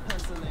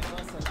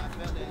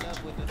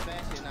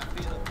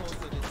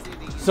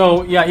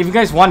 So yeah, if you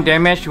guys want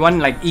damage, you want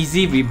like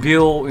easy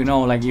rebuild, you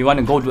know, like you want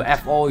to go to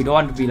FO, you don't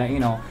want to be like, you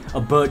know, a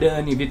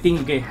burden. If you think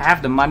you can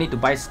have the money to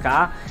buy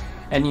Scar,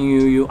 and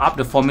you up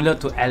the formula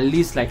to at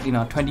least like, you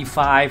know,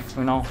 25,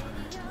 you know.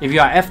 If you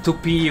are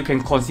F2P, you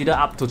can consider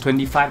up to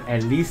 25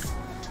 at least.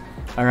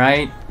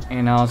 Alright,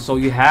 you know, so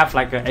you have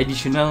like an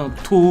additional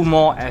 2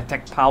 more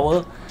attack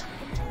power.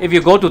 If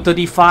you go to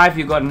 35,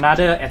 you got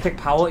another attack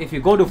power. If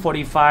you go to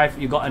 45,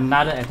 you got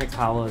another attack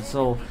power.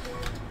 So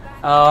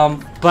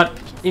but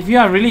if you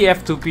are really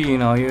F2P, you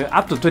know,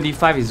 up to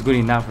 25 is good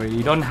enough, really.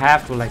 You don't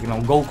have to like, you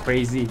know, go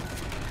crazy.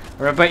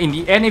 Right, but in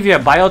the end, if you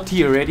have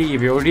Bio-T already,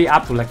 if you're already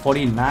up to like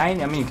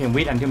 49, I mean, you can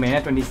wait until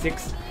mana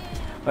 26,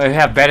 or you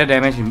have better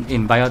damage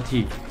in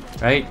Bio-T,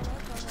 right?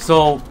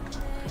 So,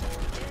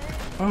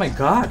 oh my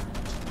god,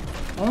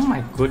 oh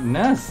my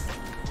goodness.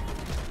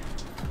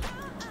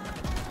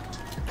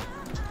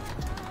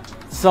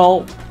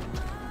 So,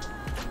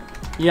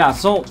 yeah,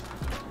 so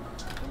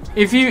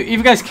if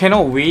you guys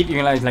cannot wait,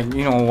 you guys like,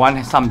 you know,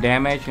 want some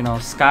damage, you know,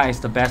 Scar is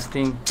the best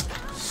thing.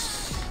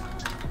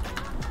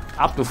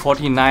 Up to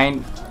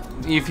 49.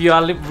 If you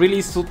are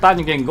really Sultan,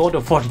 you can go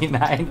to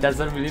 49.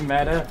 Doesn't really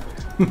matter.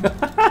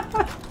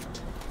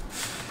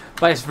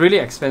 But it's really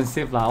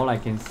expensive, all I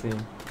can say.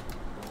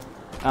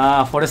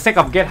 For the sake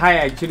of get high,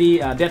 actually,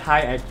 that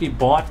high I actually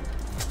bought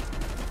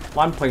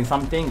 1 point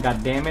something.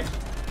 God damn it!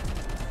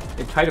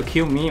 They try to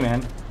kill me,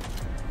 man.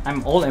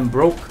 I'm old and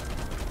broke.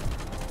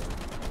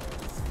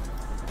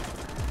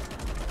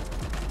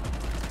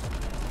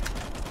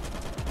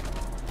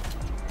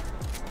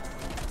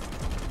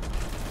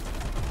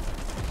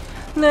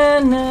 Na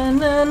na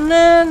na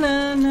na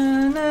na na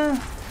na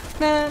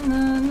na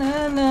na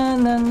na na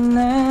na na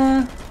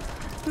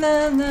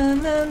na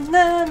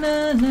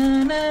na na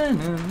na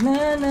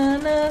na na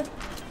na.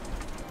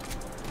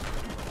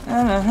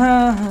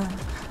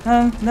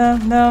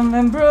 Dumb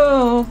and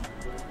broke,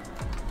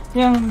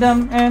 young,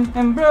 dumb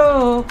and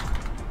broke.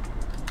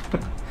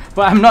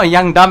 But I'm not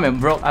young, dumb and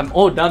broke. I'm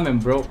old, dumb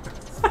and broke.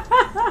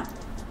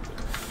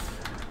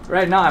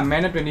 Right now I'm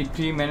mana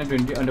 23, mana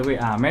 20 on the way.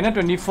 Mana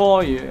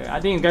 24, I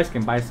think you guys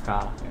can buy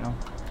Scar, you know.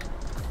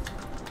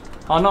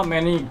 Or not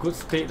many good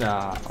state.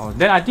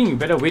 Then I think you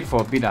better wait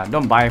for a bit.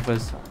 Don't buy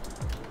first.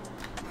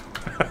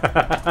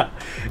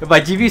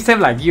 But GB save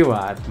like you.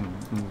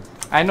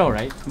 I know,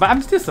 right? But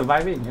I'm still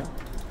surviving, yeah.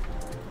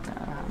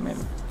 I mean,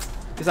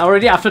 it's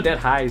already after that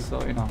high,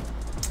 so you know,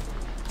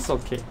 it's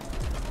okay.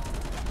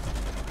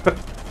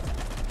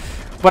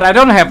 But I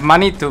don't have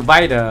money to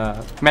buy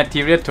the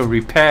material to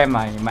repair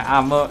my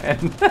armor,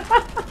 and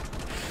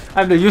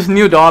I have to use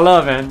new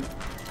dollar, man.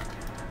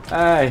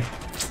 Ay,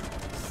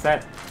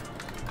 sad.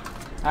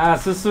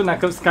 Susu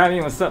Nakub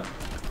Skyrim, what's up?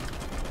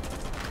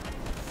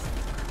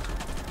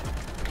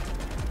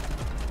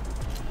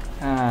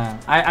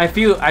 I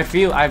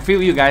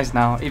feel you guys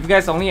now. If you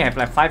guys only have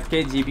like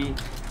 5k GB,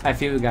 I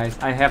feel you guys.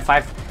 I have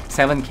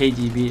 7k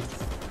GB.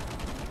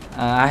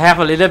 I have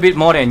a little bit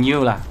more than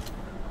you lah.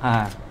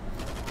 I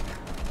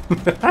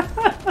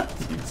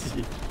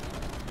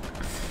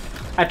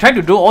try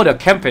to do all the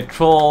camp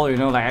patrol, you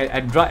know, like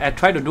I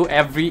try to do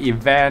every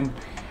event.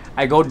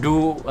 I go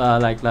do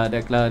like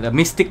the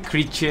mystic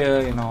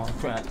creature, you know,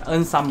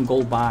 earn some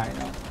gold bar, you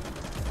know.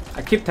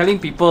 I keep telling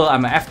people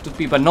I'm an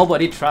F2P, but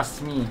nobody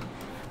trusts me.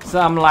 So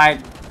I'm like,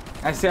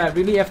 I say I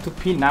really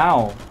F2P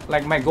now.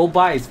 Like my gold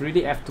bar is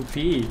really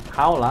F2P.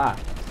 How lah?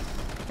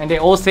 And they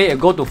all say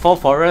go to 4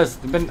 Forest.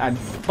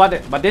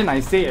 But then I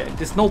say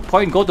there's no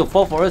point go to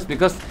 4 Forest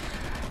because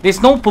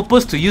there's no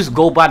purpose to use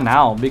gold bar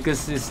now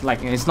because it's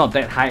like it's not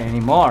that high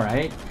anymore,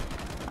 right?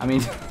 I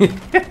mean,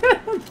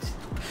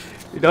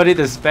 you don't need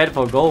to spend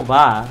for gold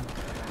bar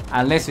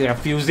unless you are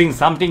fusing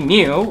something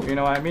new. You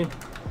know what I mean?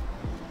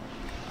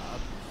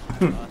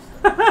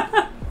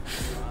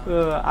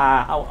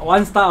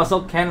 1 star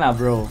also can lah,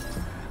 bro.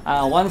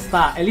 1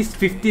 star, at least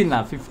 15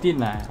 lah, 15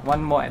 lah.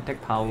 One more attack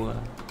power.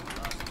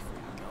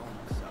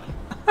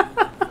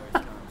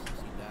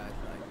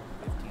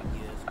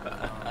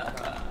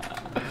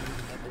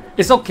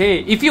 It's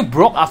okay. If you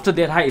broke after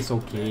that high, it's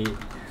okay.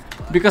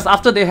 Because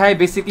after that high,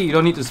 basically you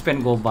don't need to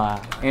spend gold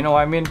bar. You know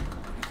what I mean?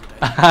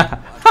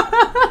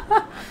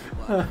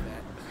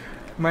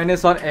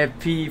 -1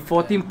 AP,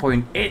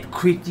 14.8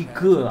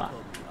 critical.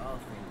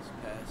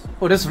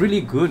 Oh, that's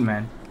really good,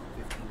 man.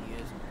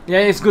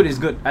 Yeah, it's good, it's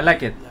good. I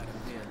like it.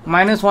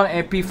 -1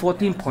 AP,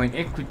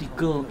 14.8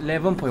 critical,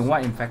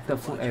 11.1 infected,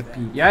 full AP.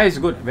 Yeah, it's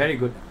good, very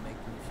good.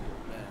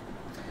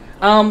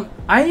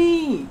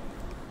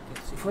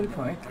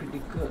 40.8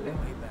 critical.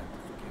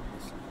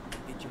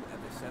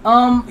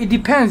 It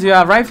depends. You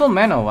are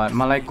rifleman or what,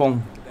 Malay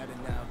Kong?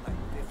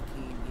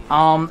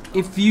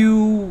 If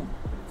you,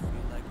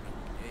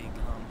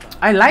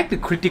 I like the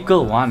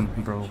critical one,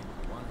 bro.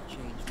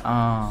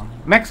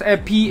 Max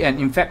AP and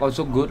infect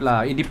also good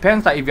lah. It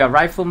depends like if you're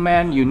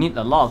rifleman, you need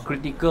a lot of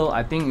critical.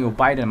 I think you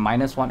buy the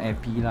 -1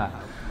 AP lah.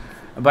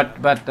 But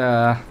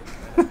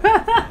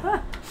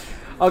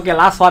okay,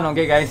 last one.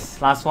 Okay, guys,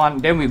 last one.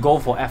 Then we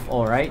go for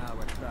FO, right?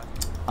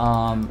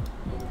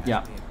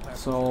 Yeah.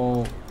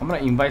 So I'm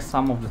gonna invite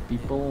some of the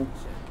people.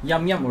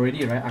 Yum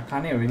already, right?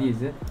 Akane already,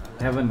 is it?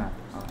 Haven't ah.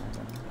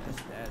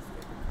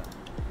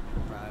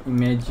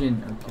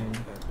 Imagine, okay.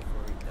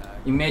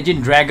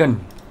 Imagine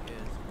Dragon.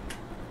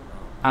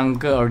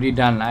 Uncle already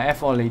done.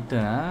 FO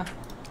later, huh?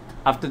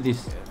 After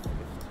this.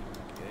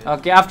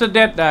 Okay, after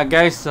that,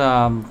 guys.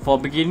 For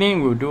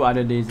beginning, we'll do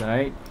other days,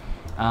 right?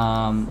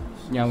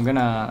 Yeah, I'm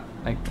gonna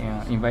like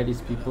invite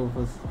these people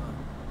first.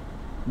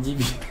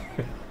 GB.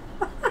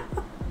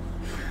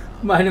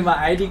 My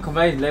ID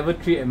combined is level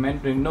 3 and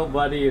Mandarin.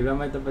 Nobody.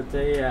 Ramai tak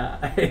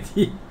percaya.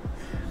 ID.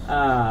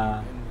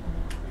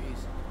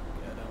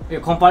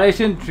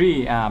 Compilation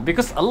 3.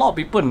 Because a lot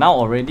of people now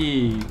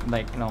already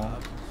like 4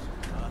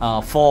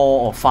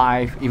 or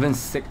 5, even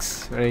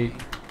 6, right?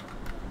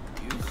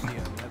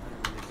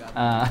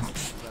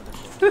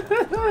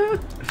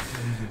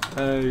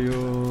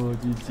 Ayo,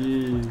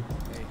 GG.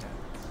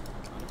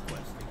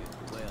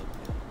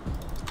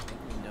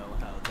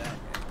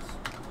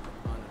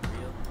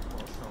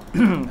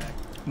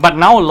 But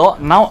now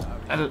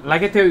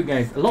like I tell you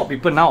guys, a lot of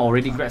people now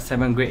already grade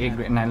 7, grade 8,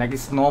 grade 9. Like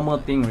it's normal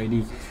thing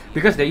already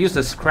because they use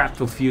the scrap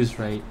to fuse,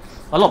 right?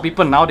 A lot of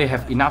people now they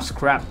have enough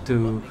scrap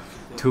to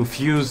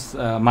fuse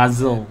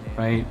muzzle,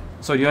 right?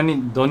 So you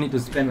don't need to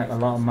spend like a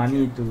lot of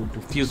money to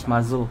fuse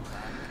muzzle,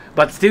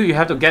 but still you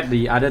have to get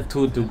the other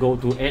two to go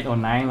to 8 or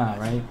 9 lah,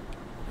 right?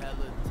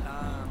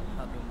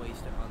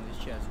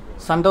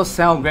 Sandal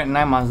Cell grade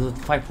 9 muzzle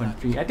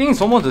 5.3. I think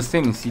it's almost the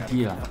same in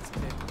CT lah.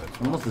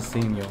 Almost the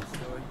same, yo.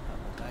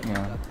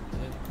 Yeah.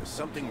 There's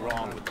something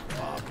wrong with the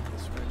fog in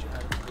this region.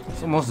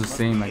 It's almost the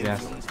same, I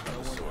guess.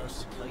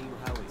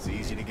 It's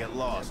easy to get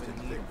lost in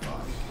thick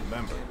fog.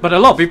 Remember. But a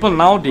lot of people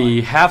now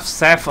they have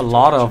saved a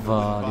lot of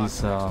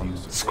this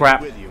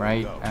scrap,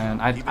 right?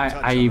 And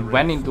I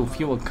went into a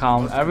few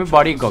accounts.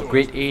 Everybody got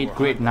grade 8,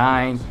 grade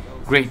 9,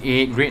 grade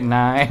 8, grade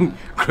 9,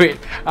 grade.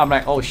 I'm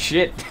like, oh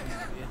shit.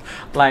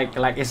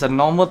 like it's a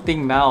normal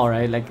thing now,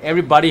 right? Like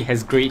everybody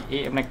has grade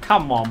 8. I'm like,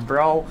 come on,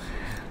 bro.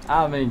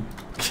 I mean,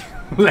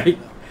 like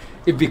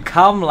it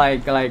become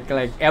like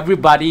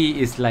everybody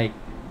is like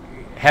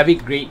having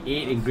grade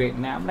 8 and grade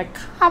 9. I'm like,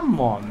 come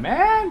on,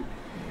 man.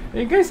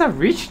 You guys are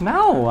rich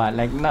now.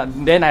 Like,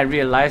 then I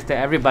realized that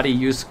everybody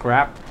use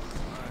scrap,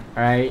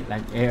 right?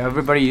 Like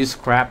everybody use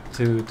scrap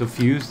to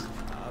fuse,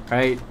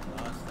 right?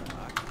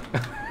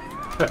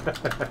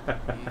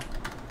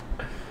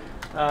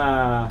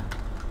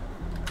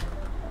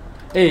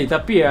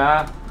 Tapi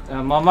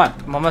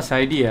Mama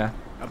Saidi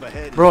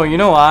bro, you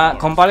know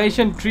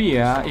compilation 3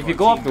 if you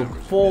go up to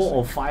 4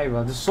 or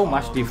 5 there's so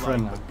much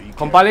different.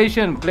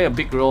 Compilation play a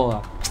big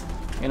role,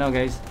 you know,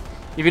 guys.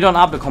 If you don't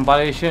up the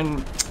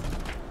compilation,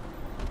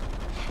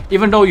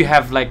 even though you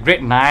have like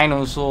grade 9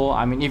 also,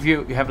 I mean, if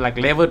you have like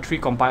level 3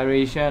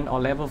 compilation or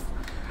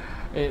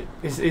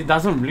it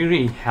doesn't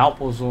really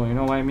help also, you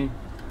know what I mean?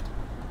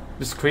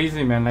 It's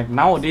crazy, man. Like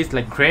nowadays,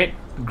 like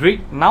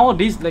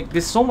nowadays, like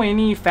there's so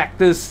many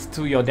factors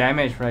to your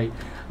damage, right?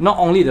 Not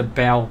only the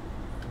bell,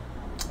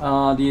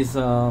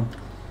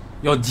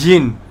 your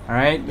gene,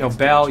 alright, your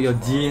bell, your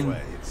gene.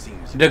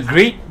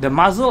 The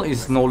muzzle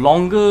is no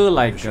longer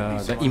like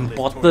the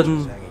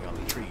important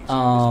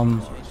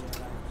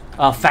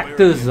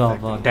factors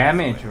of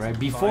damage, right?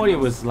 Before it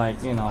was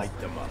like, you know,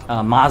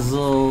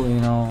 muzzle, you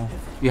know,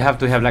 you have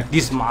to have like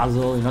this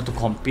muzzle, you know, to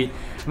compete.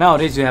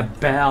 Nowadays you have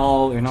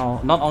bell, you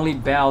know, not only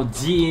bell,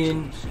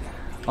 gene.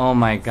 Oh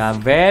my god,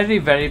 very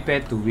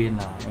bad to win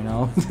now, you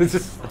know.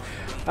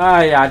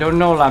 Yeah, I don't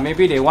know lah.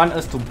 Maybe they want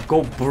us to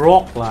go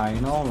broke lah, you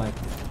know, like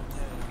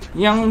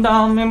young,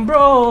 dumb and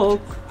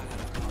broke,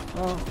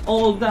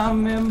 old,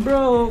 dumb and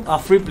broke.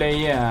 Free play,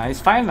 yeah,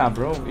 it's fine lah,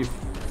 bro. If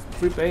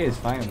free play is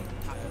fine,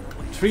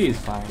 3 is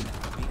fine.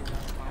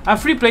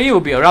 Free play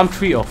will be around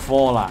 3 or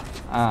 4 lah.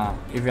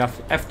 If you have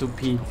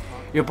F2P,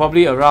 you're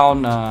probably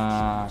around.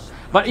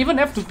 But even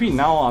F2P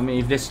now, I mean,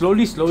 if they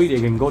slowly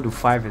they can go to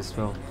 5 as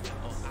well.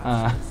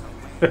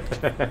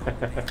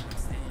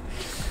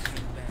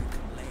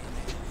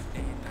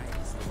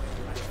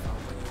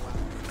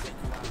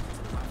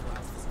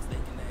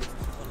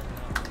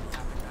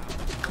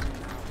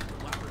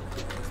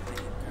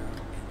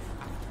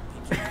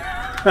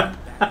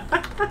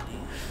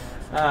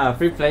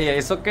 Free player,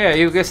 it's okay.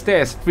 You can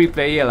stay as free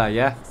player lah,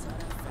 yeah.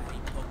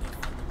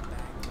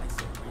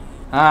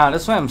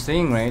 That's what I'm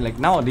saying, right? Like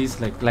nowadays,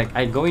 like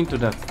I go into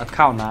the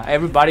account now,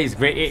 everybody is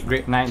grade 8,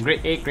 grade 9,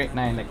 grade 8, grade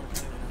 9, like.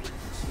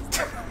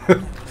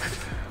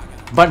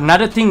 But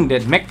another thing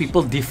that make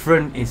people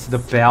different is the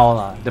bell,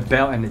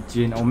 and the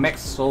gene.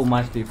 Makes so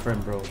much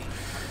different, bro.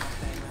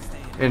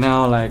 You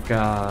know, like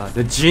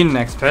the gene,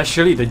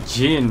 especially the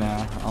gene.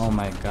 Oh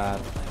my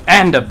god,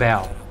 and the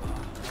bell.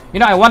 You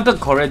know, I wanted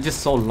courageous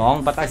so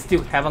long, but I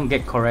still haven't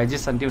get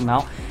courageous until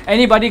now.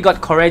 Anybody got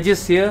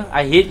courageous here?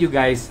 I hate you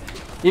guys.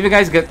 If you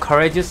guys get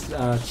courageous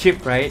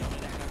chip, right?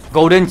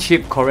 Golden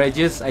chip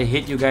courageous. I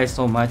hate you guys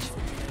so much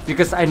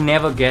because I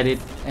never get it,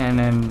 and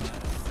then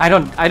I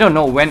don't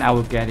know when I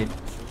will get it.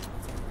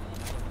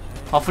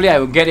 Hopefully I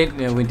will get it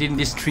within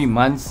these 3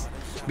 months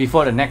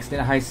before the next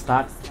high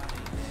start,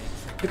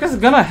 because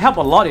it's gonna help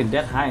a lot in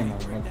that high.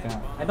 Like,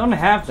 I don't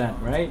have that,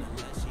 right?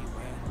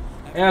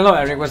 Yeah, hello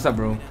Eric, what's up,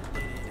 bro?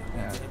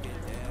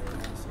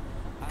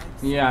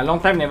 Yeah, long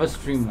time never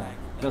stream, like.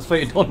 That's why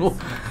you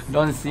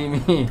don't see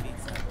me.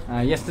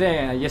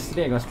 Yesterday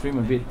I got stream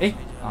a bit.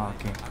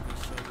 Okay.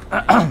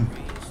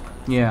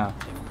 Yeah,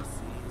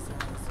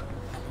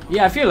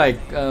 I feel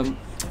like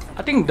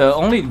I think the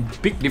only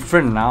big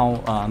difference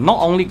now, not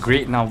only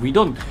grade now, we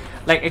don't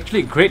like,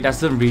 actually grade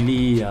doesn't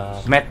really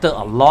matter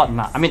a lot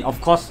now. I mean, of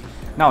course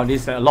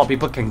nowadays a lot of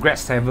people can grade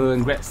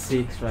 7, grade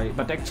 6, right?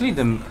 But actually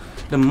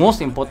the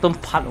most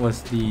important part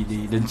was the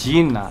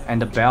gene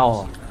and the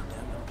bell,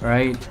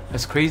 right?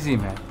 That's crazy,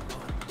 man.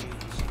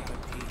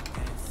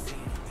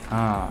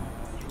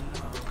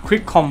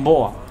 Quick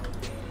combo.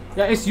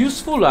 Yeah, it's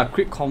useful,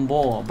 quick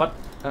combo, but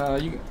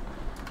you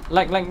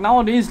like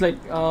nowadays, like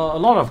a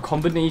lot of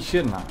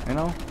combination, you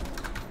know.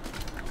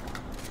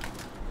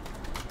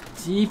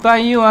 You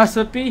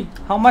Sepi,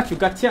 how much you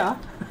got here?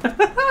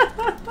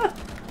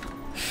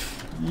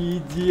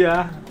 Easy.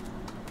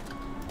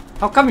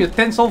 How come you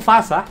 10 so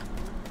fast?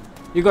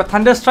 You got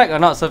Thunder Strike or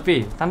not,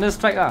 Sepi? Thunder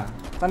Strike,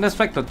 Thunder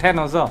Strike to 10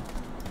 also.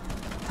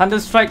 Thunder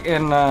Strike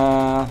and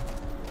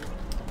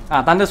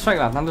Thunder Strike,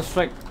 Thunder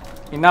Strike.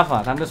 Enough,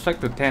 Thunder Strike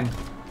to 10.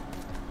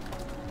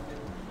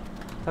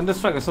 Thunder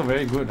Strike is also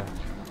very good.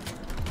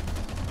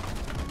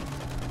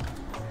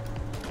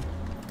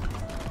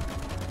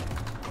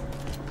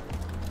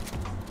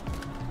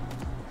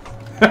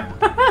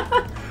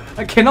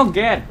 I cannot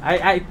get.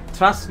 I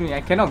trust me.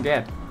 I cannot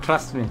get.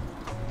 Trust me.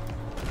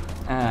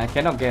 I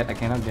cannot get.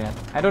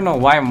 I don't know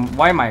why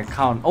my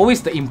account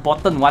always the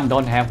important one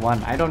don't have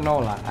one. I don't know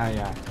lah.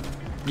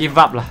 Give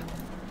up lah.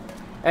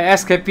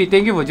 SKP,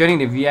 thank you for joining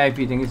the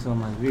VIP. Thank you so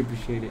much. We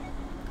appreciate it.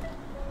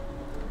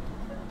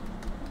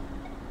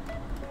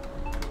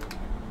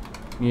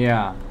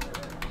 Yeah.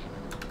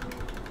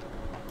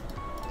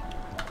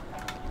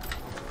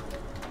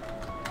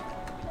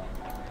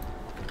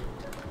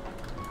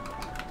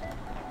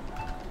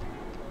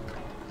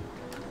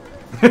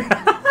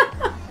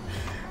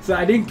 So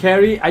I didn't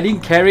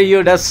carry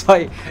you. That's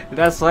why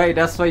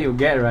you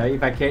get, right?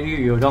 If I carry you,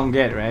 you don't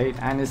get, right?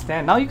 I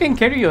understand. Now you can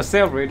carry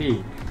yourself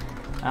already.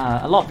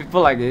 A lot of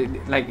people like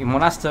in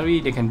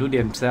monastery, they can do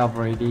themselves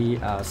already.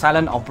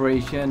 Silent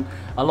operation,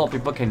 a lot of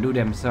people can do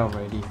themselves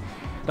already.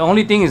 The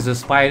only thing is the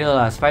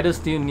spider. Spider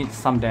still needs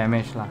some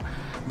damage lah.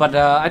 But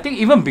I think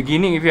even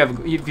beginning, if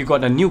you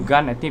got a new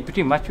gun, I think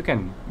pretty much you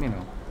can, you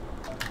know,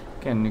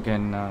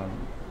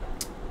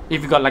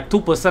 if you got like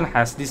 2%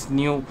 has this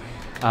new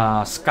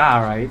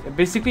scar, right?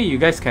 Basically, you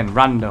guys can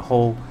run the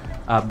whole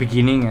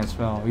beginning as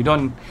well. You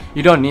don't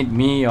need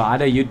me or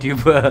other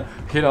YouTuber.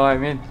 You know what I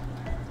mean?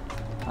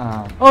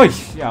 Oh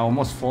yeah,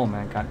 almost 4,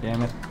 man. God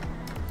damn it.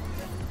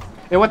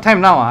 Hey, what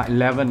time now?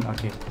 11.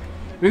 Okay.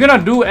 We're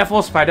gonna do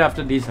F4 Spider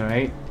after this,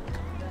 alright?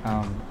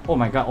 Oh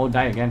my god, all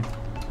die again.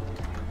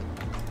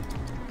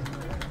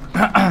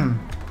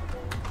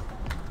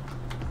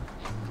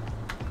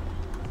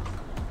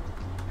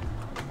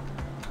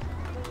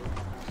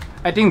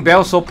 I think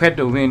Bell so paid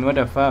to win. What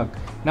the fuck?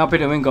 Now paid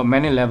to win got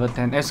many level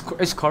 10.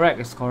 It's correct.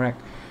 It's correct.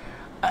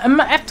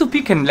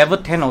 F2P can level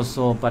 10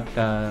 also, but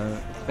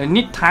it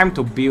need time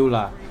to build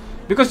lah.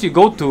 Because you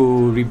go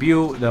to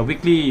rebuild the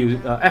weekly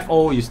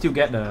FO, you still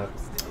get the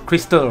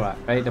crystal,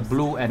 right? The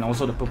blue and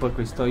also the purple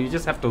crystal. You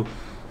just have to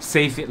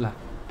save it lah,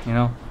 you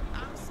know.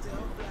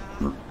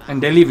 And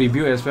daily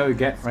review as well you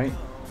get, right?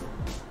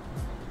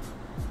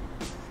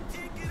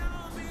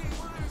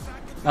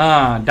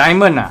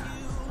 Diamond lah.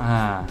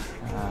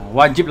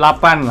 Wajib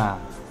 8 lah,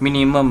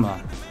 minimum lah.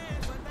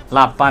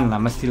 8 lah,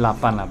 mesti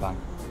 8 lah bang.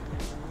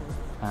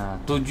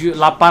 8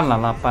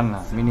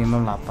 lah,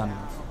 minimum 8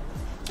 lah.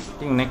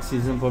 I think next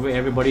season probably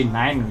everybody 9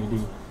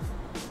 already.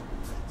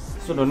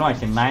 So don't know I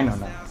can 9 or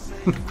not.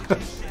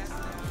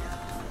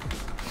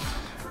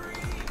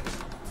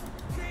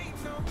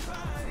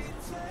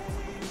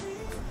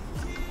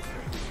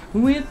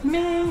 With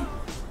me,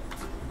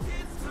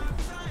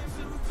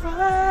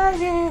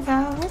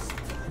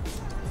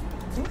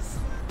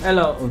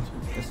 hello.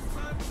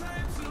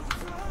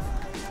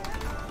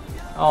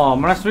 Oh,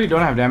 Monastery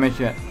don't have damage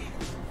yet.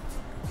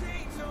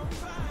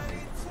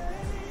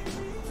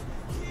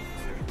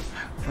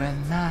 Well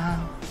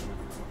now,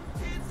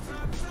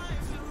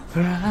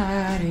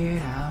 write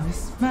it out.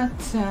 It's my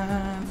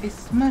time.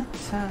 It's my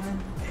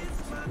time.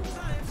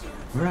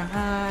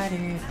 Write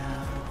it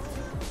out.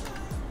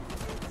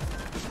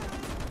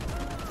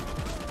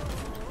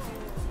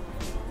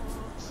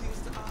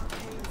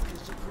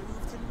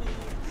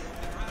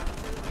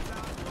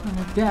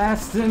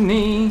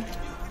 Destiny.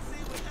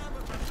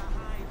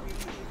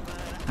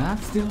 I'm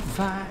still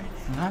fine.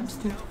 I'm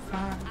still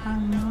fine. I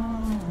know.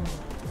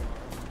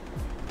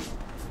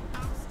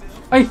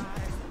 Hey,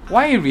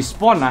 why you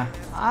respawn ah?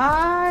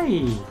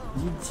 Ay,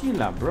 GG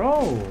lah,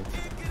 bro.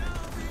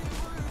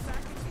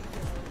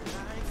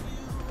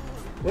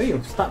 Where you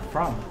start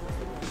from?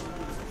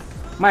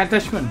 My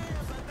attachment.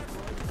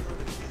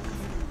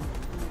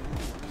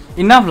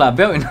 Enough lah,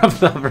 Bell.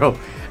 Enough lah, bro.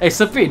 Hey,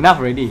 Serpi, enough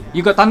already.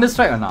 You got Thunder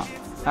Strike or not?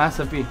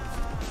 Serpi.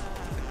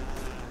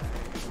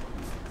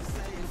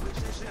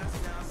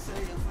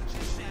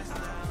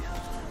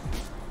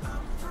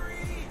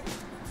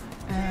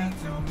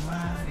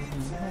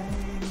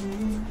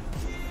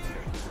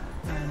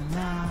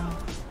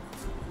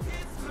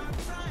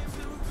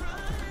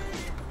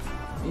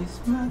 It's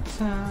my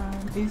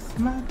time. It's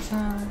my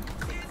time.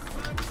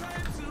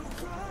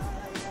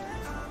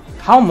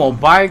 How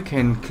mobile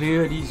can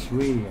clear this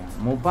way?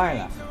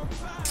 Mobile lah.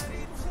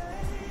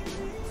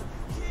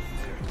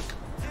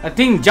 I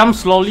think jump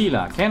slowly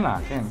lah. Can lah.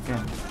 Can.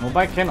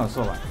 Mobile can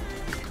also lah.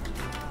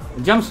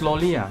 Jump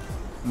slowly lah.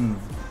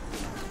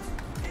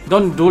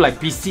 Don't do like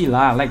PC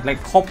lah.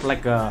 Like hop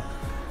like a.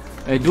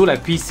 Do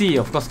like PC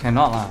of course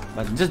cannot lah.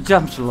 But just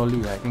jump slowly.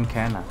 I think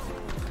can lah.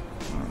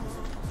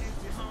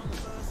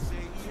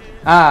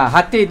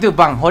 Hati itu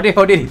bang. Hode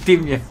di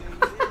timnya.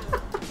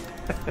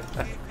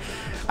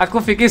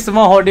 Aku fikir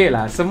semua hode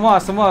lah. Semua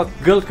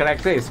girl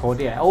character is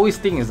hode. I always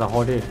think it's a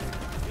hode.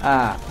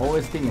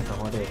 Always think it's a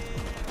hode.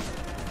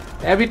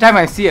 Every time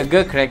I see a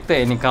girl character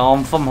and it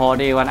confirm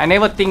hode one, I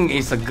never think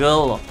it's a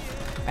girl.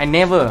 I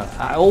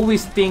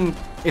always think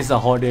it's a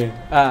hode.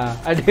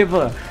 I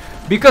never.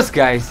 Because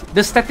guys,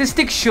 the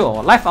statistics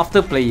show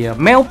Lifeafter player,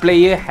 male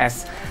player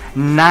has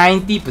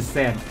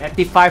 90%,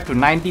 85 to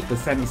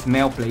 90% is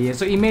male player.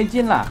 So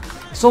imagine lah,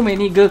 so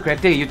many girl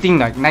character, you think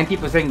like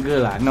 90%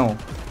 girl lah? No,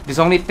 there's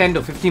only 10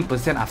 to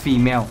 15% are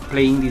female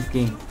playing this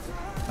game.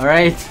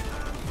 Alright,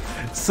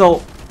 so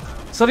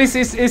this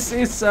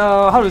is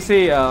how to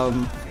say,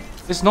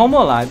 it's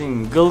normal lah. I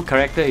think girl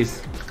character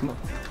is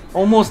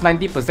almost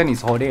 90%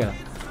 is hode lah.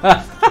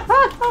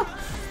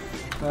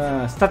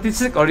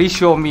 Statistics already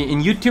show me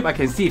in YouTube. I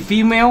can see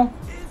female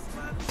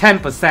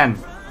 10%,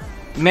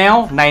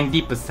 male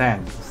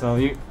 90%. So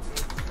you,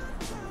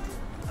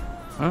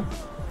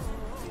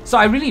 so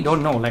I really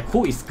don't know like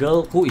who is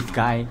girl, who is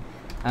guy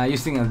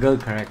using a girl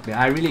character.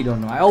 I really don't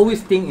know. I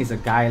always think it's a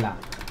guy lah.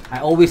 I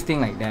always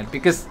think like that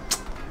because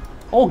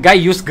all guy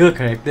use girl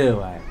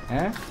character,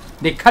 right?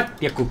 They cut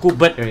their cuckoo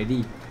bird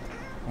already.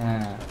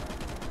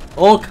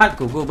 All cut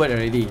cuckoo bird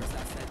already.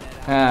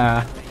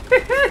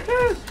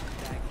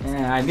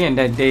 I mean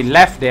that they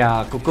left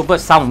their cuckoo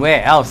bird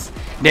somewhere else.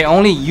 They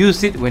only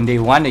use it when they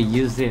want to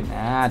use it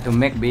to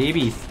make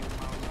babies.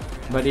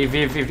 But if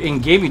in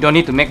game you don't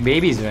need to make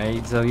babies,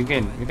 right? So you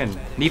can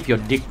leave your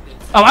dick.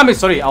 Oh, I mean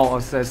sorry, I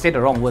say the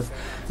wrong words.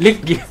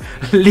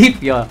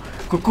 Leave your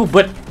cuckoo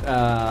bird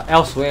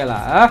elsewhere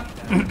lah.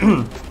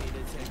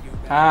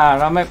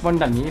 Ramai pun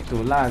dah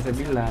itulah saya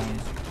bilang.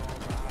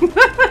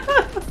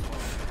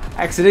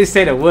 I accidentally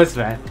say the words,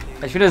 man.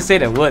 I shouldn't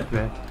say the word,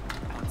 man.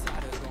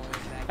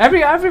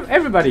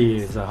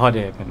 Everybody is a hot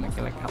air, man.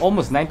 Like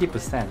almost 90%,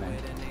 man.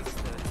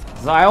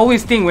 So I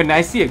always think when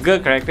I see a girl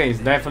character, it's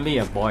definitely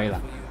a boy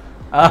lah.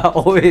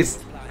 Always.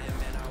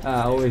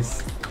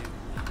 Always.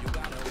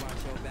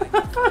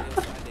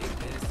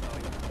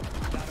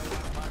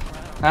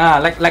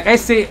 Like I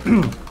say,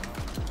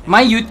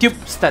 my YouTube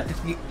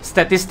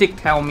statistic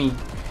tell me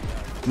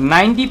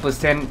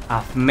 90%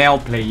 of male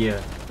player.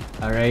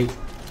 Alright,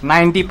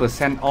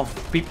 90% of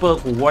people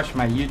who watch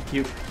my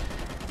YouTube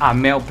are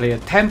male player.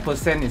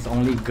 10% is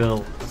only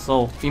girl.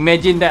 So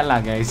imagine that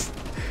lah, guys.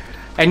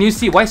 And you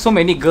see why so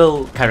many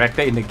girl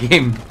character in the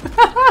game.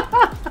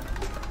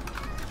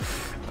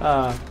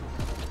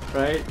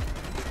 Right?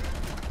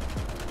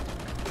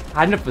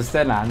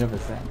 100% lah, 100%.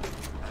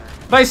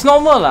 But it's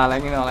normal lah,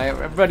 like, you know, like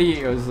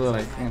everybody also,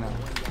 like, you know.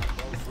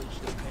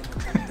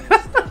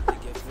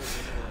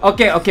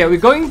 Okay, we're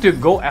going to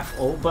go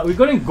FO, but we're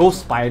going to go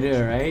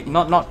spider, right?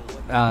 Not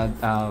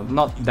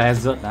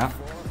desert, huh?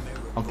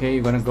 Okay,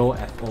 you're gonna go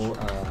FO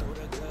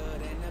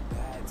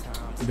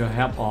with the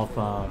help of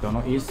don't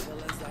know East.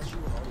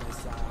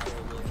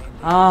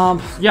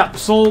 Yeah,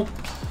 so I'm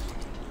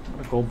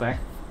gonna go back.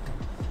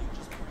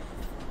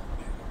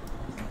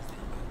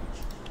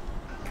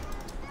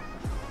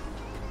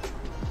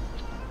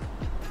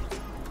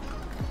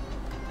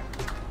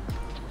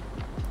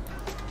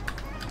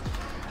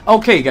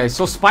 Okay guys,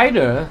 so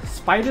spider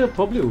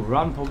probably will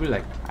run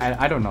like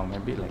I don't know,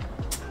 maybe like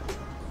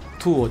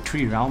 2 or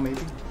 3 round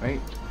maybe, right?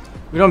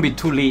 We don't be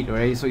too late,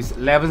 right? So it's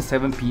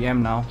 11:07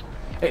 PM now,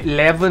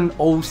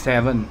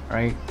 11:07,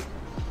 right?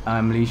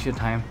 Malaysia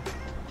time.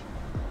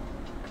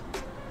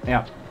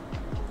 Yeah,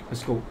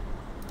 let's go.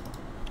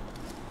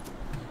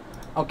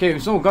 Okay,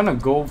 so we're gonna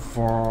go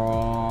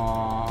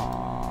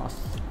for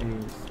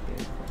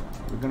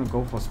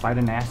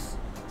spider nest.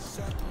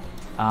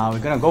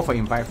 We're gonna go for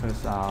invite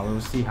first.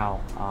 We'll see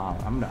how.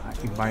 I'm gonna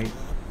invite.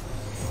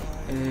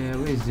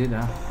 Where is it?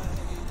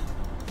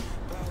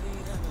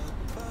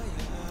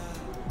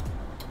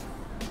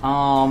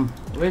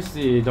 Where's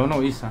the don't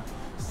know East?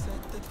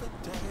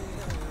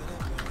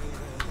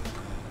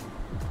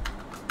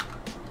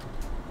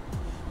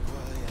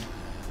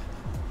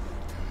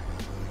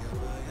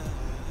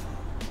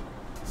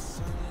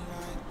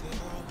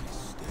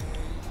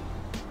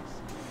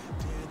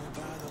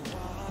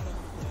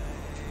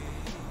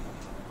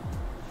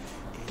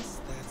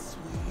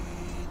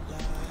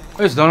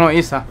 Where's don't know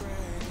East?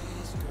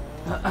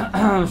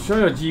 Show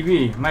your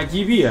GB. My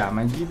GB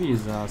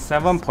is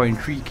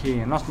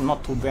 7.3k.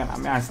 Not too bad. I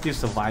mean, I'm still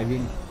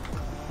surviving,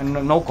 and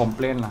no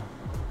complaint lah.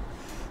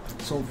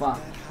 So far.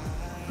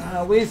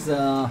 Where's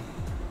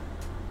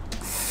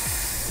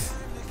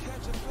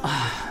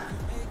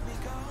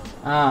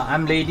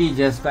I'm Lady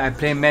Jasper. I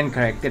play main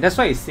character. That's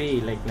why I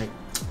say like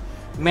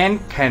man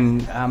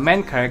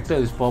character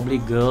is probably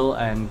girl,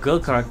 and girl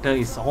character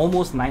is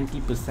almost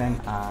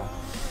 90%.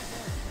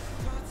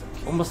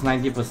 Almost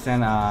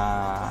 90%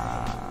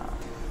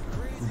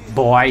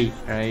 boy,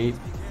 right?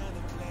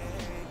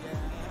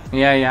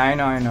 Yeah, I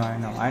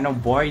know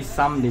boys,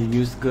 some they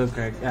use girl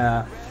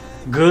character,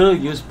 girl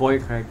use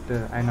boy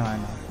character. I know.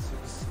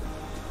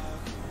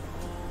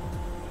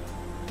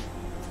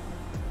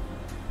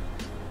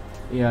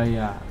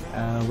 Yeah.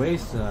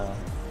 Where's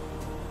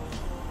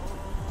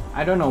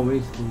I don't know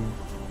where's the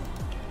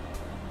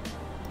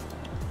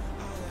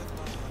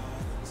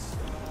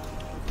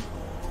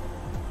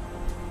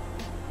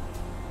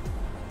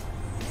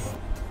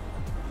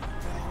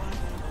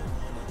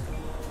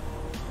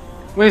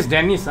where's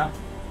Dennis, huh?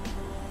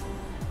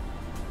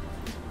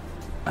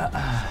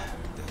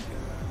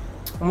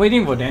 I'm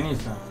waiting for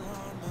Dennis, huh?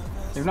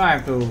 If not, I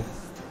have to.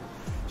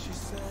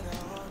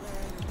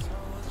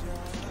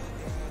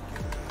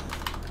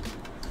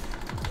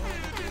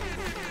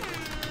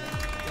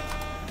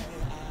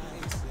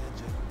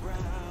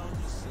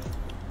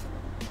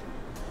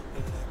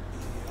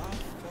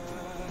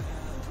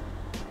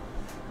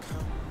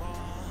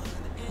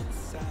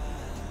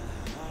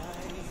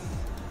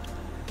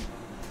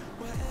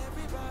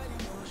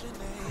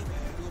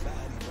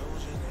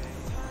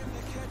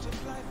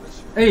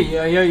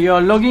 Hey, you're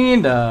logging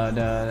in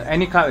the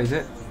any card, is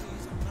it?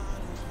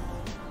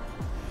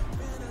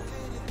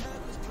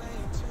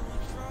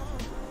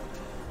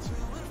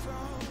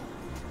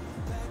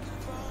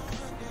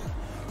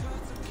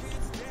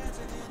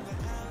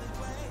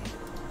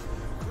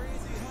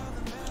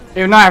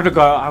 If not, I have to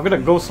go. I'm gonna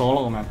go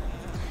solo, man.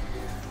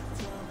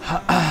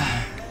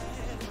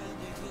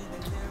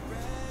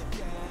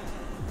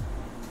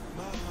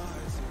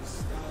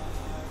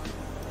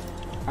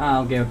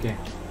 Okay.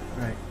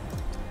 Right.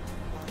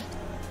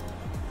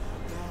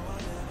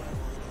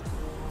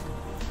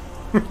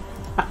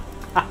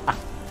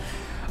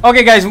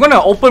 Okay guys, we're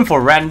gonna open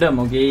for random,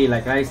 okay?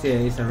 Like I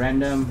said, it's a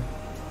random.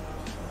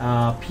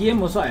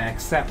 PM also I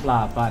accept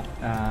lah, but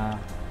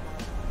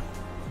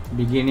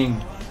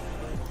beginning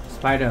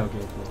spider,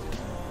 okay.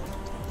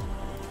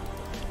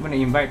 I'm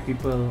gonna invite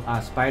people.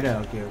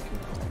 Spider, okay.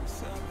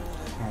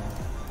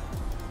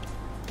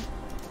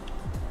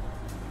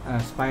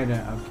 Spider,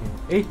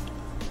 okay.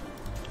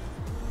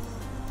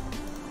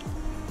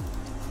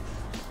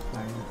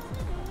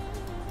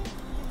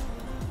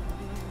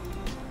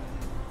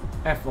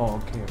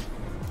 F4, okay.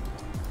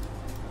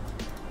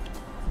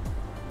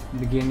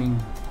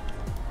 Beginning.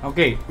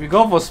 Okay, we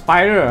go for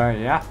spider,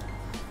 yeah.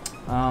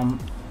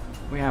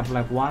 We have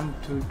like 1,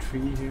 2,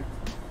 3 here.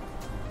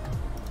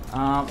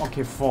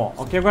 Okay, 4.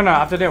 Okay,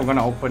 after that we're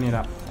gonna open it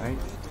up, right?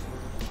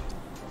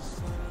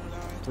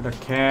 To the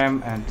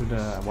cam and to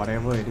the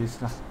whatever it is.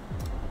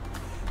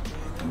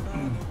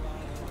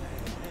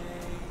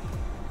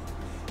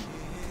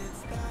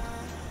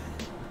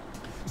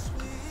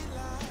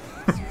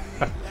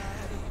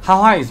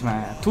 How high is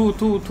my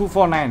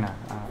 249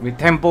 with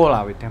tempo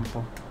lah, with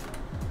tempo.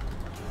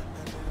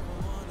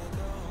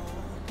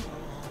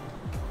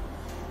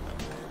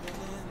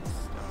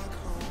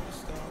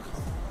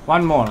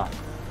 One more lah.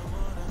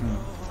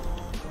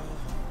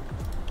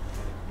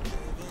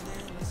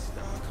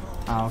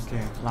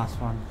 Okay, last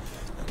one.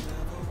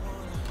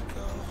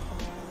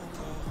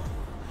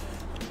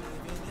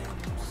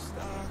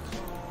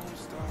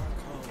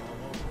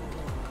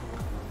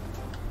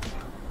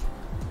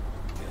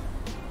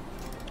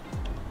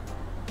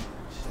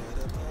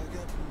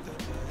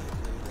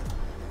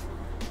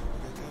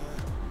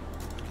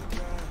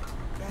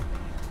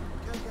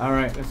 All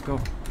right, let's go.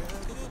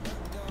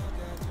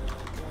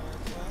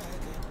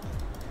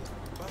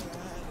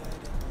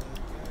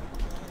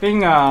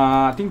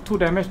 I think 2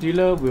 damage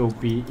dealer will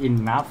be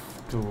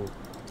enough to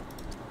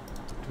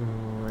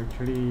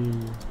actually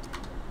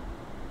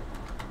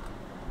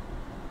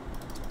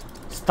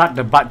start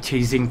the butt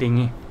chasing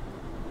thingy.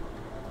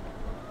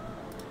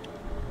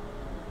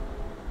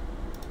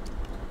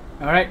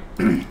 All right,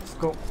 let's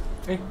go.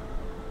 Hey,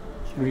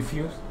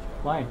 refuse.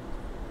 Why?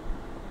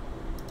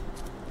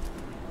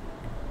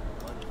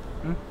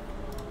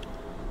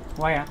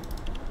 Why?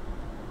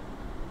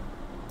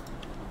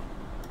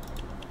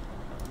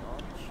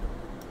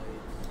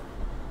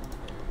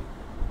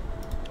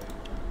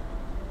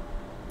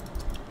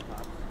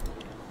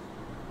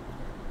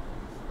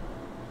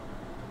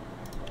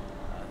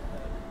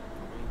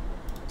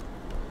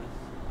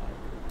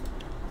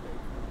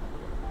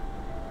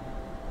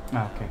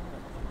 Okay.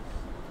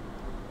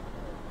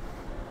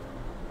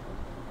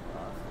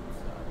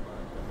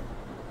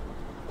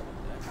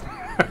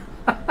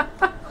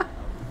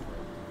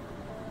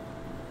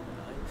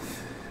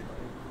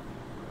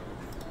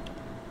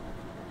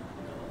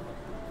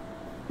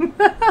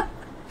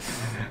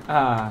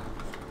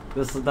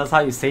 That's how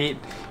you say it.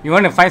 You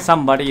want to find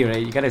somebody, right?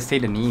 You gotta say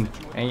the name,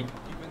 right?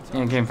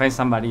 You can find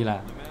somebody lah,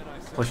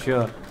 for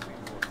sure.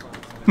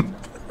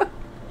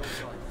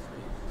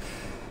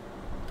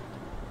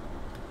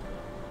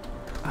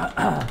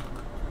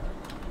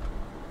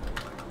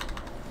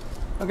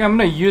 Okay, I'm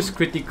gonna use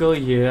critical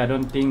here. I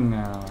don't think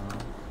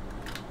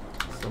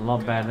it's a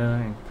lot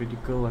better in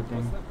critical, I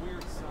think.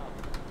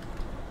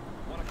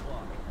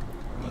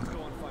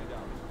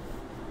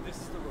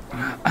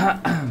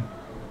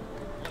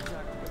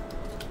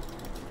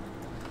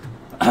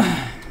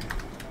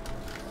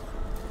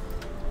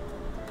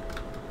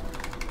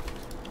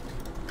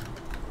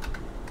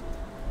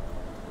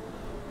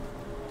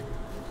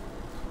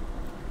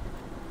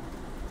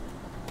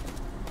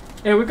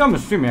 Hey, welcome to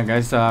stream, yeah,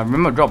 guys.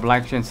 Remember, drop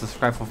like, share, and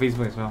subscribe for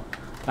Facebook as well.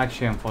 Like,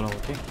 share, and follow.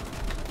 Okay.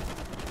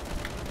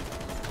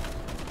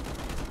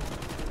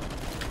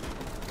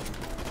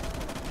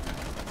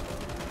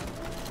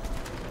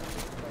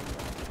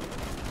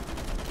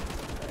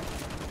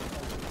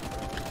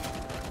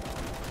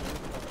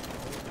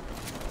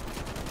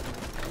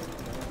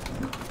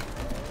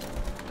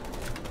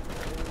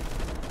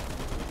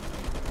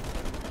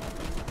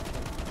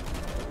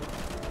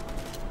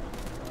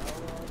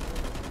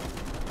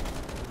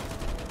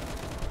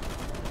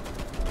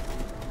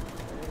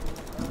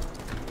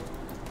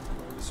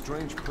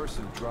 Strange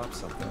person dropped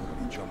something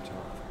when he jumped off.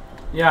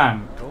 Yeah,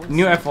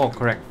 new F4,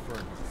 correct.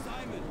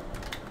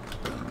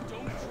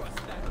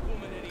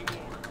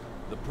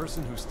 The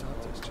person who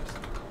stopped us just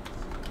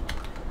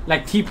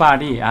like Tea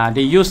Party,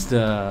 they use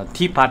the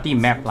Tea Party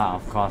map lah,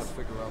 of course.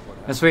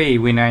 That's why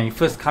when I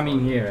first come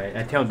in here, right,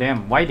 I tell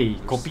them why they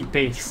copy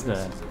paste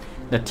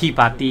the Tea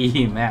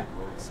Party map.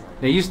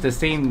 They use the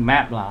same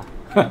map lah.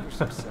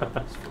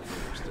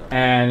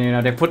 And you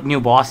know, they put new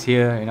boss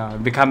here, you know,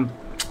 become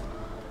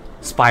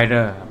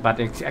Spider, but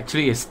it's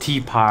actually it's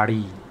Tea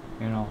Party,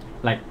 you know,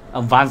 like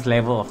advanced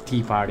level of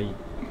Tea Party.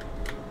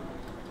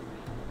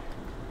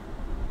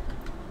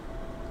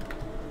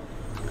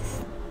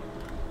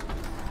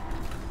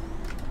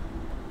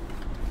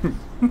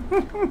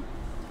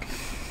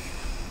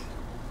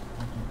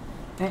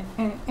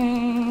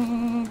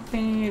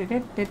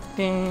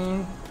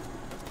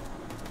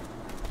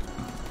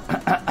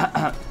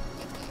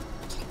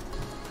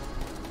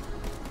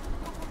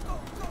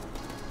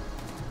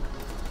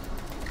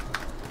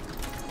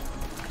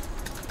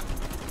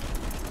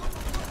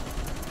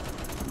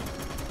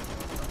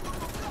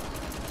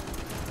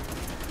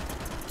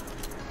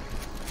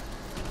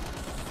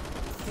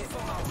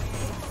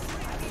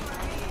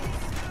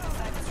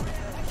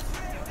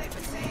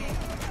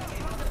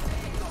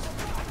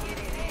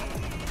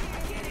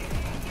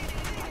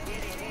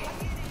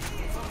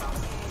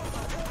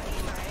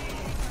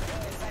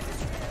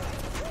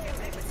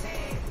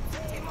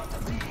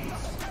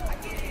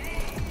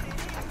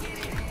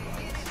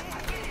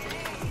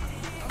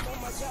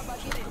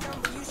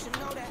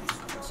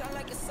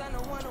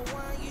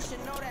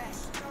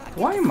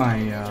 Why my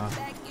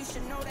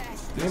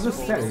never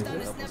set is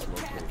it?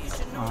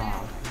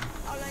 Ah.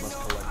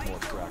 Must collect more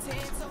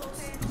fragments.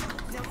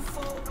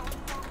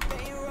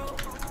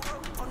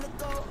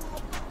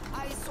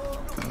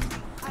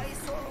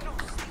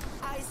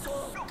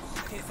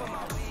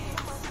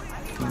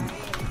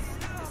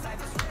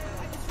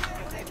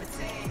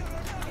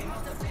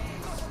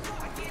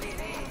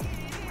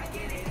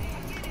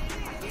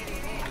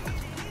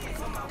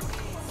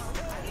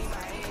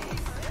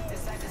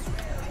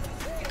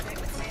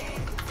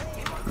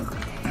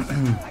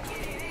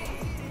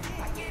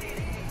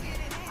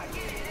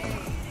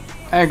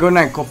 Hey, good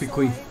night, Copy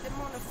Queen.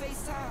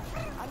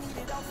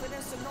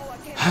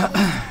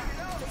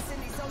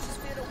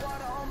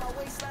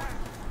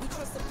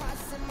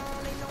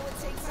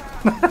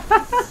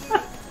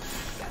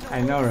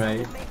 I know,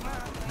 right?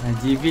 My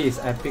GB is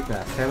epic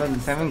lah.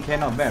 7K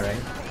not bad,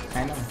 right?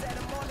 I know.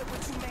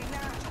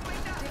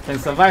 Can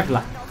survive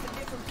lah.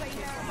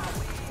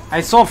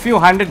 I saw few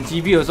hundred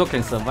GB also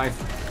can survive.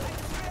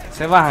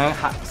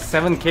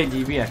 7K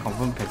GB I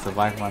confirm can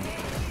survive one.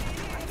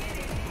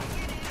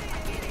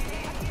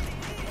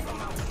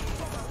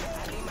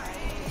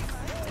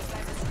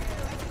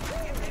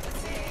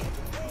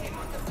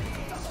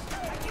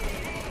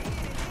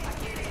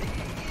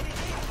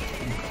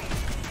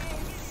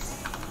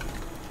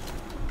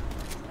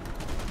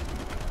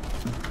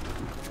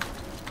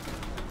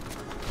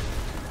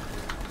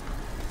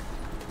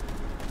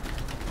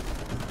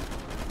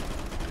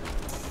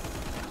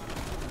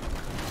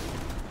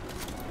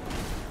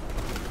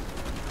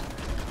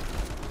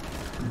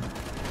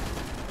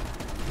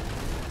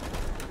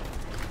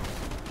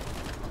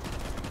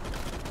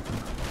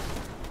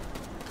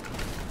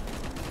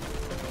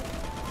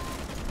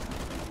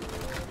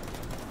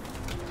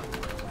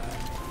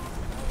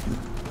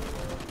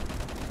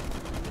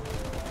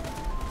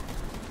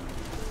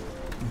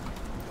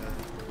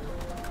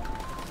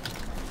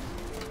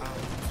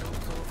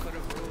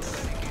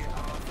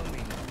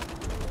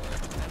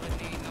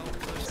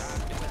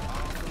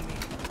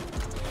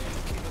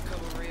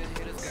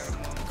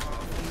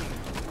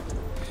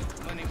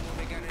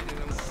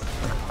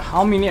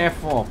 How many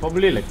F4?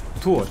 Probably like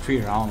 2 or 3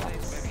 rounds.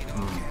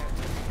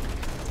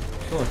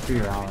 2 or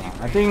 3 rounds.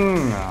 I think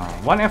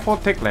one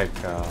F4 take like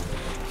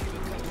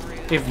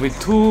if with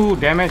 2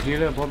 damage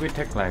dealer probably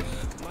take like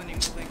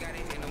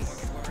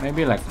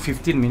maybe like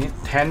 15 minutes,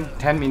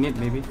 10 minutes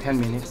maybe 10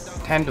 minutes,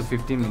 10 to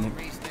 15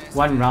 minutes.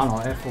 1 round or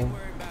F4.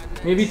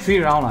 Maybe 3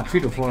 rounds,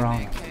 3 to 4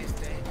 rounds.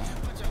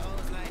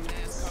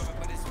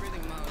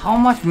 How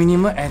much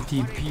minimum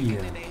ATP?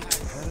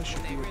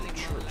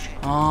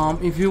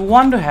 If you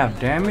want to have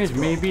damage,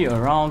 maybe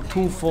around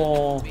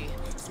 24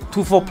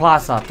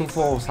 plus,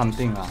 24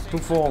 something,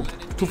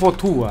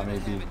 242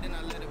 maybe,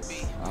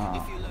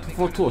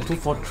 242 or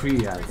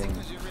 243 I think,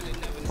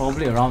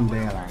 probably around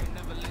there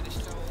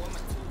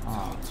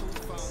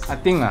I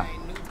think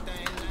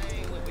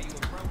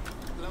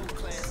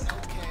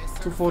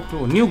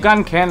 242. New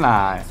gun can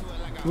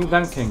new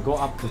gun can go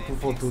up to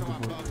 242,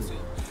 242.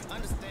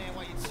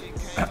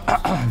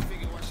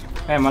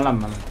 Hey,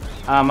 malam.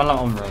 Malam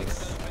Om Roy.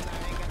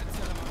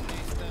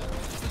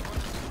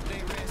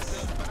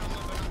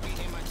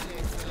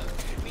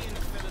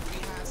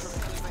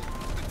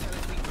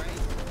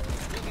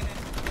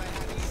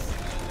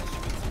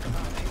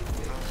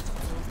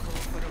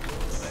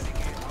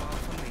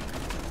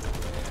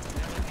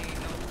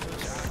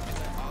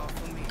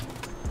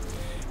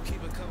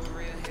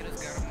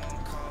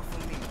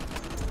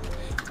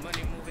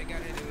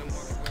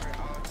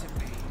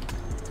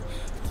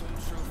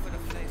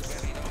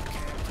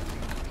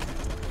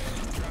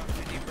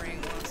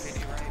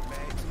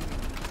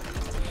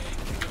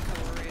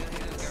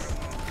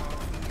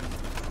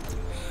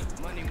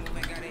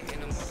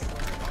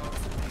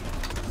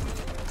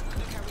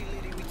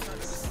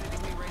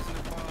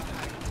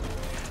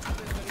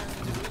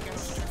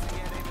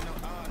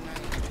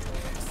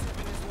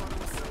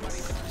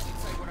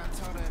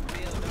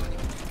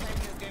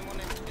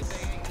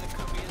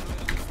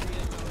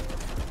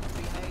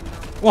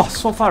 Wow,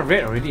 so far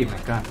red already, my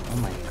god. Oh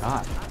my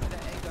god.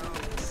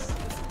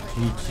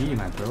 GG,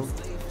 my bro.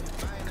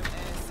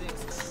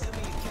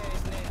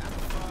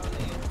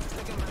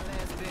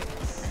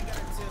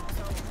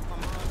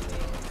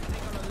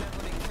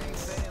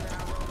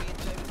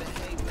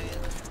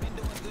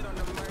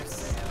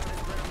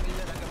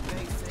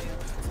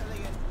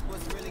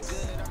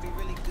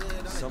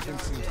 Something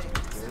seems to be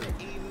good.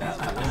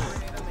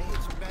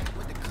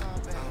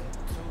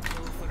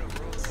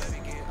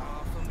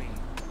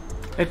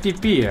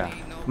 ATP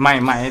my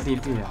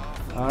ATP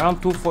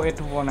around 248,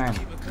 249.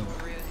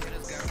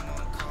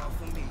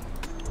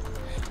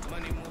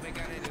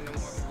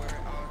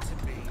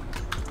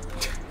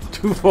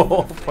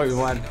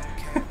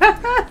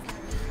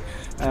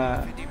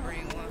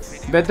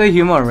 24.1. Better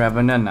human or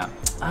Revenant?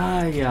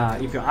 Yeah,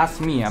 if you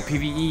ask me,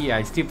 PvE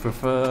I still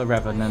prefer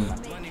Revenant.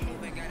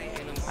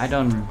 I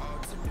don't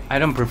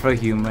prefer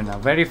human.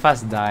 Very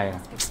fast die.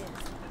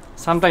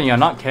 Sometimes you're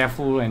not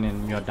careful and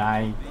then you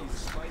die,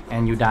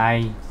 and you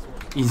die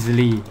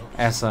easily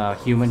as a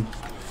human.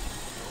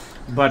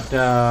 But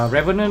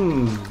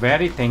Revenant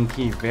very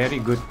tanky, very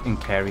good in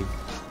carry.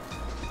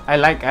 I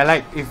like.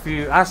 If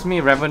you ask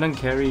me, Revenant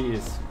carry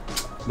is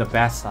the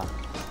best.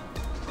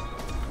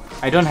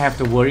 I don't have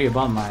to worry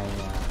about my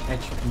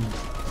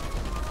HP.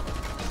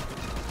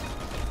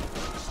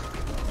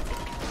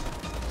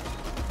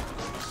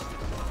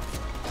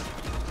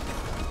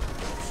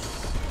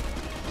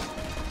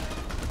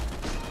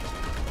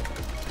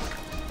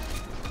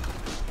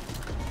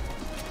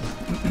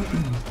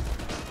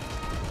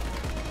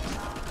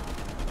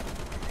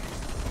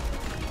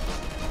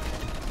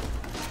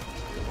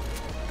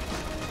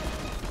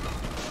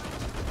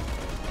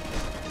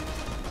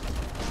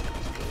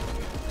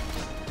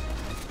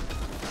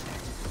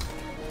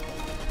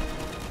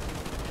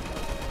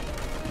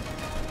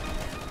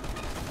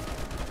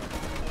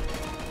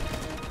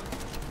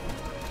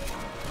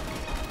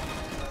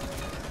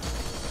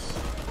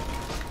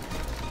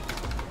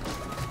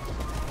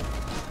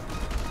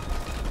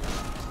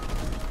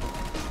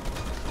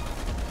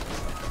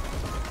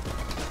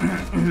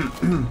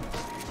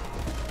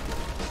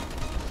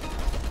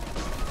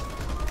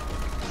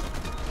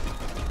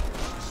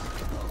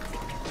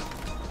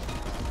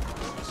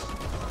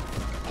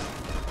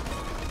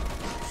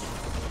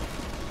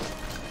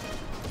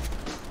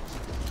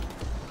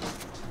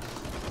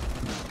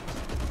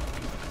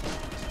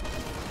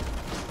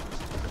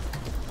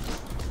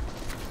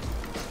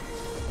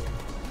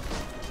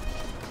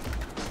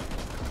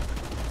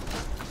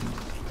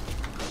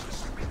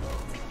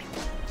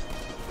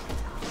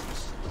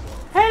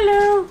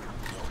 Hello.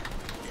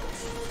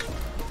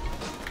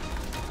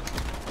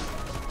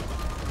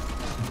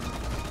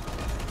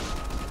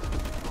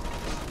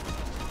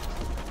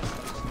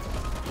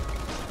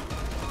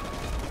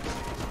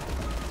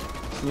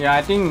 Yeah,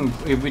 I think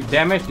if with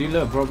damage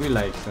dealer, probably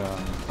like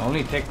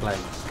only take like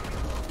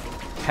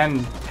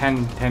 10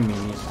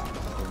 minutes.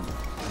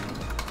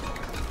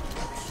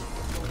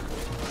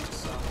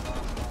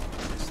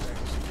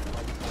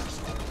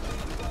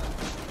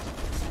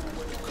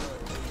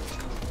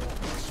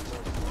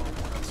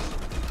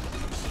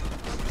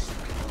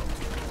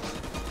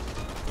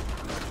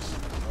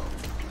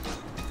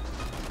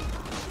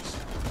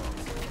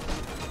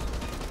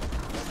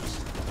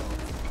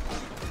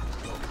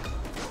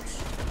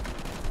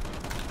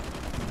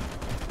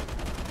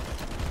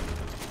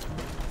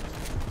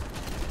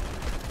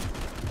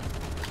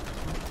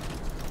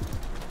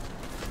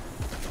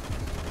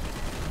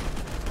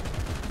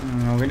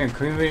 We're gonna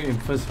clean it in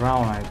first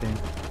round, I think.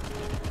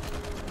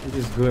 It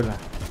is good.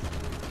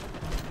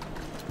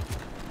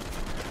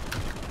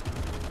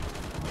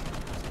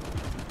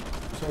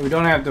 So we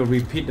don't have to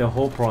repeat the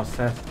whole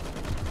process,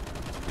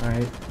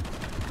 right?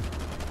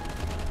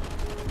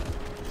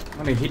 I'm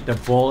gonna hit the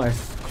ball as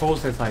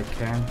close as I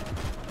can.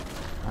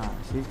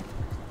 See?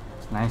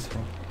 Nice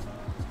thing.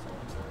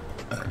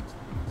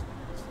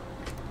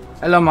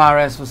 Hello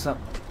Mares, what's up?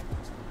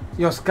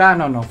 Your scar,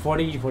 no,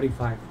 40,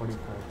 45.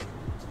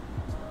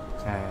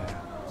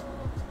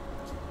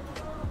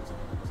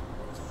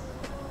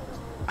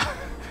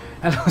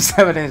 Hello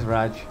 7 days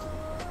Raj.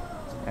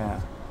 Yeah.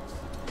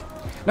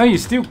 No, you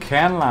still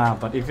can lah,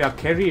 but if you are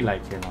carry,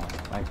 like, you know,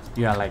 like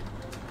you are like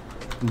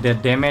the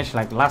damage,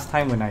 like last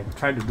time when I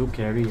tried to do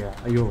carry,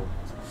 ayo,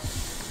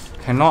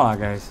 cannot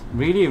guys,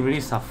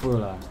 really suffer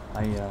lah.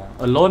 I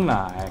alone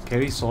I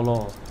carry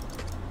solo.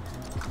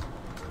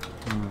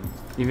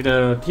 If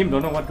the team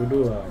don't know what to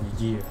do,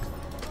 GG.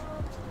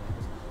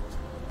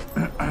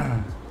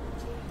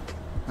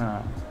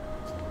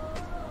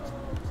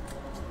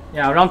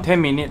 Yeah, around 10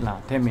 minutes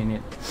lah, 10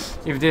 minutes.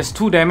 If there's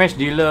 2 damage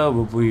dealer,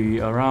 will be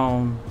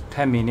around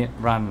 10 minute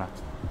run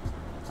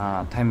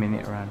lah. 10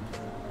 minute run.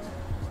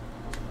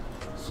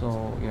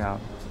 So yeah,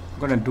 I'm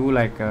gonna do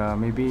like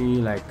maybe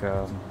like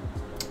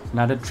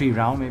another 3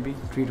 round, maybe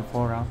 3 to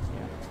 4 round.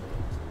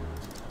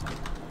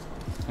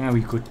 Yeah,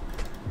 we could.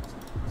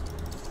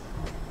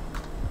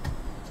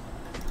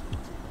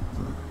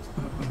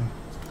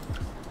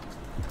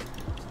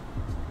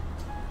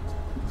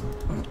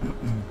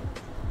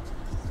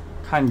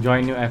 Can't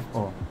join new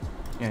FO.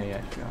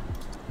 Yeah, sure.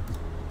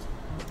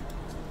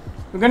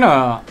 We're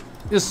gonna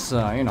just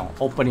you know,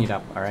 open it up,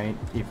 all right?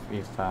 If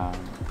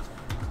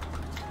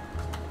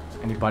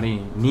anybody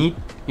need,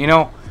 you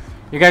know,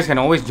 you guys can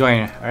always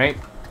join, all right?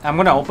 I'm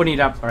gonna open it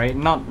up, all right?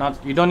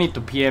 Not you don't need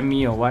to PM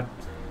me or what,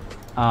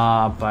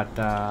 but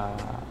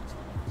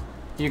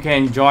you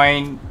can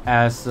join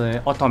as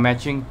auto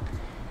matching,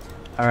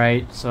 all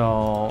right?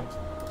 So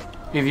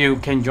if you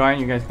can join,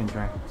 you guys can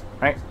join,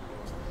 right?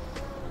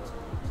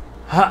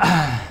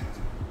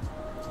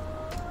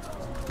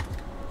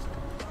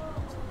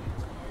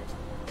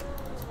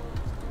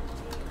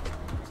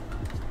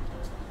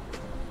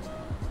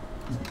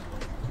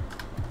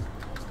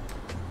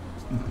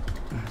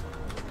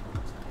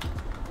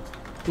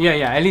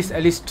 Yeah, at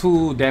least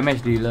 2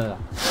 damage dealer.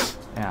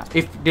 Yeah,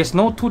 if there's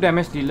no 2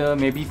 damage dealer,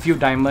 maybe few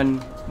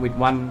diamond with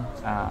 1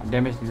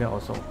 damage dealer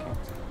also okay.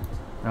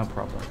 No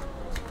problem.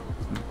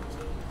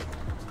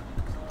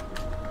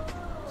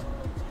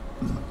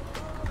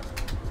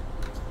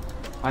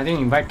 I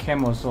think invite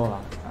Cam also lah.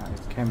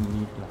 Cam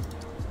need lah.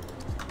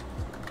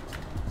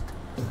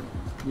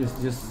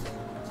 Just.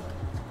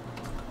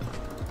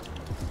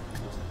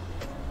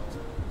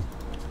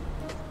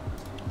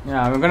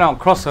 Yeah, we're gonna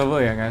cross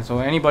server here, guys. So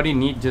anybody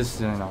need,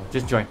 just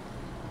just join.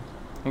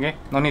 Okay,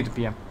 no need to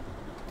PM.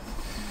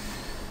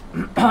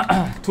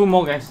 2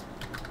 more, guys.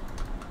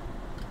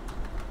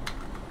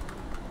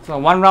 So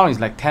 1 round is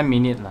like 10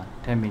 minutes lah.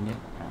 10 minutes.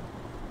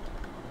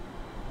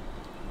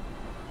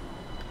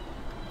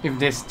 If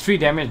there's 3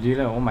 damage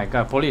dealer, oh my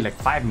god, probably like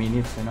 5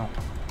 minutes, An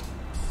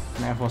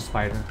Air Force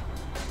Spider.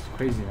 It's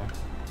crazy, man.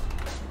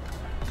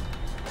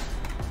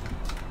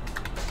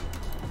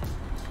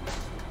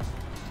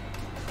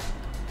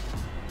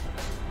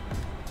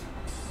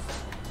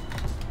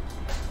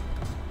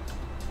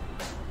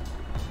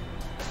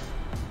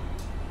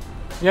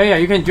 Yeah,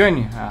 you can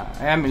join.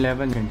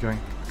 AM11, you can join.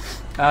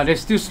 There's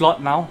still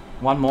slot now.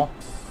 1 more.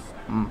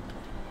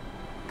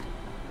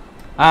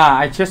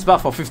 I chest bar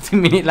for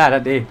 15 minutes lah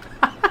that day.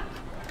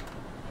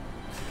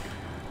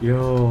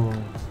 Yo.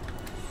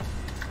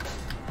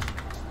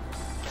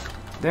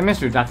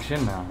 Damage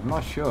reduction now. I'm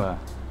not sure.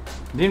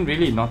 Didn't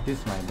really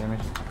notice my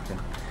damage reduction.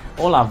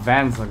 All our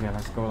vans. Okay,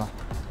 let's go lah.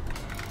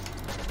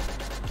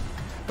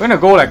 We're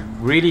gonna go like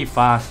really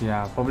fast.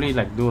 Yeah, probably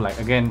like do like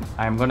again.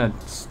 I'm gonna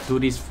do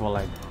this for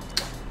like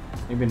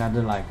maybe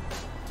another like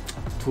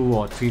 2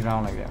 or 3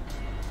 rounds like that.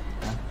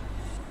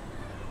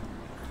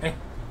 Hey,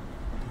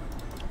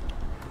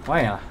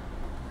 why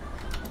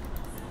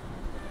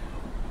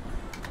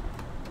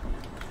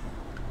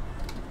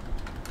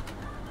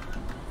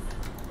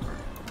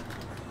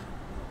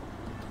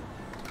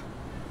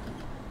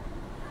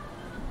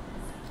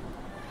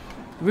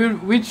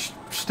Which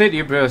state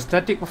you prefer?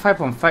 Static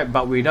 5.5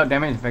 but without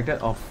damage infected,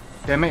 of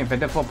damage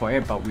infected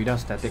 4.8 but without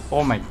static.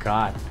 Oh my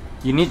god,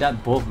 you need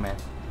that both, man.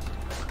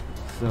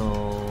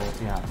 So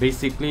yeah,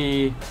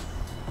 basically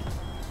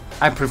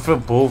I prefer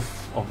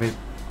both of it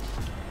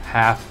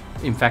have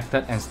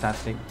infected and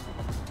static.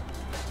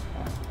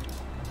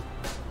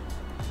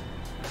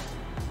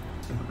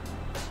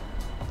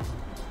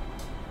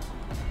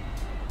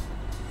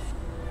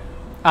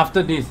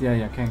 After this,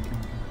 yeah, can.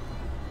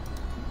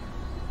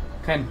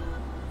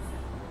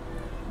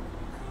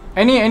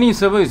 Any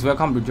server is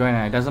welcome to join.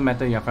 It doesn't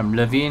matter you're from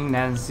Levin,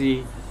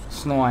 Nancy,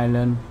 Snow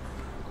Island,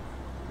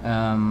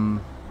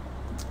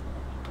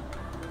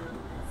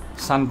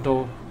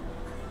 Santo.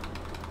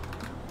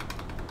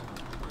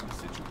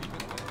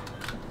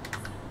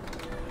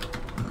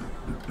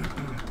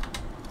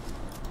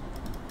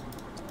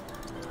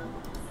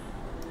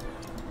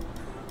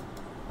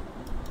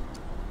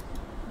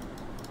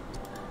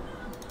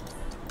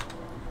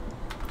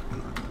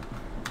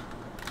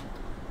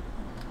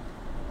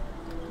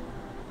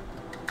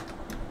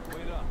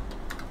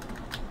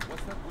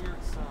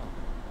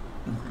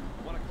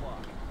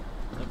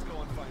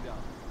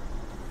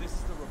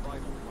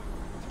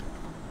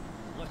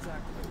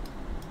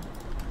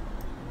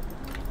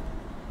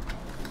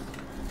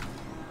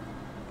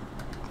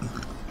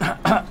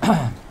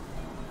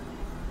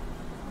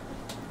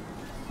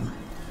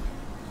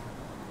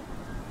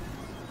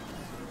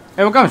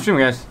 Hey, welcome to stream,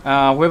 guys.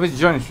 Whoever's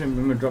joining the stream,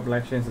 remember to drop a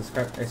like, share, and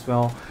subscribe as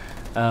well.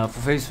 For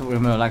Facebook,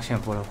 remember to like, share,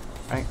 and follow.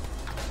 Right?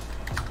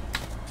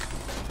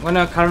 I'm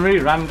gonna currently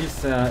run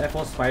this Air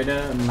Force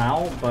Spider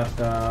now, but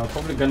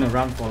probably gonna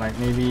run for like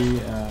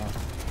maybe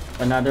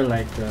another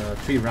like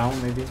 3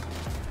 rounds maybe.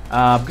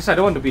 Because I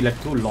don't want to be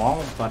like too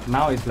long, but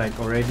now it's like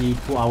already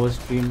 2 hours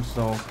stream,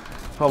 so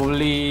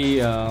probably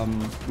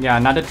yeah,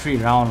 another 3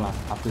 rounds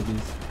after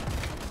this.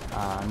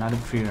 Another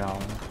 3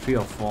 rounds, 3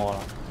 or 4,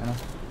 you know.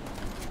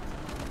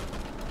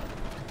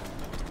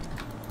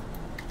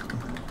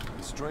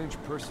 Strange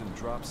person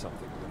dropped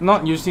something.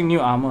 Not using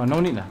new armor, no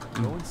need lah.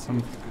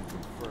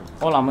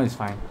 All armor is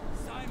fine.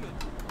 Simon,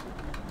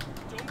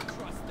 don't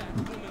trust that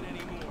woman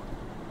anymore.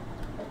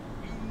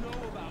 You know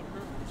about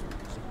her.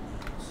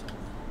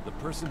 The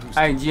person who's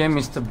IGM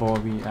Mr.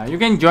 Bobby. You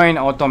can join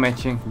auto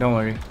matching, don't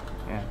worry.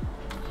 Yeah.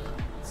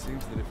 It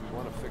seems that if we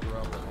want to figure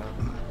out what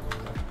happened, we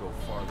have to go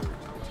farther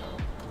into the town.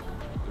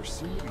 There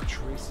seem to be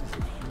traces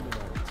of human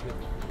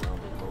activity around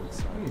the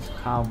roadside. Please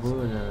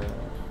cover the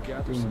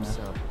Gather some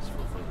samples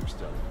for further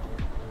study.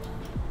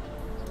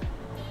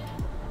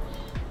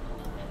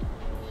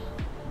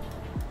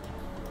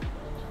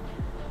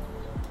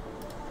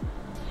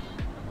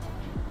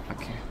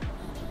 Okay.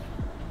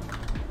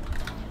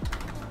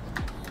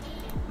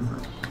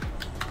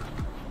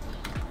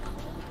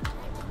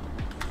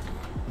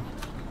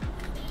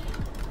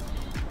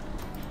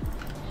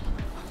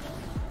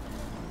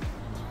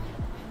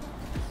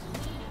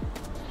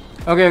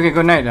 Okay,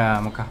 good night,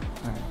 Mocha.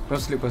 Go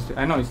sleep,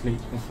 I know it's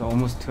late. It's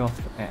almost 12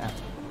 AM.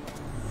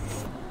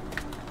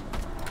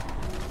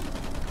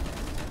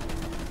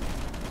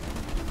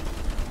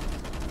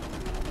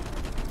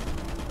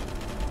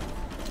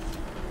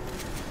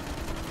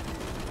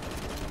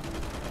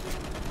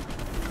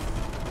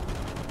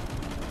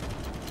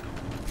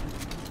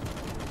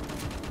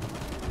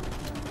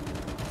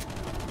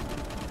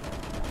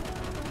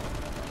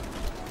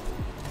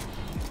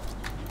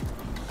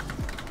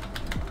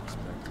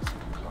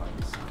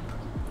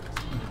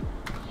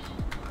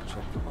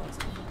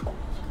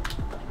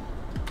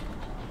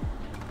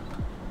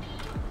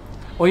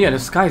 Oh yeah, the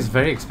sky is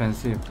very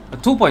expensive.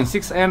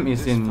 2.6M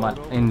is in what?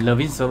 In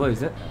Levin server,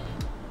 is it?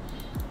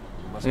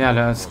 Yeah,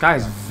 the sky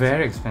is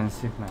very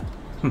expensive, man.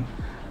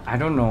 I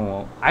don't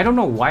know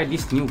why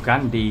this new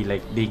gun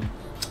they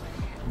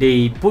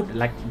put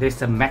like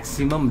there's a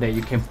maximum that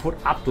you can put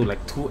up to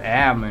like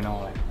 2M, you know,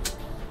 like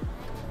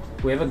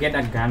whoever get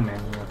that gun, man,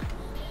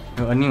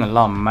 you're earning a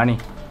lot of money.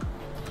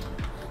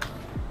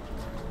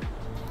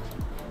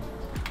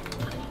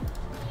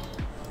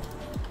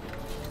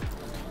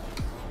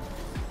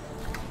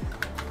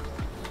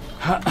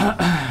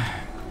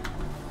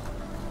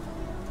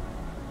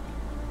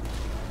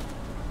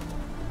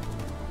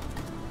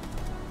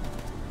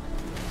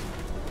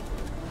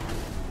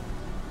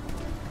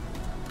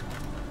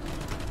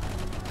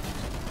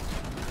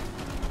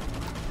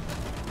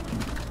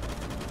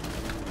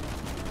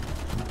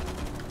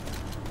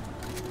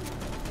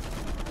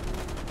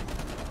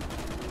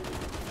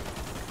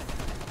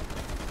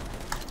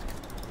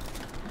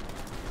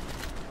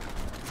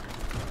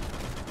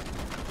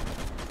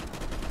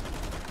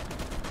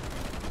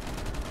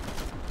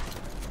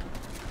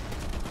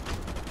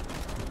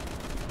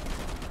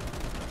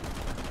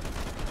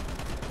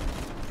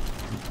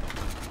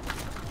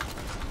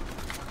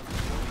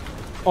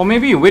 Or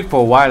maybe you wait for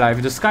a while.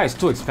 If the sky is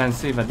too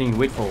expensive, I think you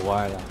wait for a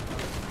while.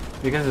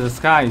 Because the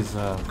sky is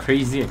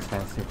crazy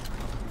expensive.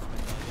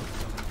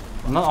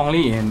 Not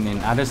only in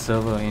other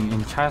server,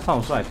 in China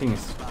also I think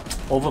it's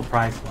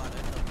overpriced.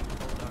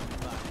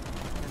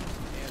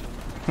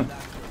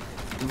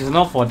 If it's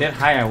not for that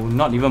high, I would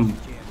not even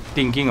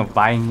thinking of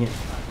buying it,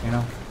 you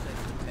know.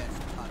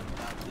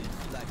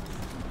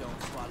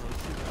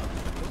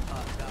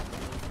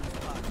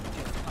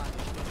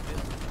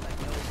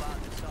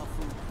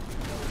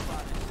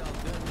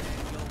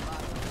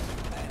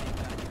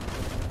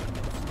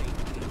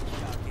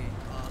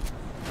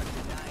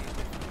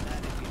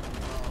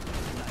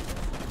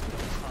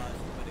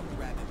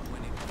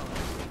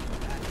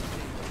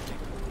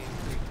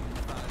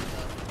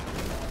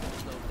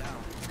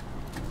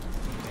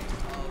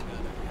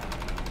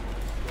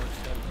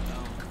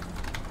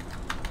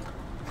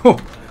 Oh,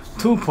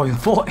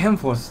 2.4M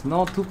for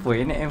no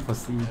 2.8M for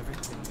C.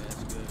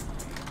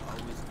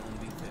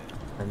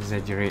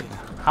 Exaggerate.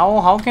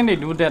 How can they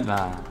do that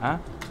lah? Huh?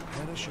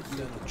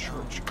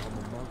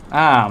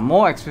 Ah,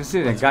 more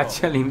expensive than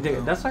gacha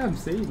limited. That's what I'm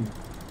saying.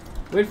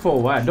 Wait for a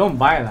while. Don't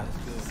buy lah.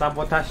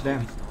 Sabotage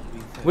them.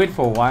 Wait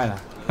for a while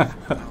lah.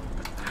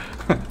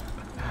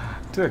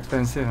 Too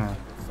expensive, man.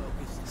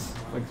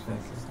 So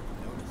expensive.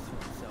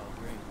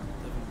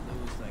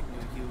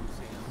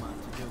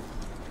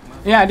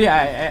 Yeah, I did.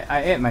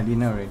 I ate my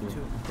dinner already.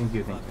 Thank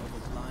you, thank you.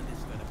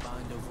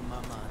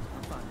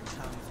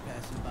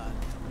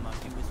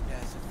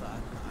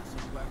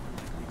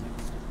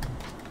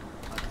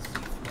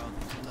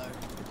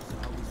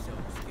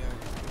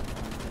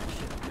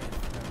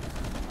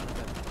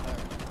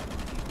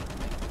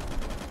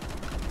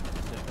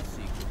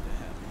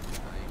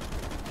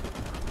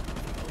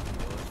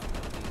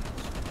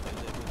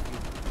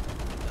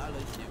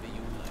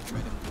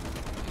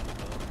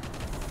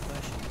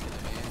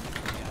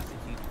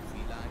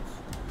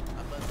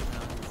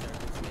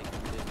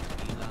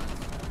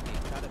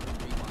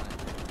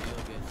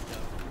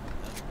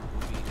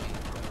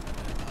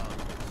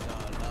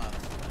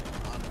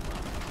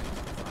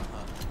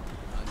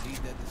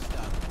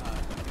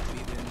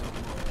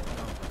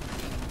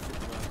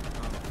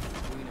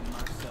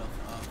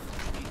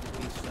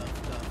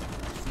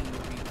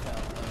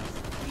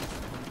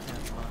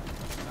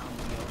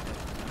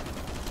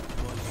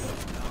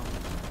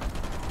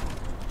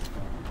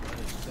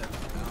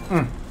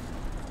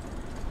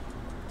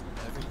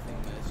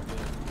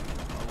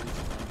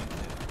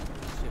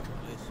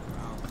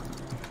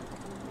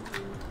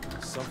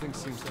 Something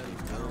seems to be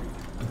buried.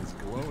 It's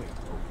glowing over there.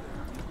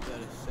 You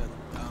better settle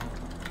down.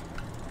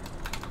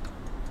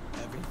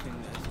 Everything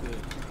that's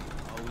good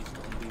always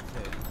gonna be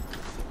there.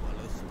 So while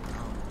it's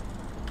around.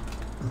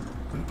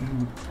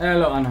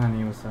 Hello,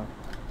 Anhani, what's up?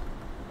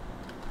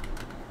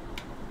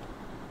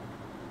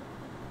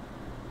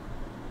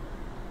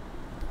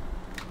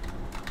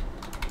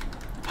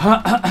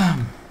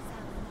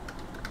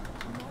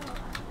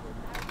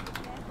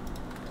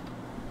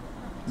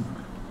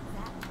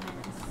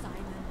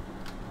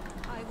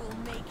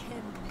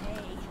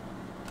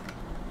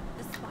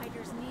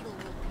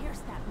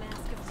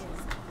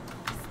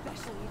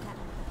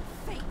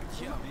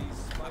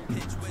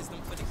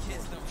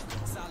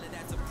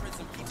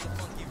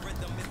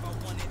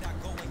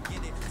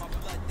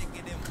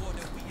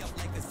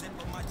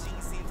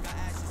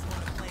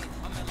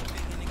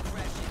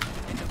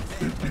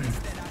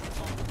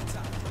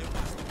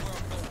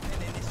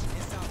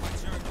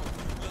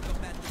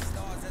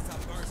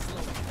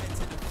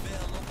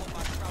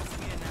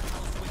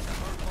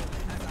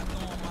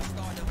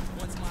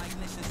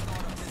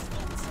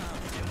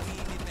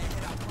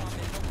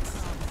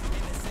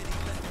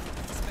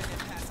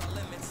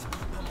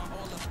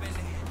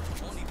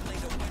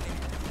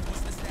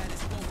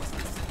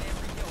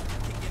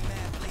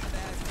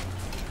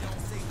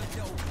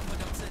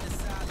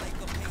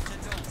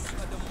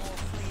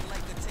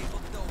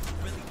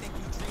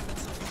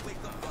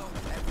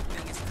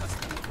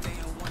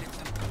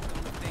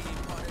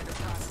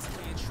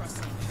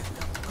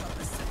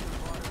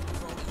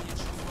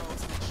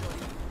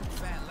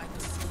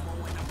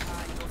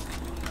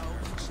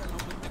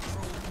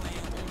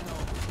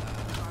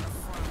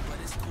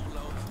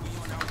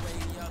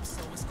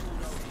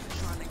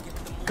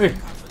 Hey.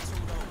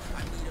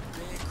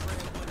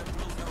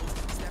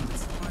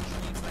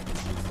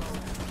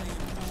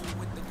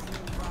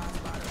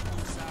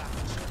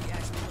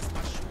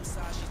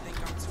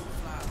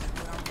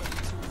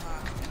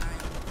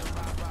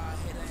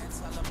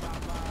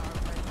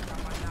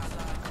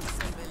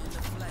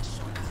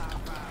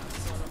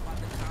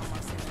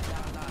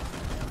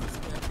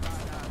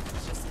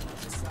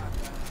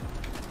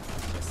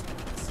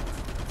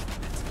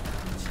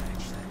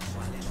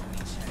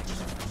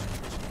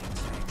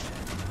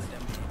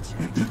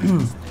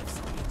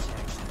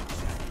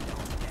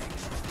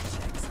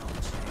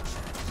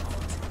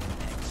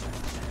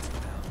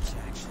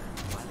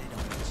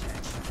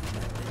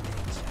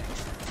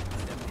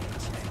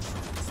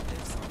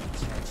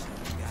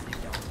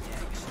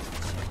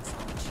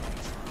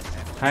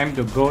 Time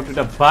to go to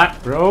the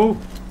butt, bro.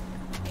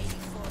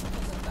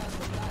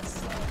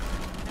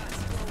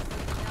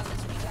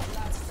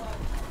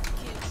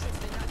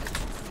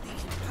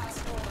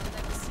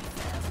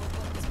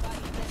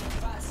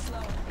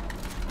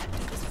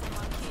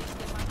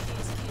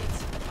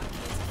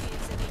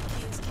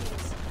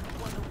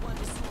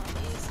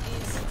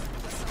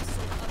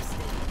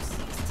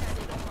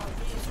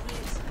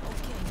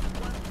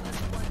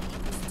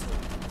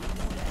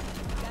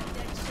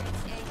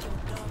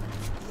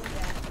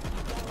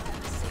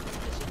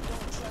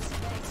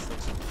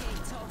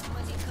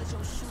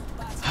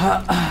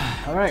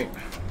 All right.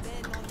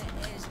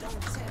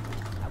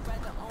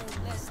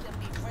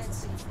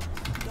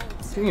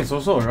 I think it's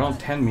also around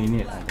 10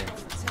 minutes, I think.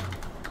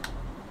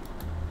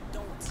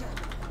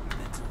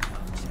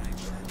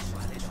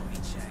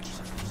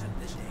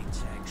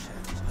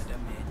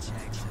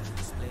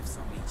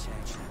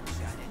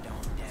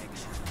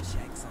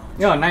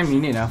 Yeah, 9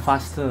 minutes,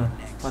 faster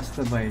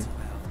by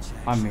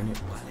 1 minute.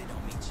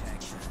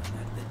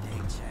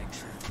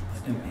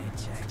 Yeah.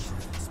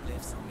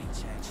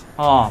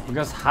 Oh,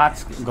 because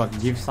hearts got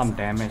give some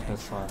damage,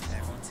 that's why.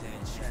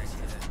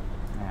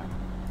 Yeah.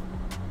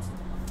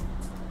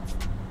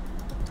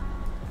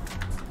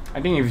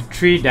 I think if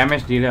 3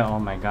 damage dealer, oh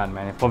my god,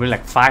 man, probably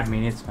like 5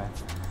 minutes, man.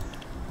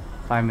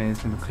 5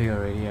 minutes to clear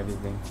already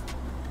everything.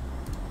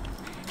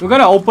 We're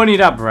gonna open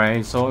it up,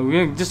 right? So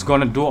we're just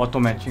gonna do auto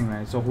matching,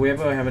 right? So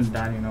whoever haven't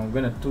done, you know,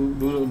 we're gonna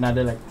do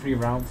another like 3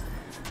 rounds.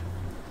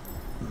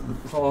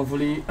 So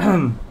hopefully,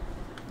 1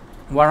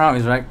 round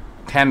is like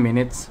 10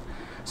 minutes.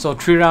 So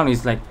 3 rounds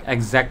is like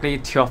exactly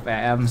 12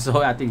 AM.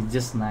 So I think it's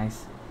just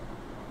nice.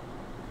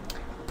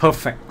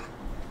 Perfect.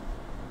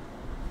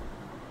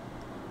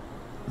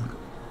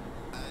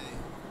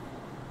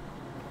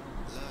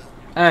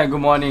 Hey,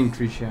 good morning,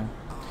 Trisha.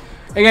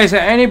 Hey guys,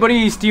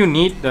 anybody still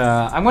need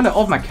I'm gonna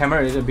off my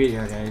camera a little bit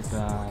here, guys.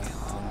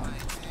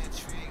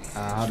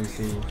 How do you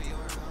say?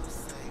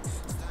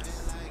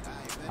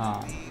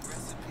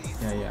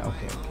 Yeah,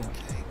 okay.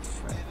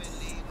 Right.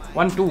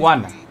 1 to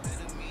 1.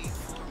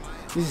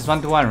 This is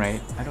 1 to 1,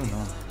 right? I don't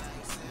know.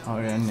 Oh,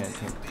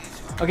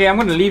 okay, I'm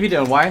gonna leave it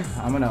a while.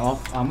 I'm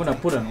gonna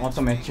put an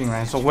auto matching,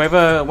 right? So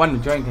whoever want to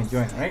join can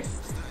join, right?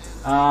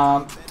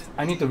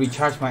 I need to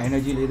recharge my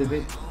energy a little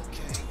bit.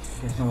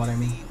 You guys know what I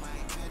mean?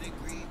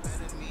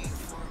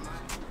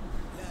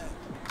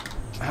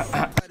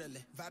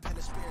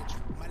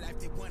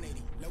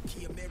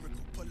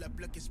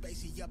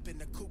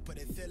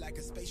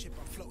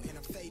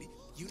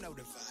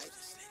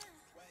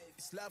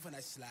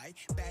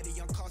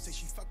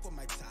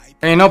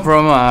 Hey, no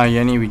problem,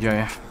 Yanni, we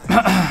join.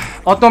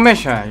 Auto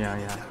mesh,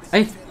 yeah.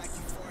 Hey,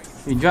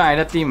 we join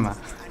either team.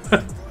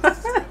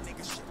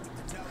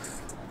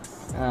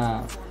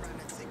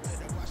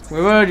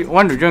 Whoever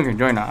want to join can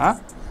join, huh?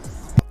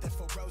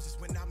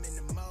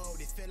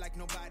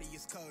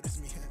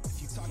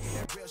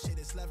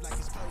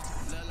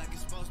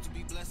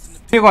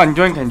 Anyone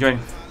join can join.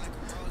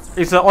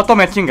 It's auto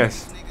matching,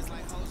 guys.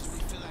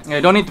 Yeah,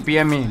 don't need to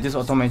PM me, just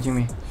auto matching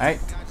me. Alright.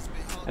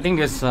 I think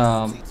there's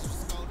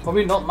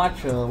probably not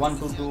much 1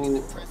 to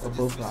 2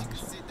 above. So.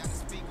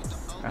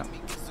 Yeah.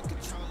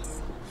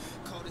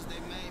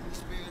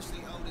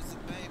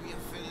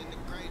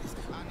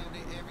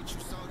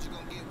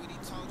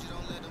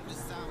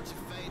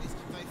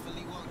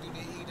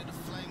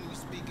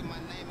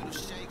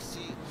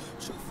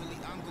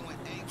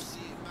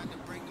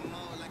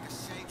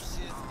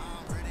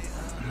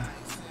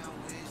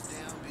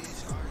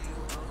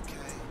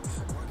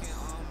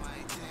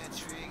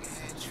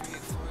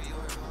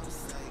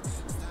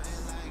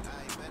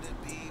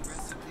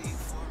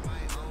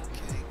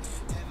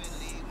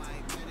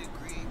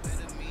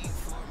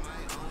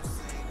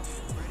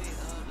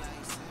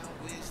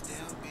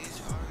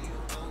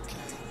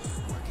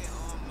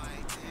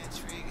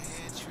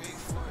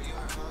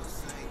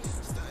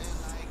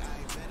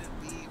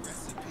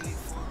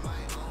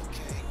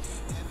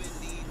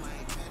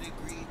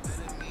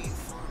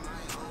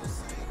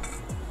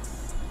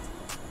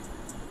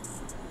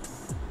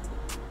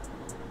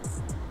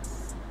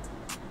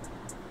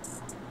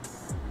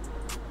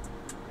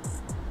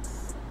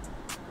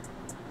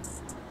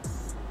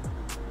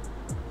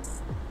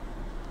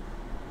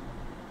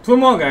 Two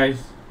more, guys.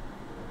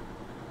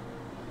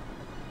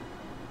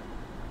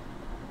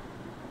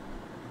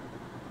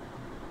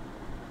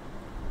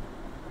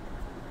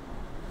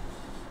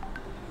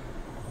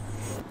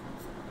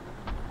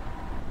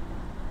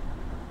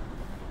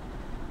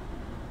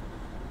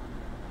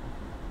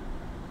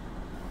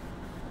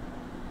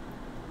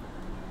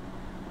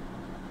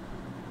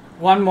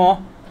 one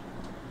more.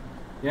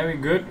 Yeah, we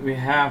good. We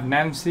have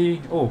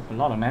Nancy. Oh, a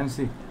lot of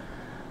Nancy.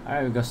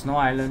 Alright, we got Snow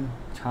Island,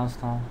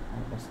 Charlestown.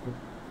 Alright, that's good.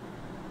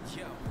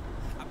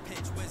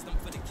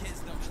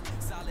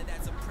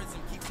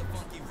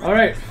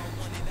 Alright.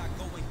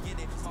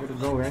 Good to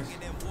go, guys.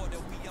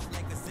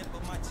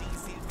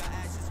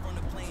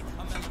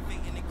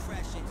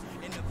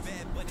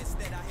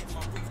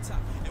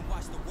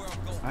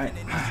 Alright.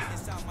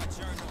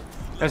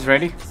 That's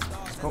ready.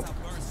 Let's go.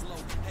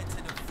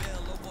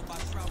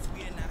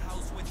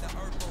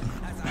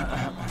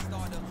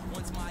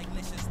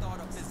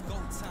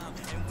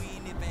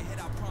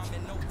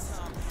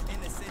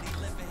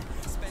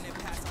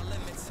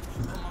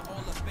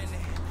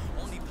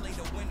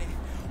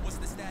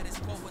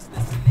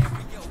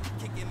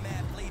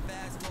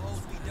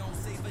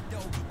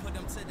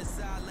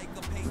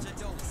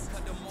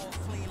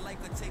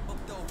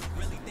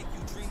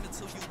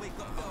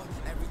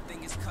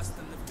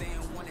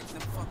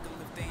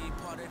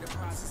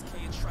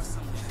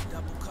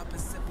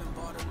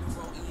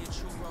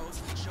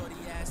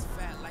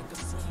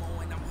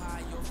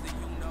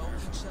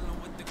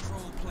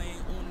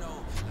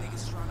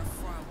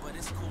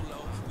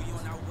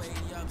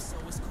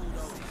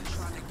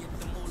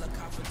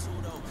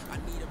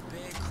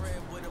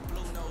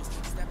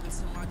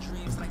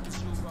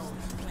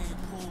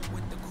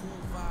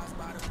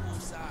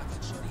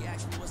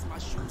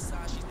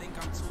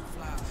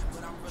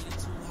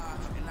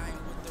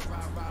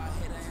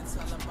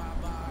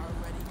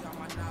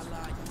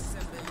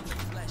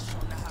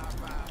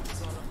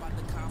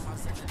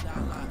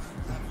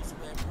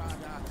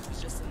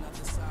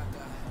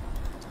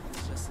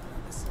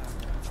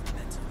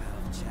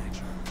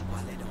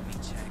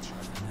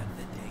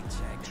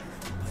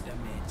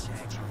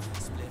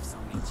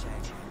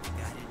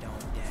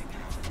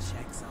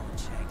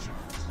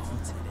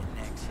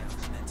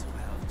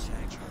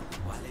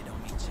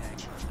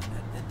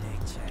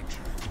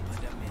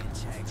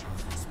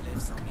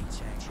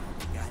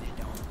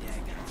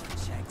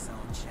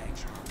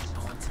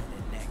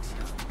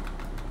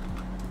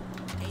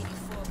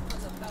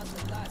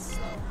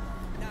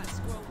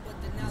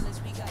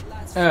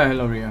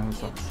 Hello Ria,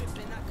 what's up?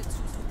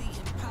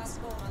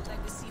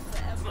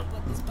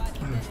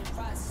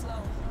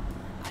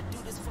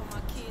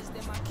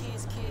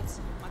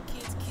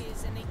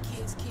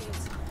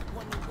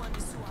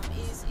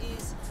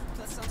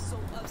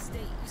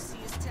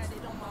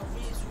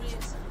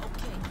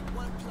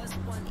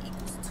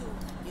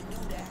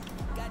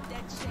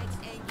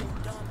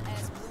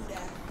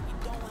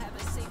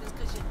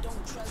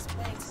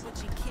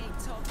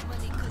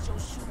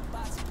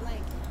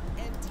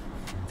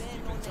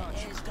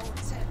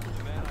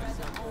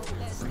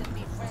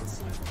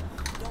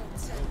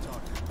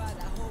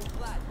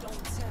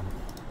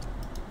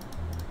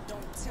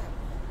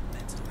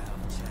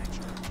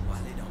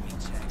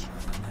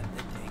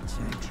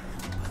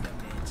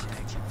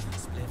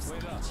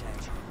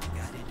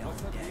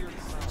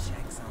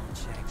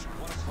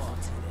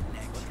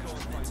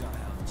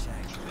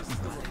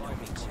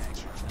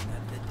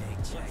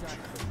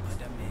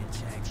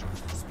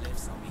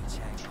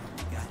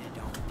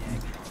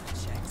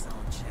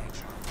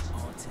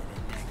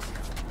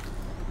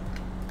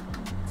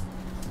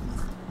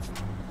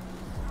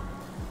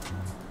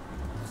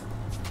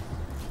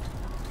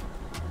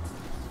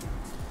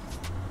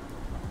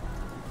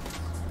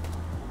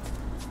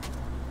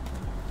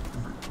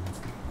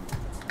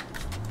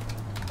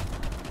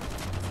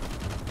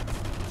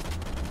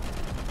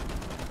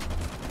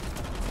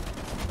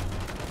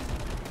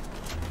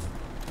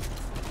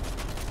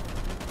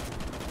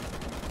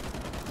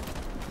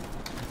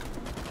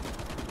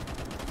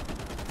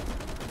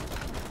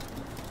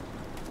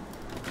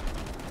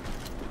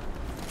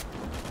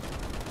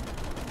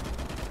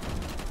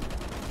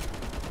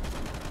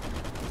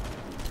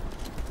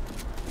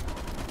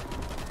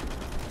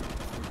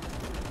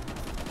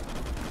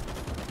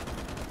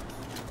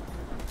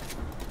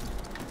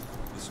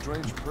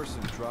 Strange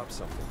person dropped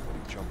something when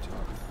he jumped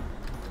out.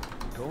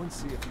 Go and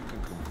see if you can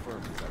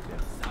confirm his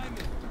identity.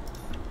 Simon,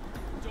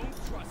 don't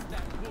trust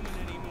that woman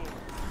anymore.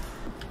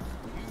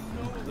 You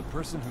know The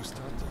person who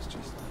stopped us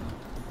just now.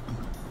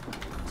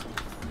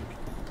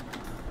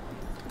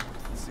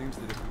 It seems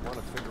that if we want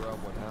to figure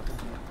out what happened,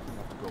 we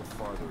have to go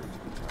farther into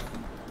the town.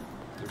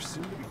 There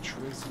seem to be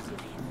traces of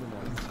human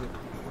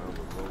activity around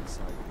the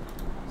roadside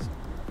communities.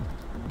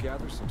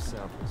 Gather some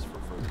samples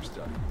for further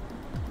study.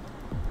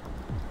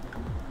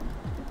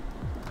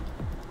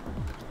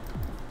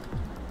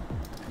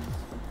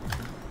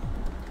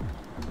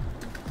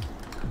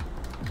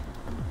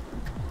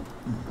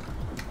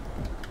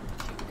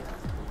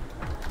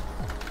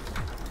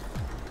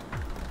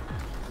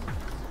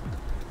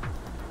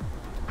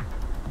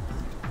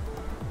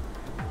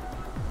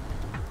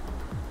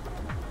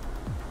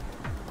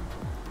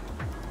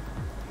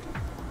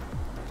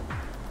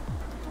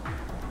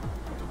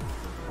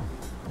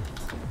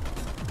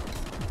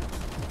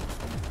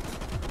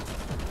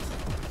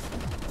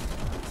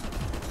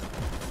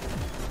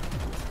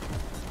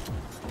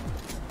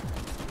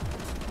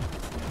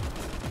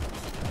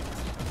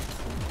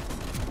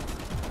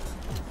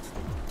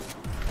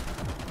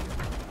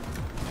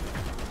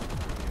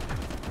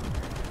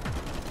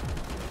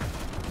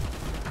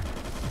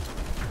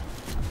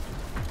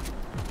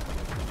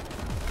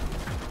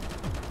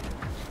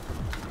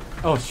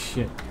 Oh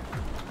shit.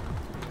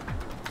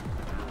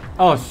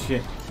 Oh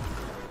shit.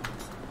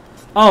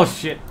 Oh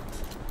shit.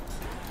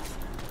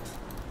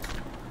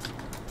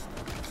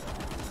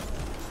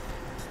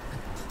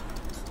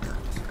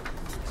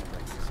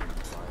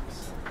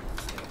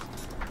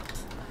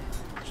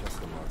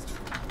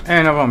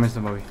 Hey, no problem,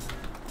 Mr. Bobby.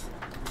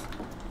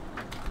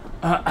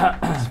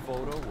 This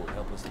photo will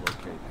help us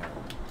locate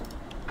Hannah.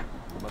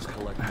 We must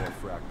collect more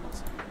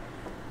fragments.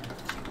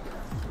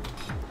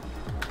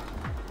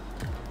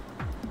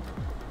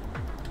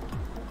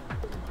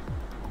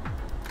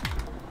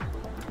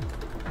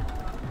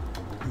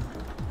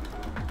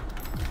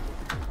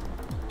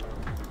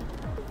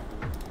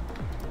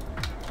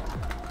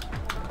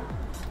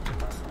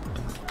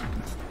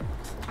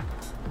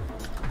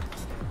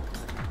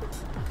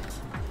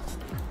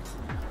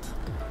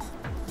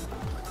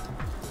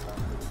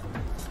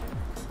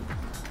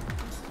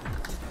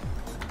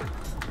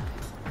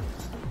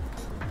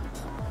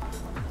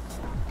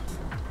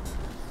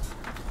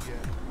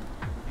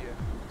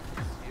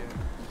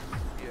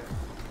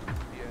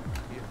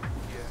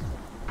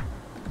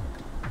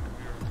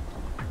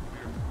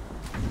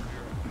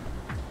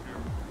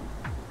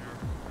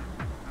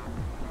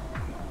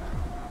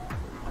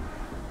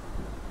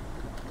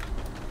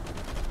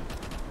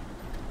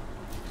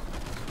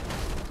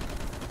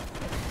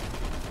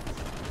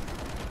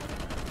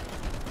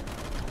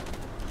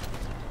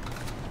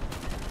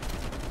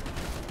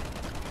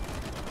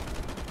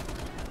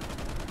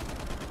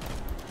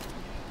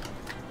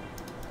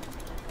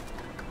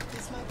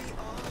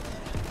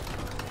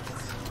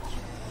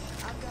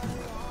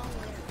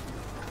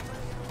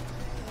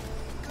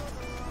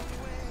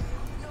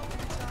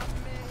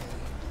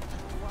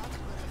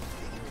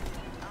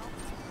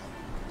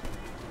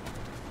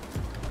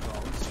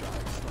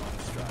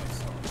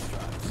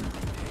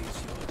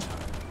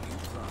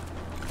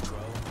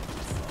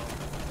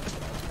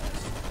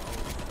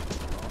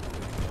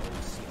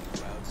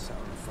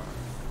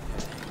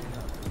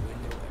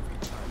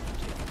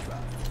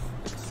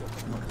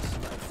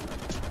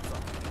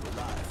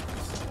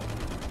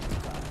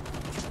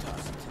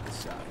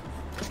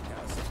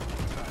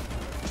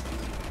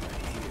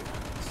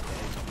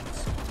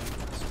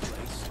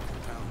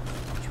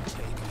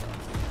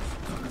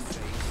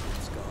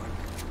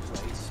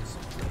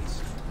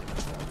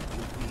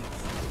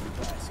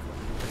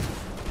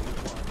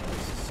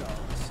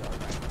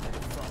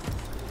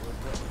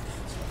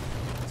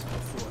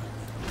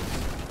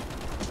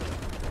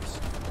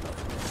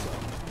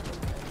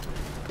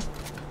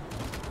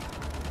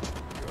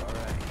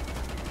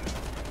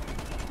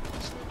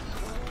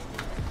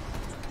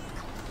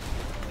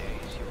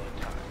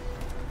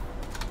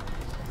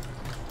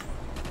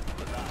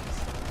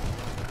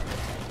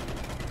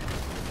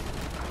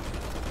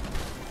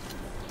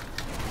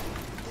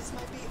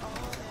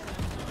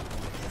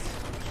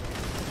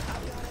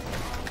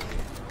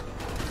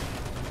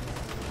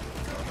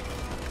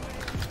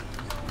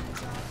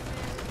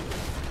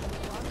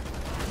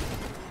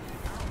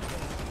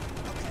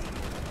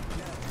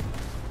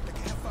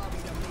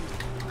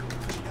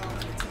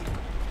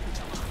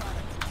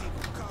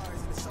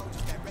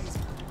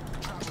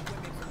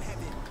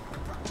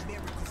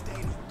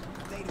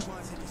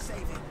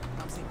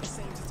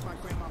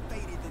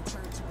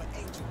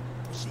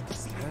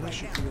 Hannah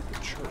should be at the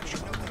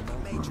church on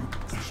the mountain.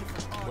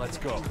 Let's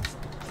go.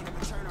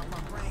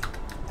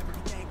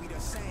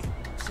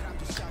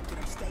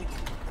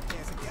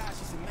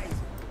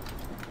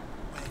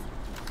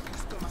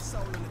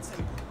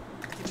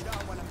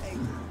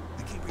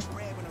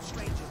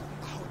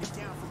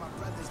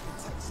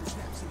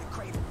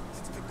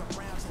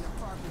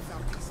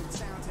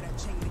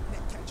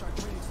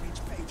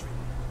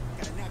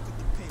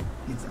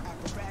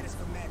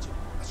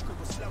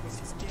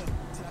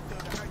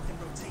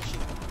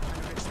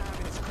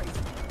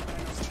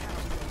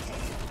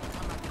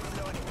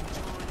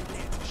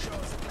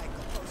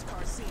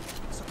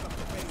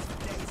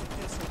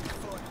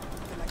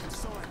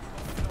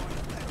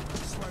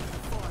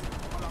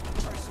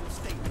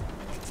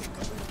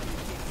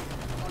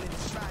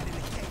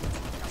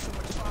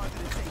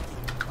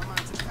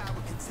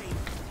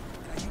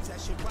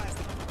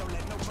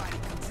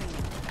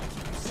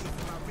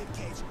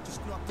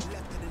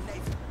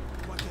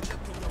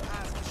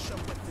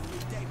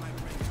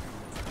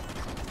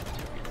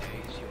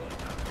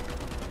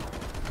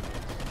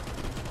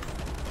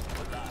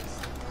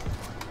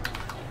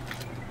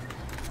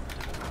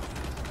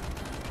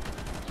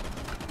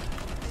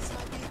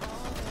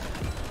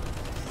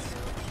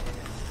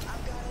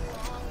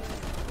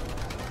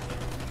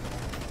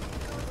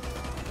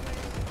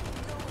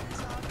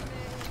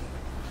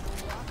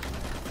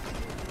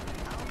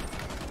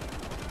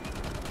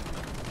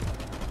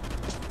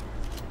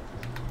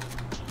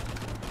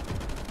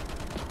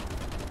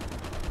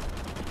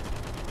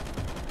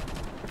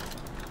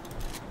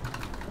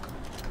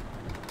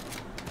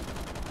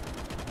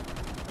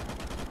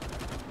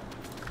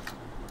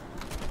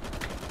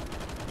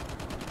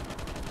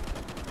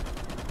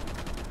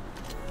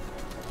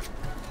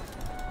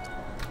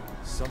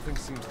 Something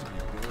seems to be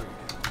buried.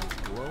 It's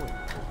glowing over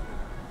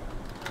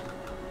there.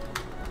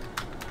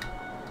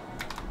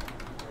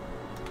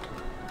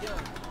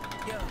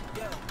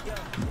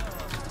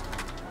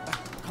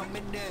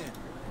 Coming in,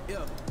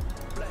 yeah,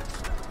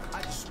 flex.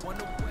 I just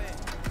wanna win,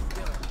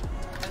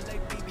 yeah. LA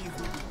baby,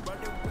 who we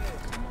running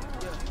with,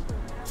 yeah.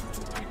 2,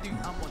 2, 3, 3,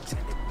 I'm on 10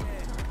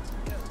 again,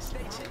 yeah.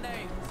 State your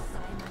name,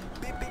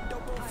 big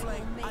double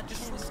flame. I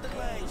just switched the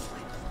lanes.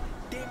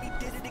 Damn, he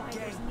did it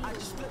again. I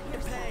just flipped the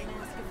pain.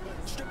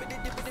 Stripping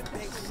and dipping in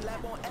paint,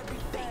 slab on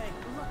everything.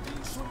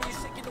 Swimming,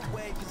 sinking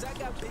away, cause I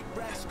got big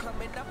racks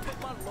coming. I put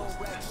my low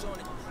racks on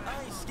it.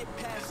 I ain't skip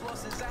past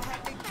losses, I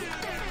had to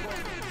get back on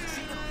it.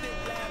 See the big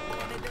lab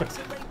on it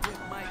until they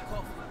rip my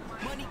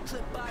coffin. Money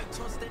clip by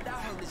tossed it, I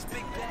heard it's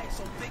big bags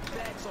on big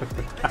bags on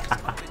big bags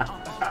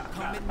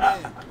coming in,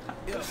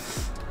 yeah,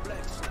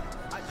 flex.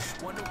 I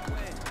just wanna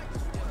win,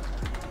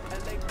 yeah.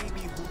 LA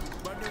baby, who we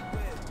running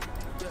with,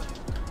 yeah.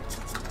 2,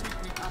 2, 3,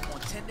 3, I'm on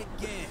 10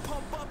 again.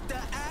 Pump up the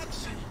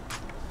action.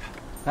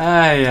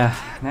 Yeah,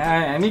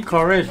 I need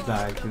courage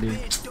actually.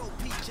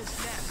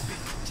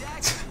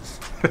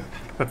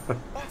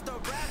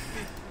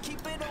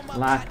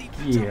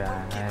 Lucky,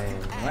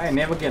 why I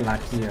never get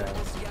lucky?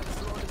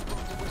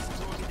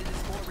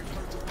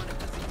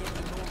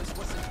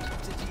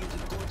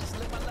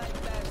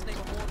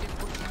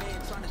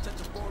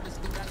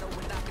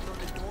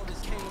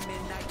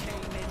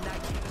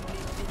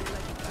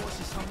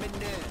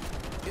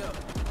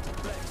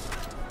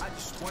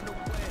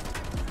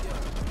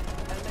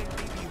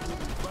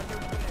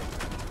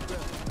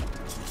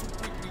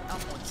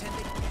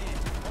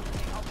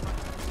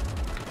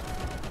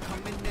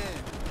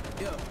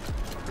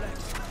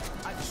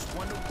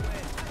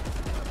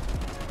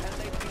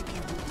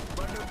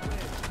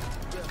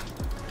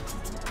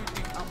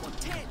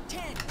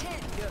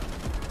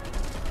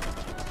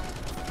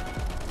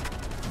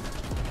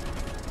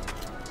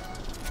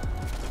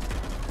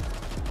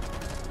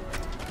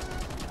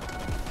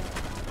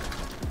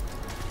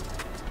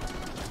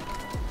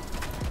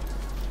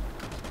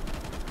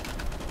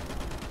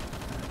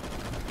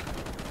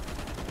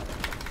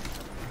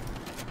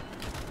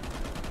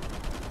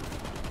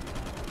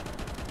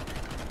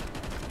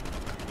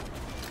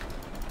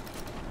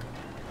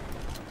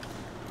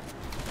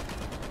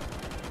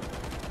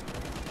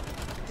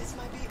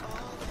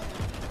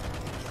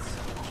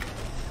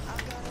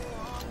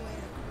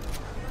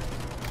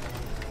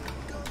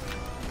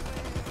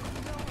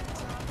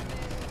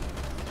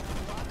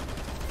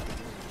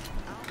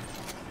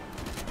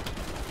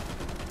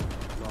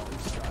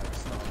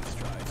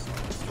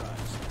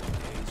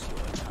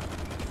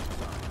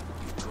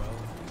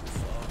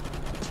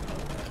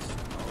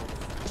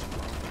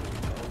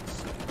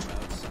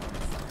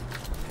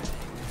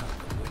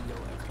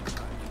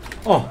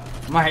 Oh,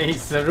 my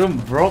room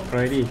broke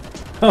already.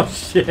 Oh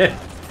shit.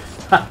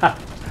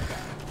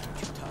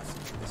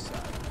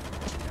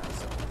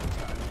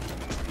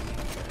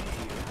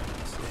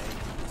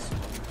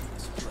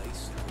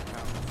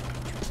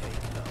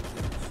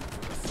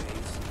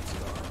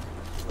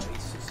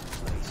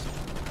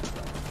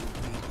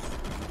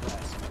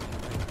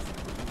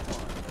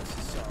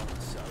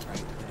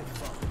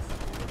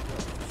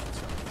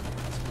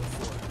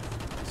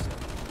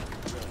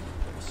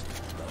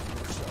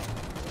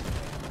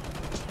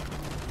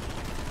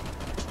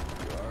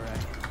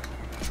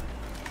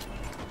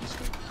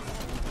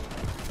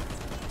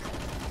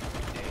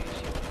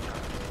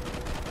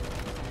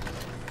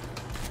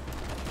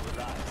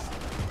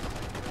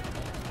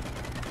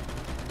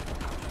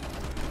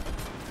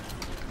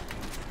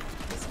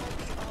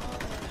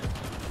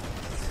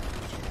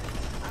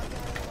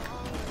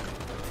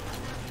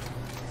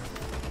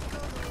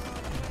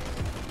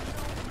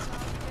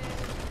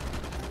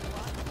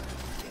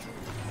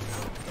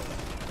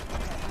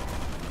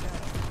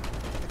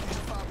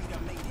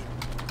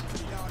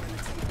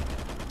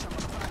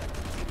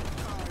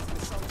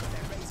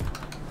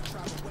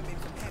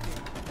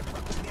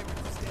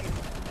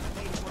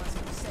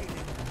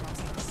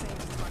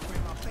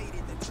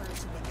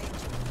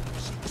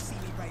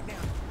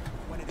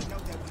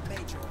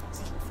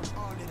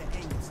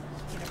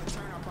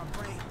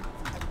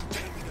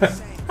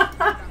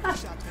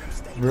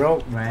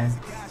 Broke, man.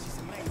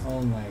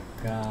 Oh my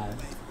god.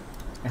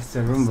 That's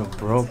the room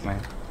broke,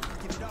 man.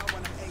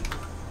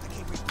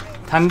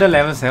 Thunder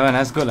level 7,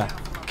 that's good.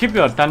 Keep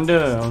your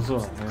thunder also.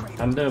 Yeah.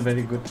 Thunder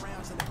very good.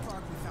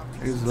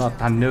 Use a lot of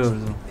thunder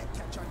also.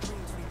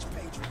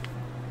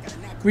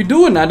 We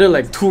do another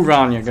like 2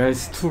 round, yeah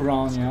guys. 2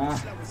 round, yeah.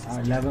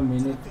 11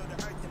 minutes.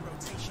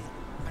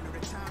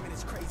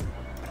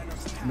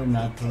 Do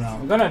another 2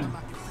 round. We're gonna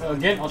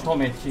again auto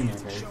matching, yeah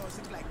guys.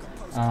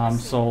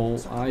 So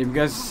if you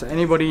guys,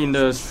 anybody in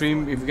the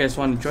stream, if you guys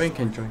want to join,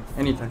 can join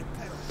anytime.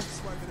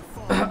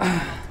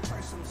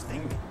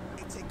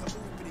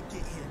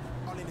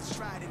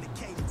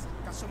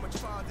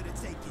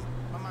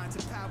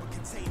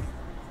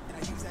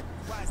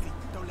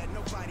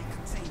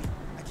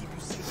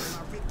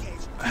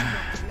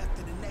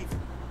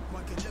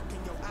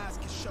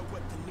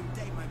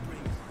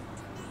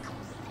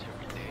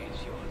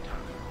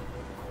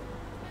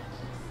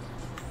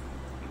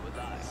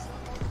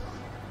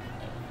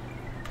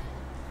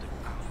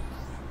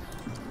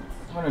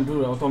 I'm gonna do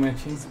the auto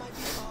matching.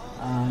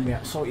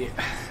 Yeah, so yeah,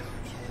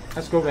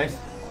 let's go, guys.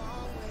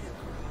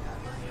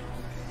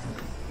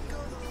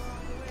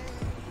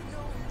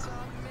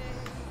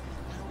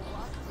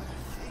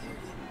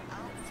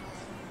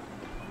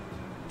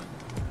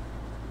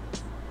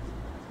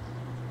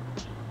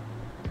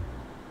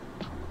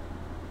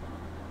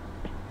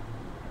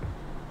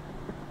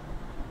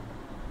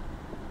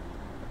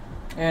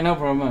 Yeah, no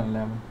problem.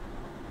 11.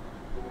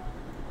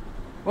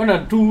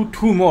 Wanna do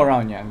 2 more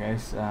round, yeah,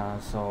 guys.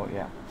 So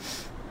yeah,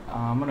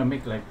 I'm gonna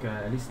make like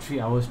at least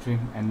 3 hours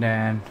stream, and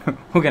then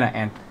we're gonna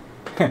end.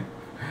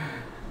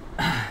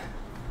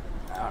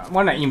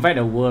 Wanna invite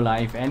the world,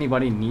 if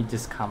anybody need,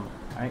 just come,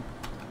 right?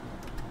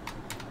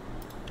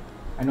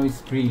 I know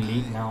it's pretty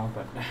late now,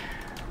 but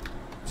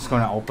just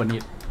gonna open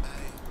it.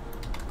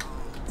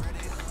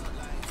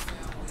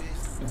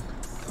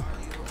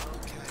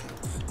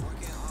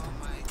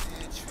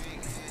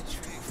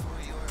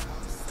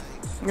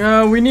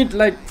 We need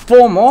like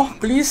 4 more,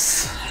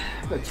 please.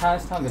 The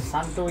Charlestown, the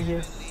Santo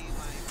here.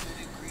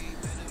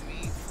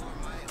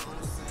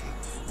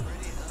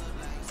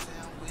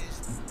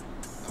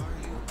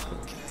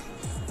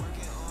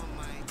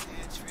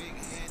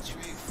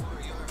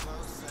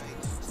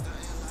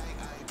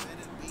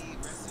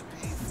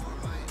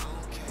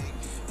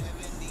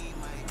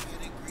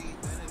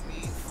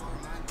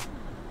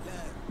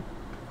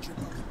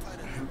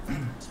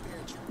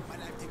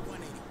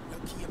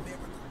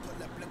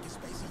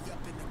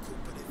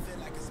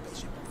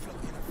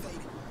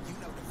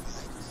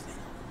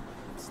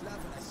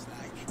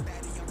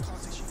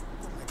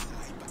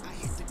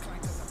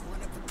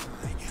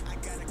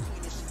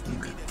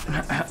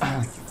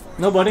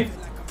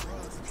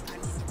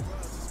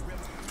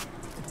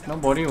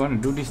 Nobody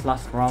want to do this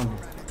last round.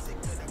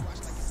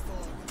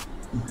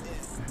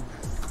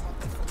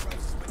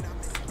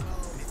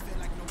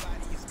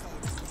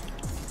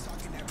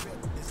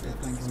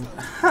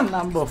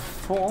 Number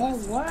 4,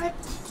 what?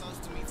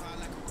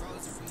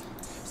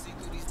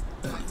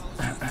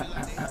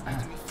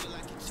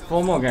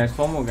 Four more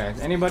guys.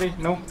 Anybody?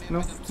 No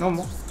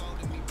more.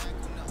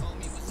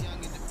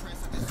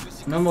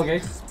 No more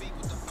guys.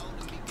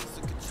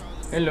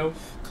 Hello.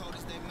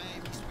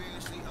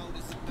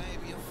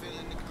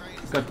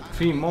 Got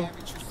 3 more.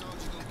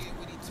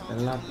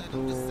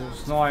 Gelato,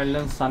 Snow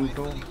Island,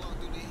 Santo.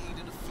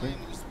 Okay.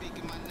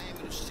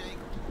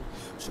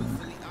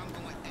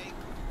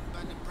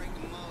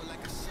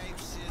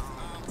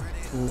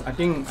 So I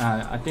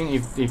think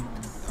if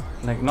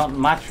like not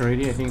much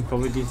already, I think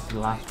probably this is the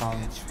last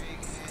round.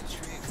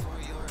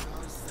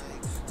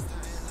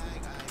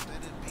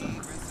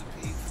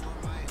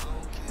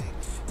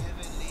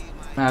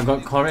 I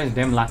got courage,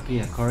 damn lucky.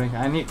 Courage.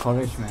 I need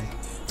courage, man.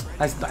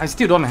 I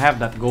still don't have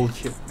that gold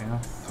chip, you know.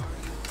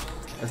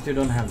 I still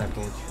don't have that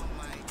gold chip.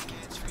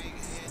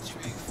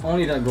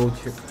 Only that gold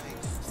chip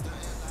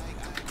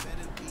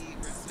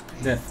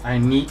that I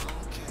need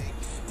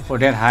for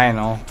that high and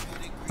all.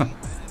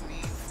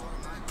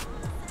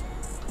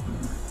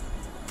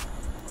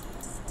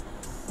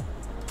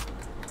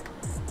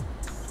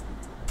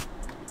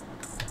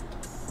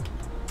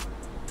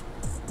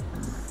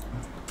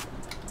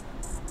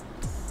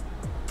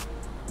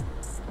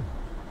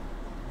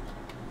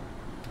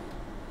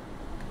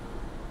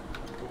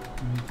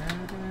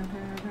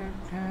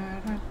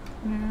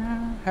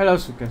 Hello,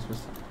 Sukas.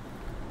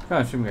 Come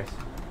on, stream, guys.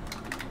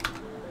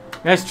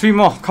 Guys, 3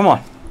 more. Come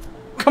on,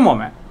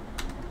 man.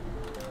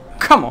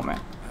 Come on, man.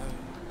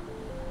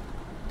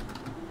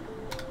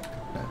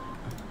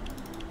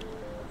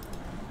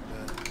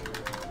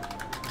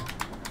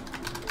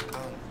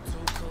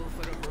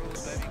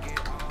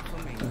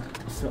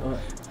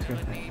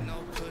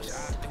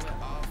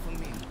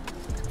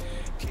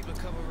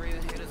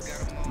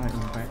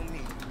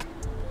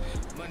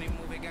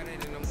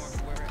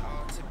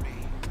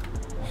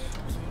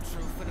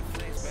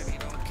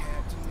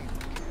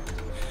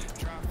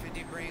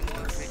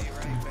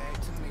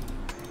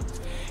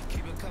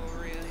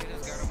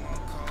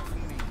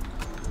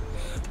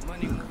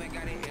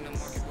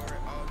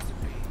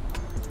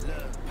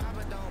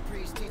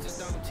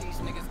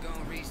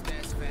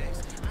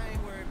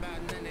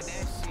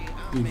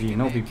 GG,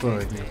 no people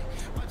already.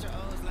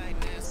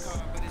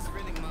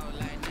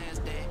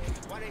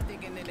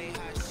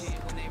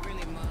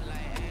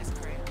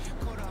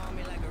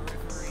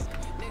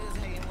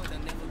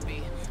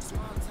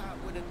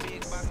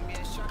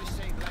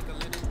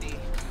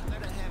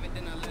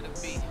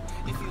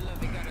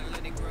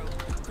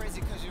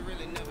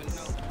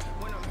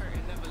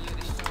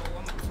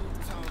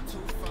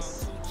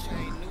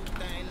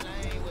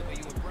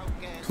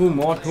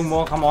 Two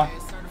more, come on.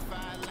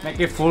 Make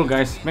it full,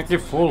 guys, make it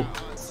full.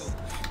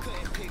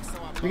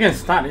 We can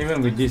start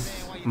even with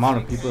this amount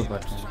of people,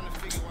 but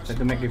have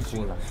to make it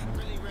full.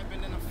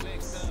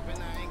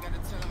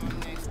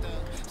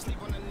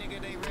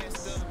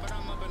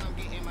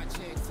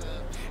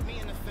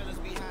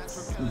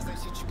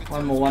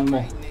 One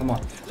more, come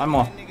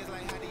on.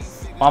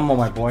 One more,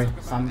 my boy.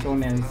 Santo,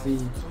 Nancy,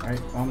 right?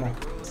 One more.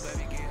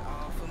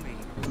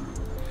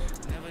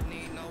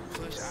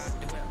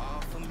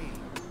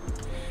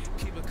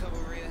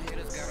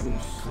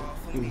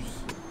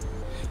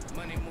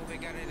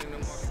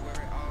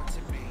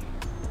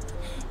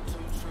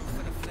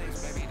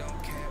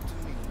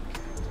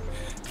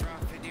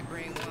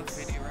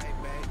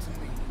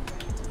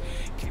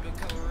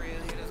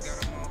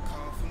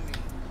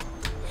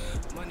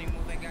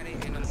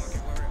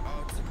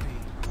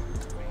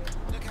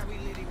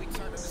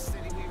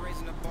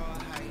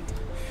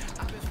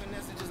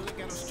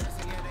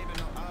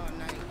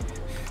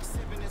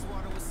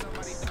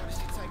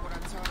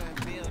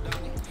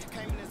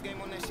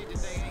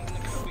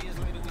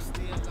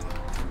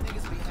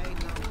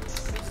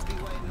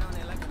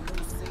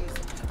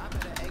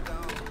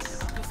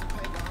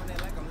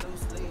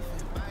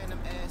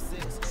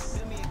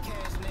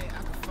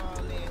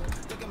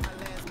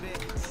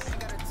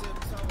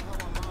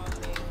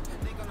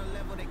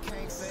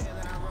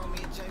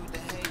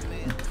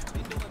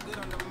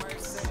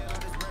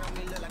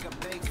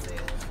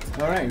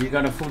 Alright, we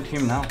got a full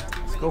team now.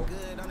 Let's go.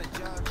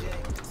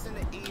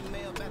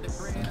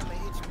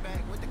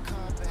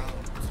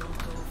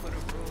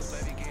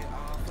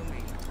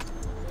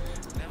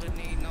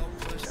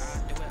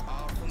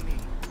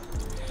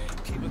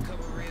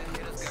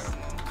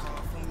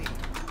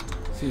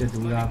 See the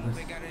dude happens.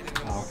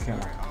 Oh, okay.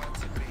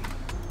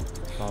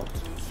 About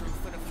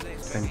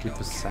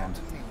 20%.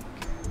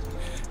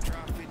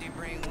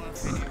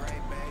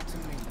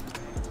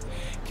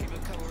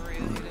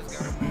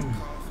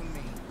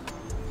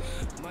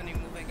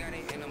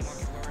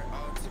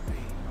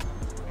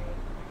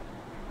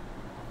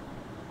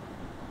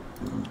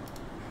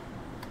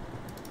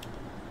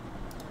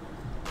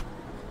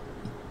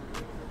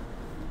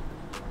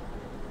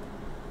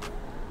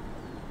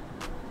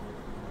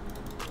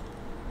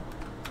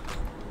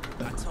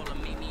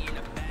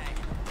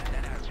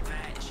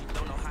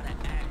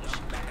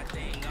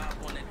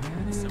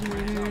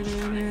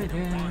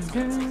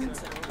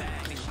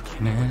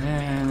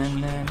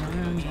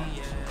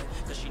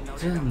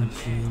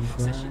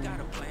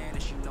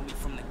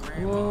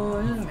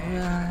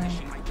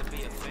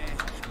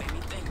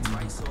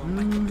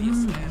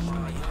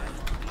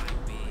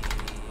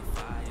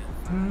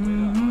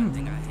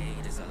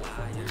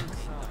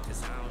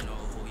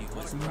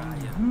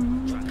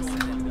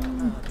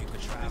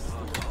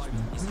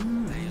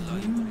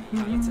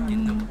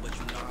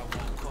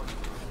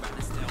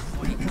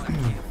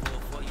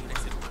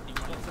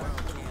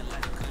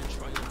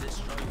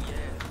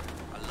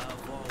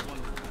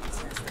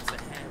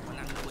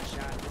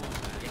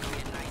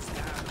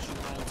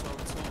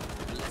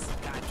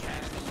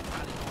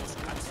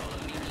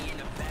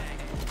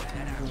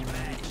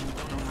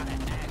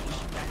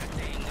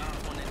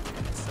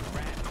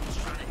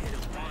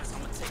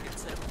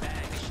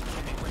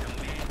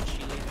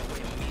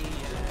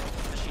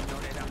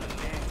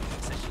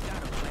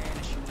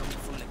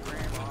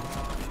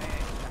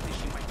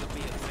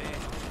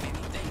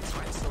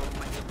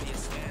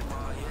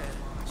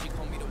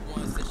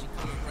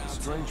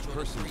 Strange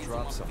person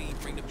dropped something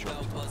from the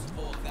jump.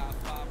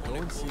 Go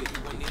and see if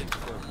you can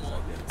confirm his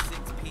identity.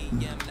 6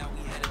 p.m. Now we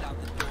headed out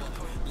the door.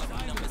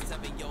 Lucky number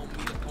 7, yo,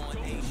 meet up on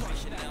 8.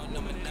 Chanel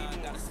number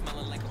 9, got it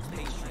smelling like a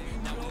pastry.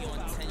 Now we on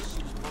 10,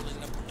 she was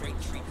rolling up a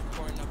great tree,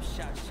 pouring up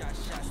shots,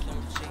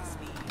 don't chase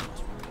me.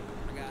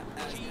 I got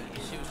asked,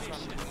 she was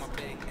trying to do my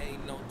big A,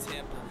 no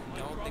temper.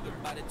 Don't think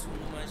about it too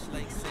much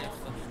like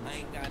Sanford. I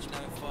ain't got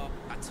nothing for.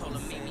 I told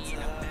her meet me in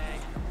a bag.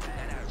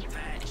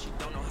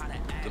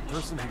 The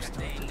person who's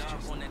talking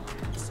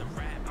it's a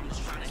rap. I'm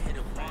just trying to hit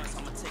it once.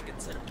 I'ma take it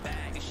to the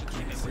bag. And she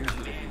came in with a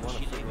man.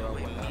 She leaving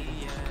with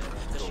me,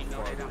 yeah. Cause she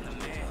know that I'm the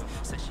man.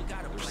 Said she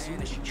got a plan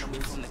and she know me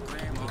from the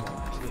gram. Oh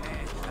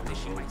man, I think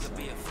she might could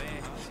be a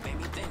fan. Made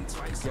me think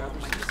twice, so I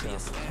might could be a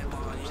scam.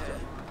 Oh yeah.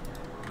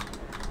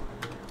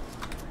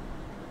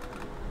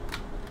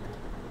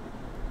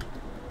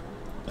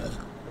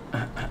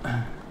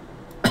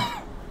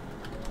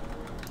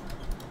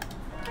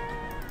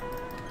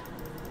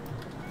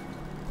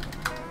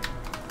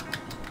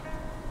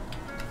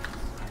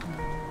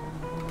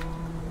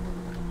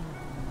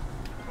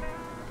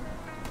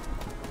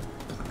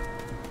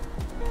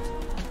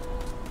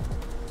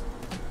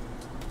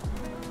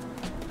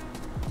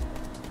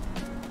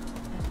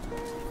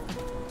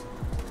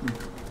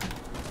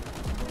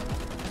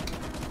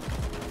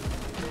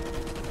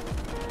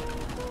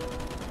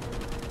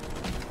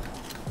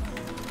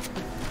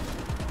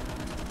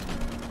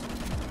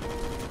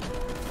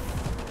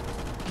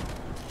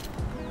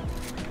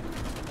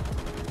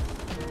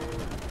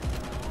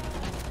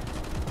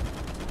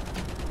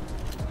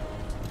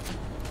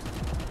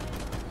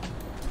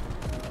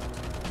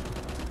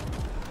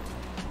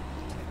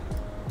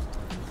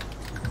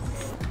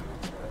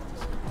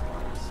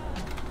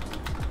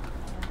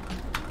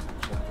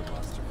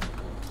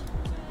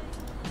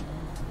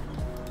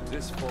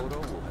 This photo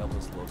will help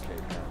us locate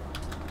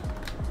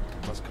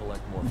Hannah. Must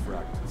collect more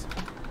fragments.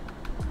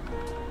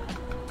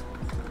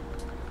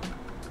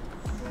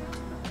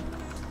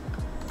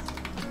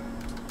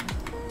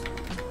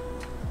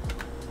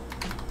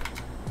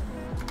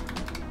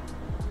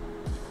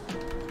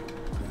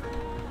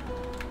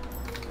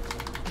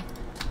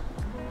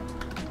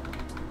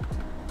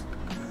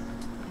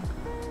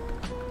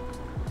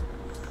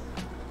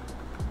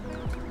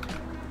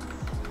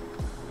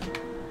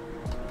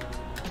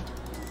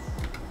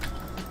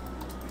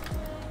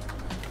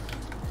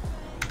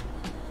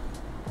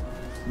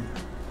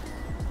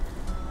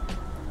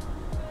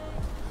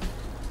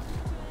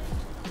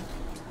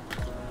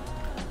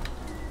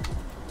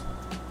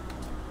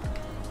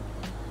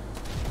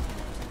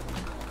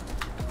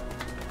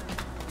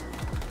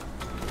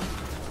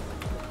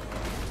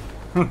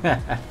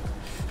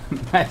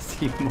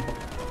 Massimo.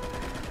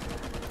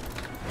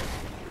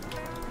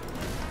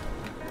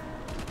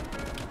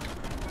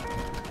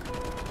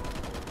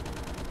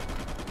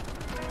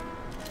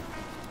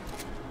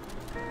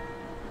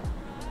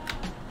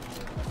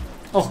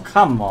 Oh,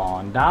 come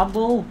on,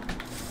 double.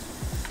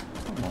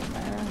 Come on,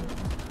 man.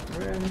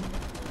 Really?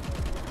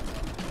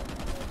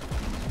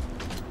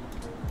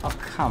 Oh,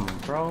 come on,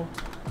 bro.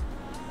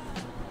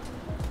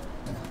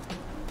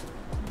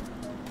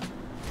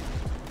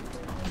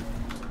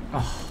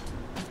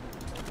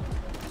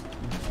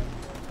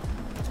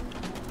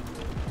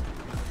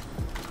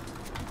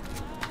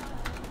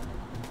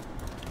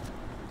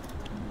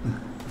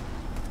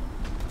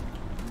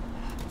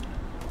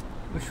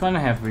 Which one I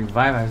have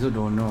revived? I also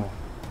don't know.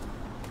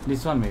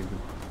 This one maybe.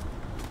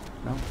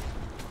 No?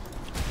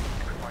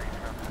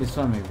 This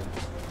one maybe.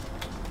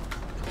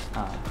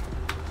 Ah.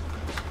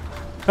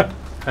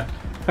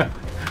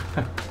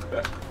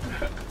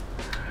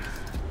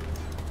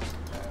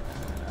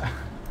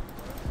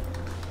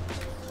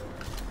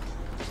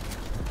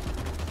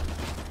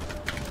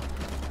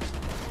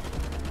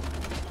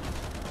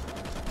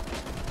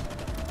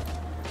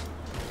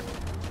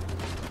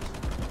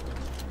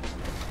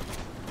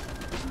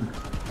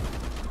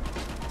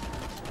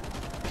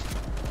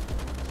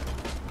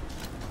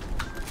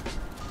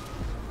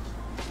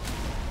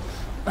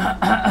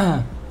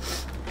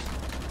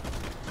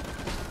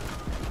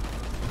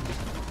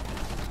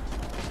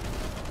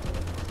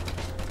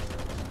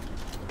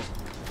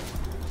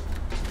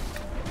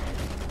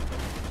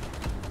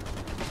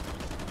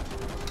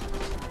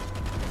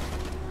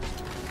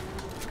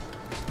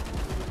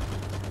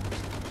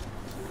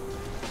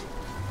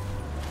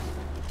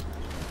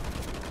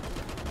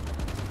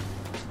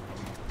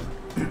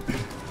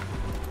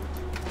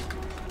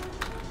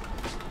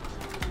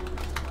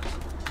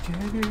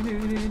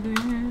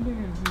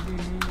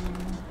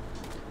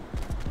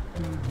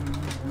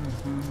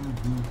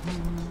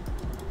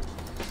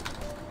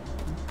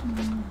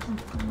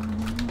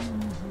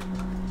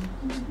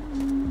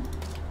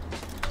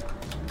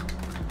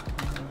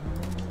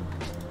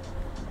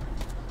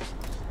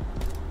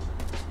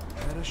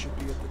 Hannah should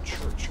be at the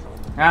church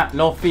on the... Ah,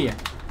 low fee.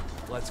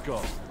 Let's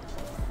go.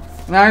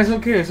 Nah, it's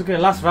okay, it's okay.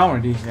 Last round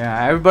already.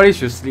 Yeah, everybody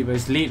should sleep.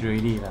 It's late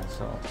already,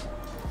 so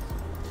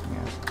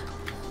yeah.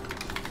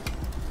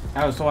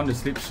 I also want to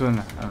sleep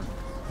soon.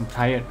 I'm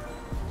tired.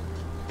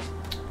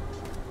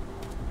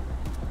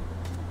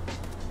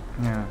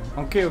 Yeah.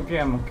 Okay, okay,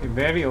 I'm okay.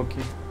 Very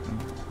okay.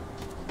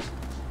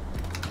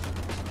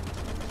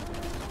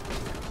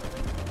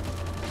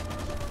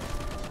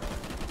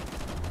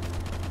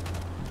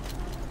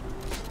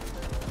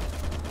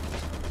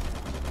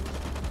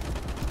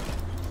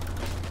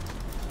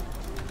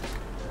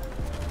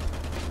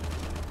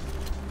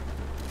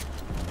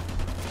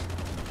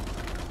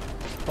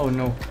 Oh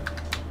no.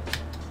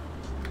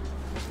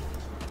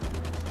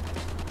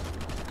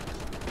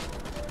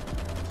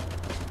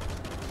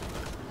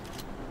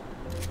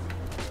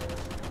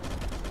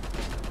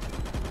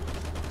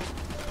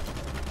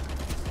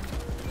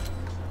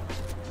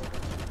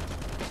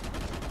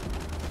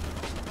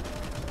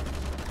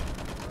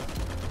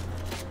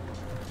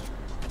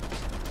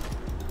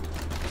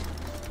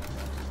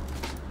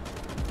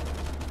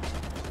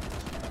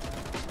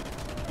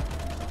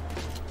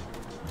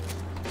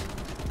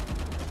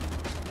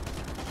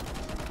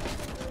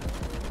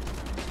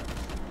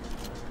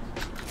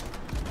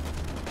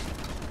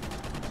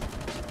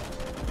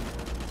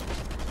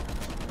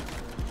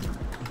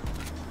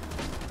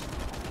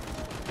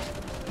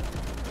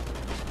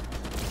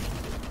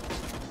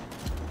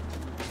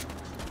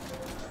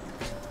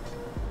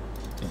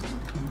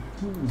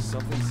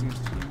 Something seems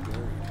to be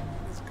buried.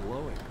 It's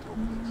glowing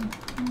over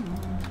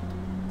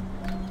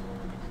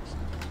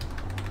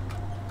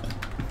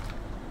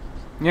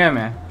there. Yeah,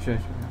 man. Sure,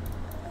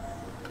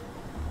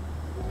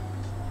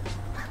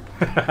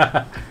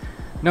 sure.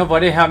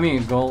 Nobody help me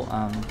go.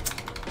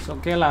 It's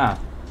okay lah.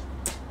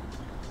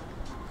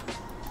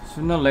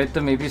 Sooner or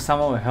later, maybe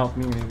someone will help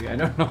me. Maybe I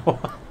don't know.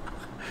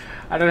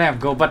 I don't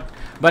have go, but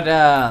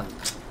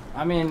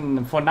I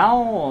mean, for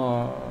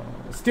now,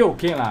 still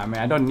okay lah. I mean,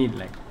 I don't need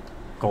like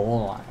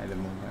goal at the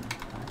moment.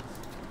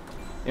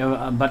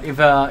 But if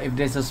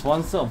there's a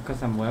sponsor, of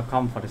course I'm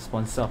welcome for the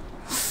sponsor.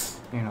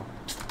 You know,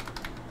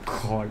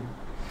 God.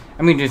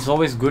 I mean, it's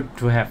always good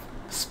to have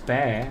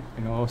spare,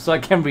 you know, so I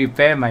can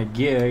repair my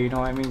gear. You know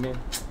what I mean? Then,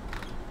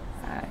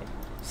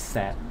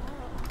 sad.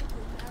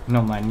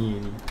 No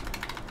money.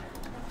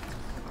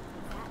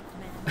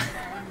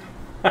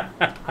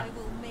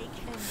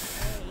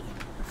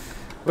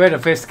 Where the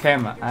face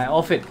cam? I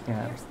off it.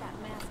 Yeah.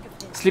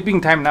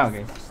 Sleeping time now,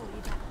 guys.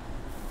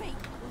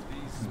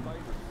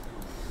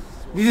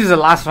 This is the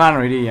last run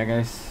already, yeah,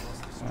 guys.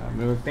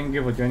 Thank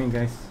you for joining,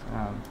 guys.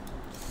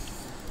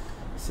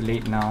 It's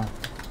late now.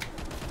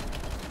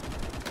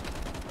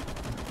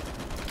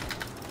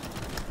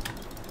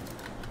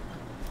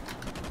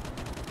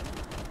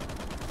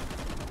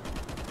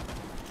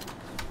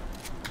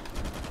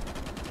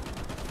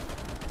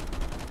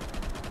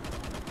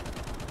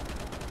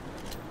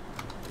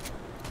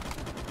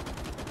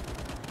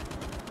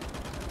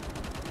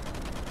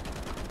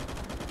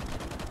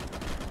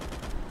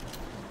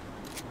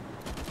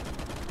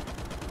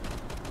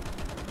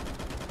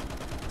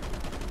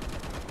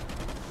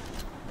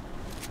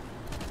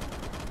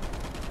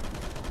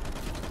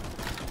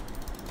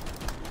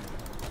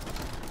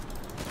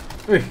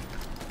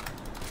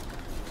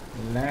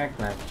 Lag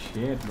like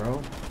shit, bro.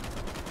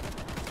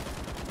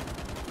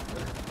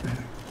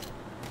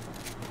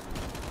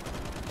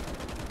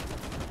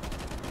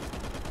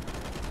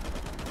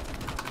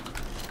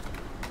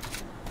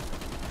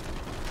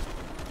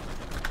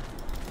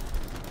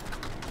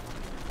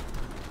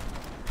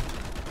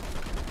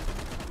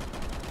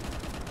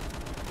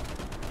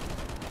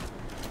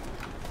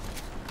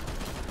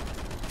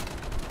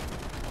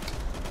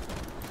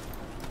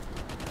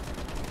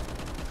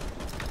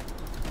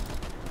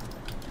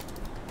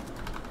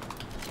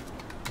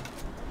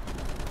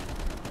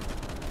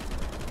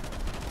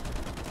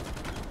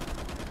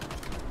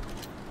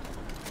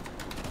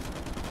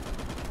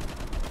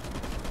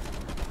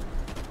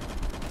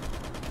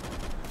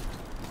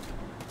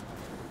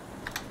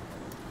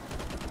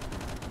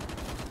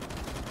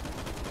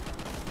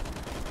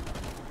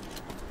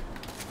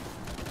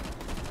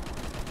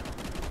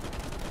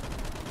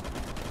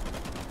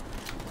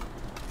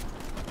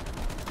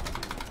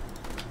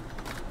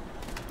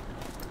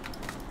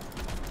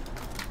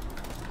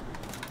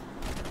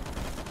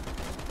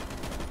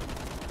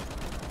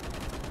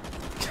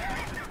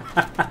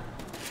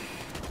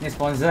 Need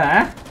sponsor,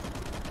 huh?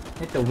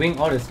 Need to wing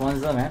all the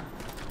sponsor, man.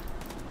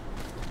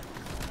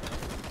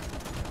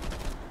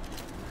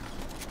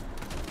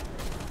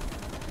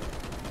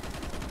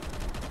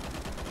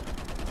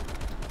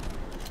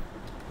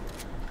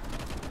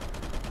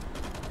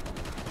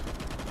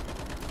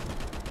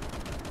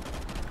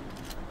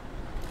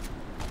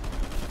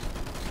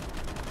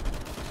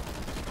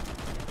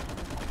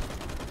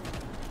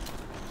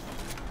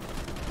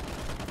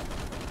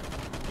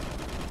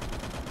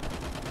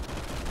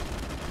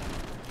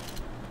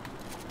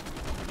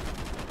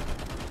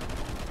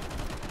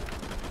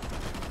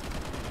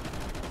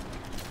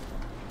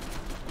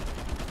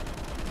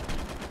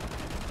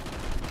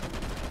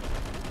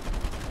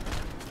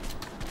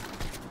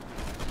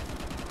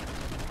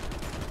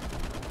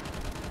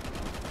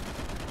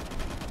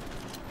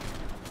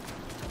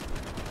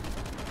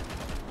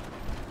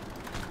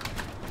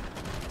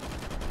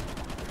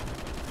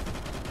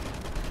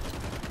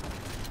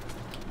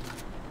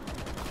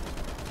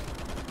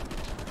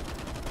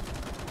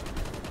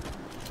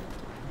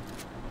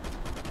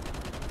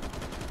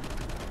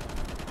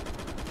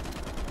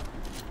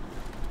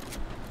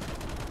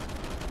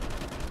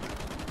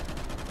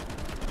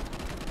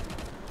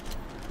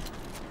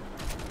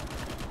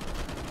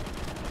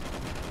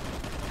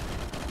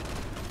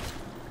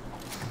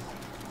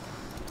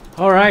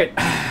 Alright,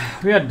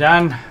 we are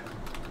done.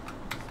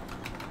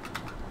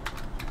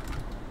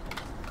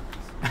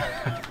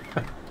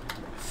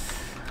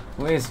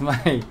 Where's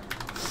my...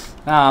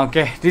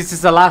 okay, this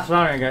is the last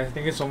round, guys.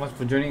 Thank you so much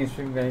for joining the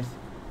stream, guys.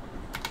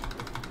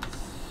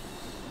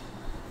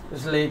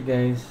 It's late,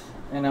 guys,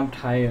 and I'm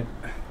tired.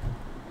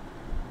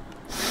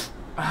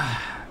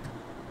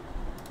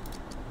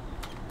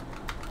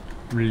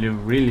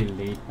 Really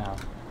late now.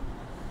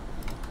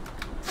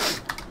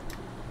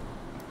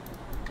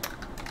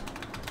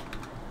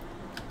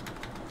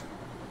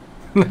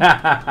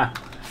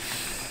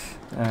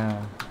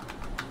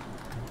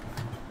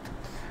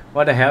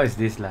 What the hell is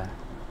this lah?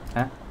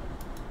 Huh?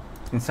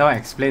 Can someone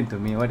explain to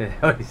me what the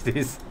hell is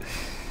this?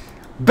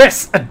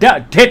 Best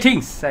adult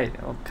dating site.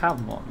 Oh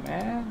come on,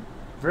 man,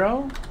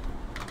 bro.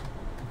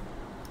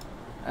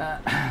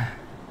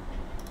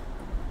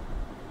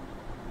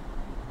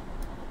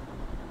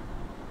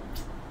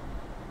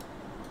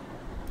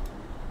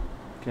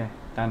 Okay,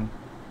 done.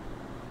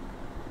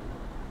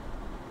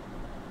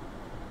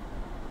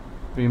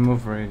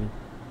 Remove already.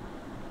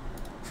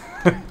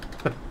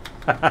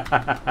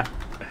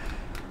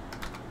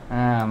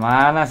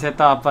 Mana saya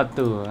tahu apa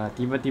tu?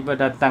 Tiba-tiba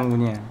datang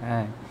punya.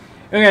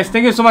 Okay guys,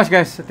 thank you so much,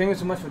 guys. Thank you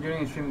so much for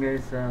joining the stream,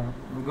 guys.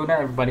 Good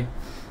night, everybody.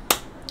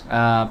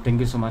 Thank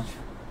you so much.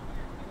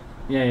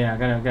 Yeah,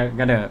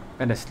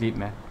 gotta sleep,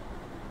 man.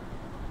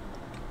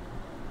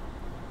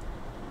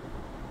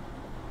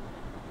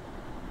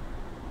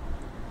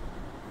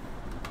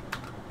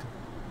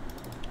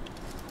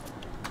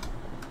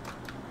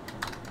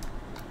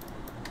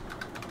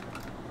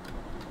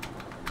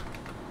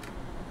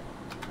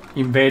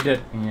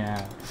 Invaded,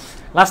 yeah.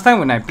 Last time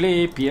when I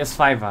play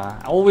PS5,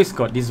 I always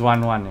got this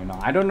one, you know.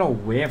 I don't know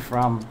where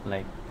from,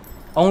 like,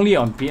 only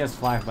on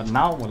PS5, but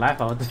now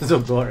Lifeafter is so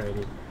good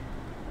already.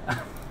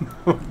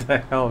 What the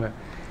hell, man.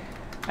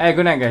 Hey,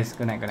 good night, guys.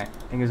 Good night.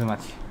 Thank you so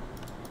much.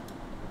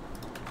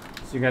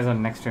 See you guys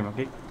on the next stream,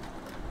 okay?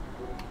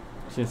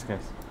 Cheers,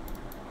 guys.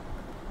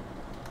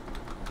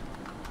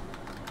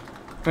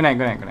 Good night.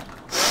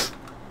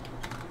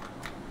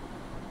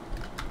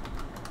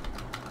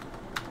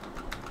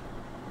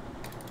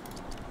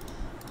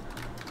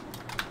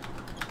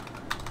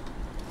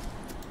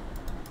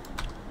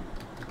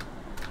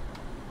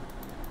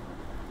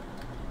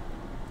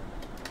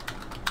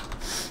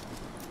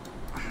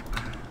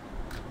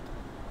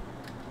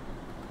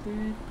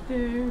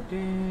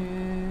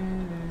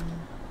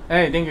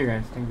 Hey, thank you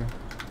guys, thank you.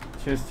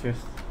 Cheers.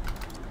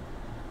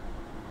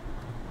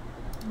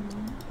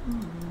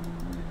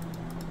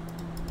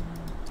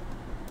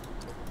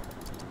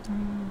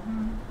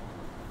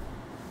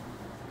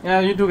 Yeah,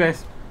 you too,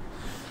 guys.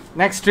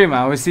 Next stream,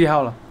 I will see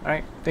how.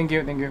 Alright, thank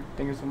you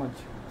so much.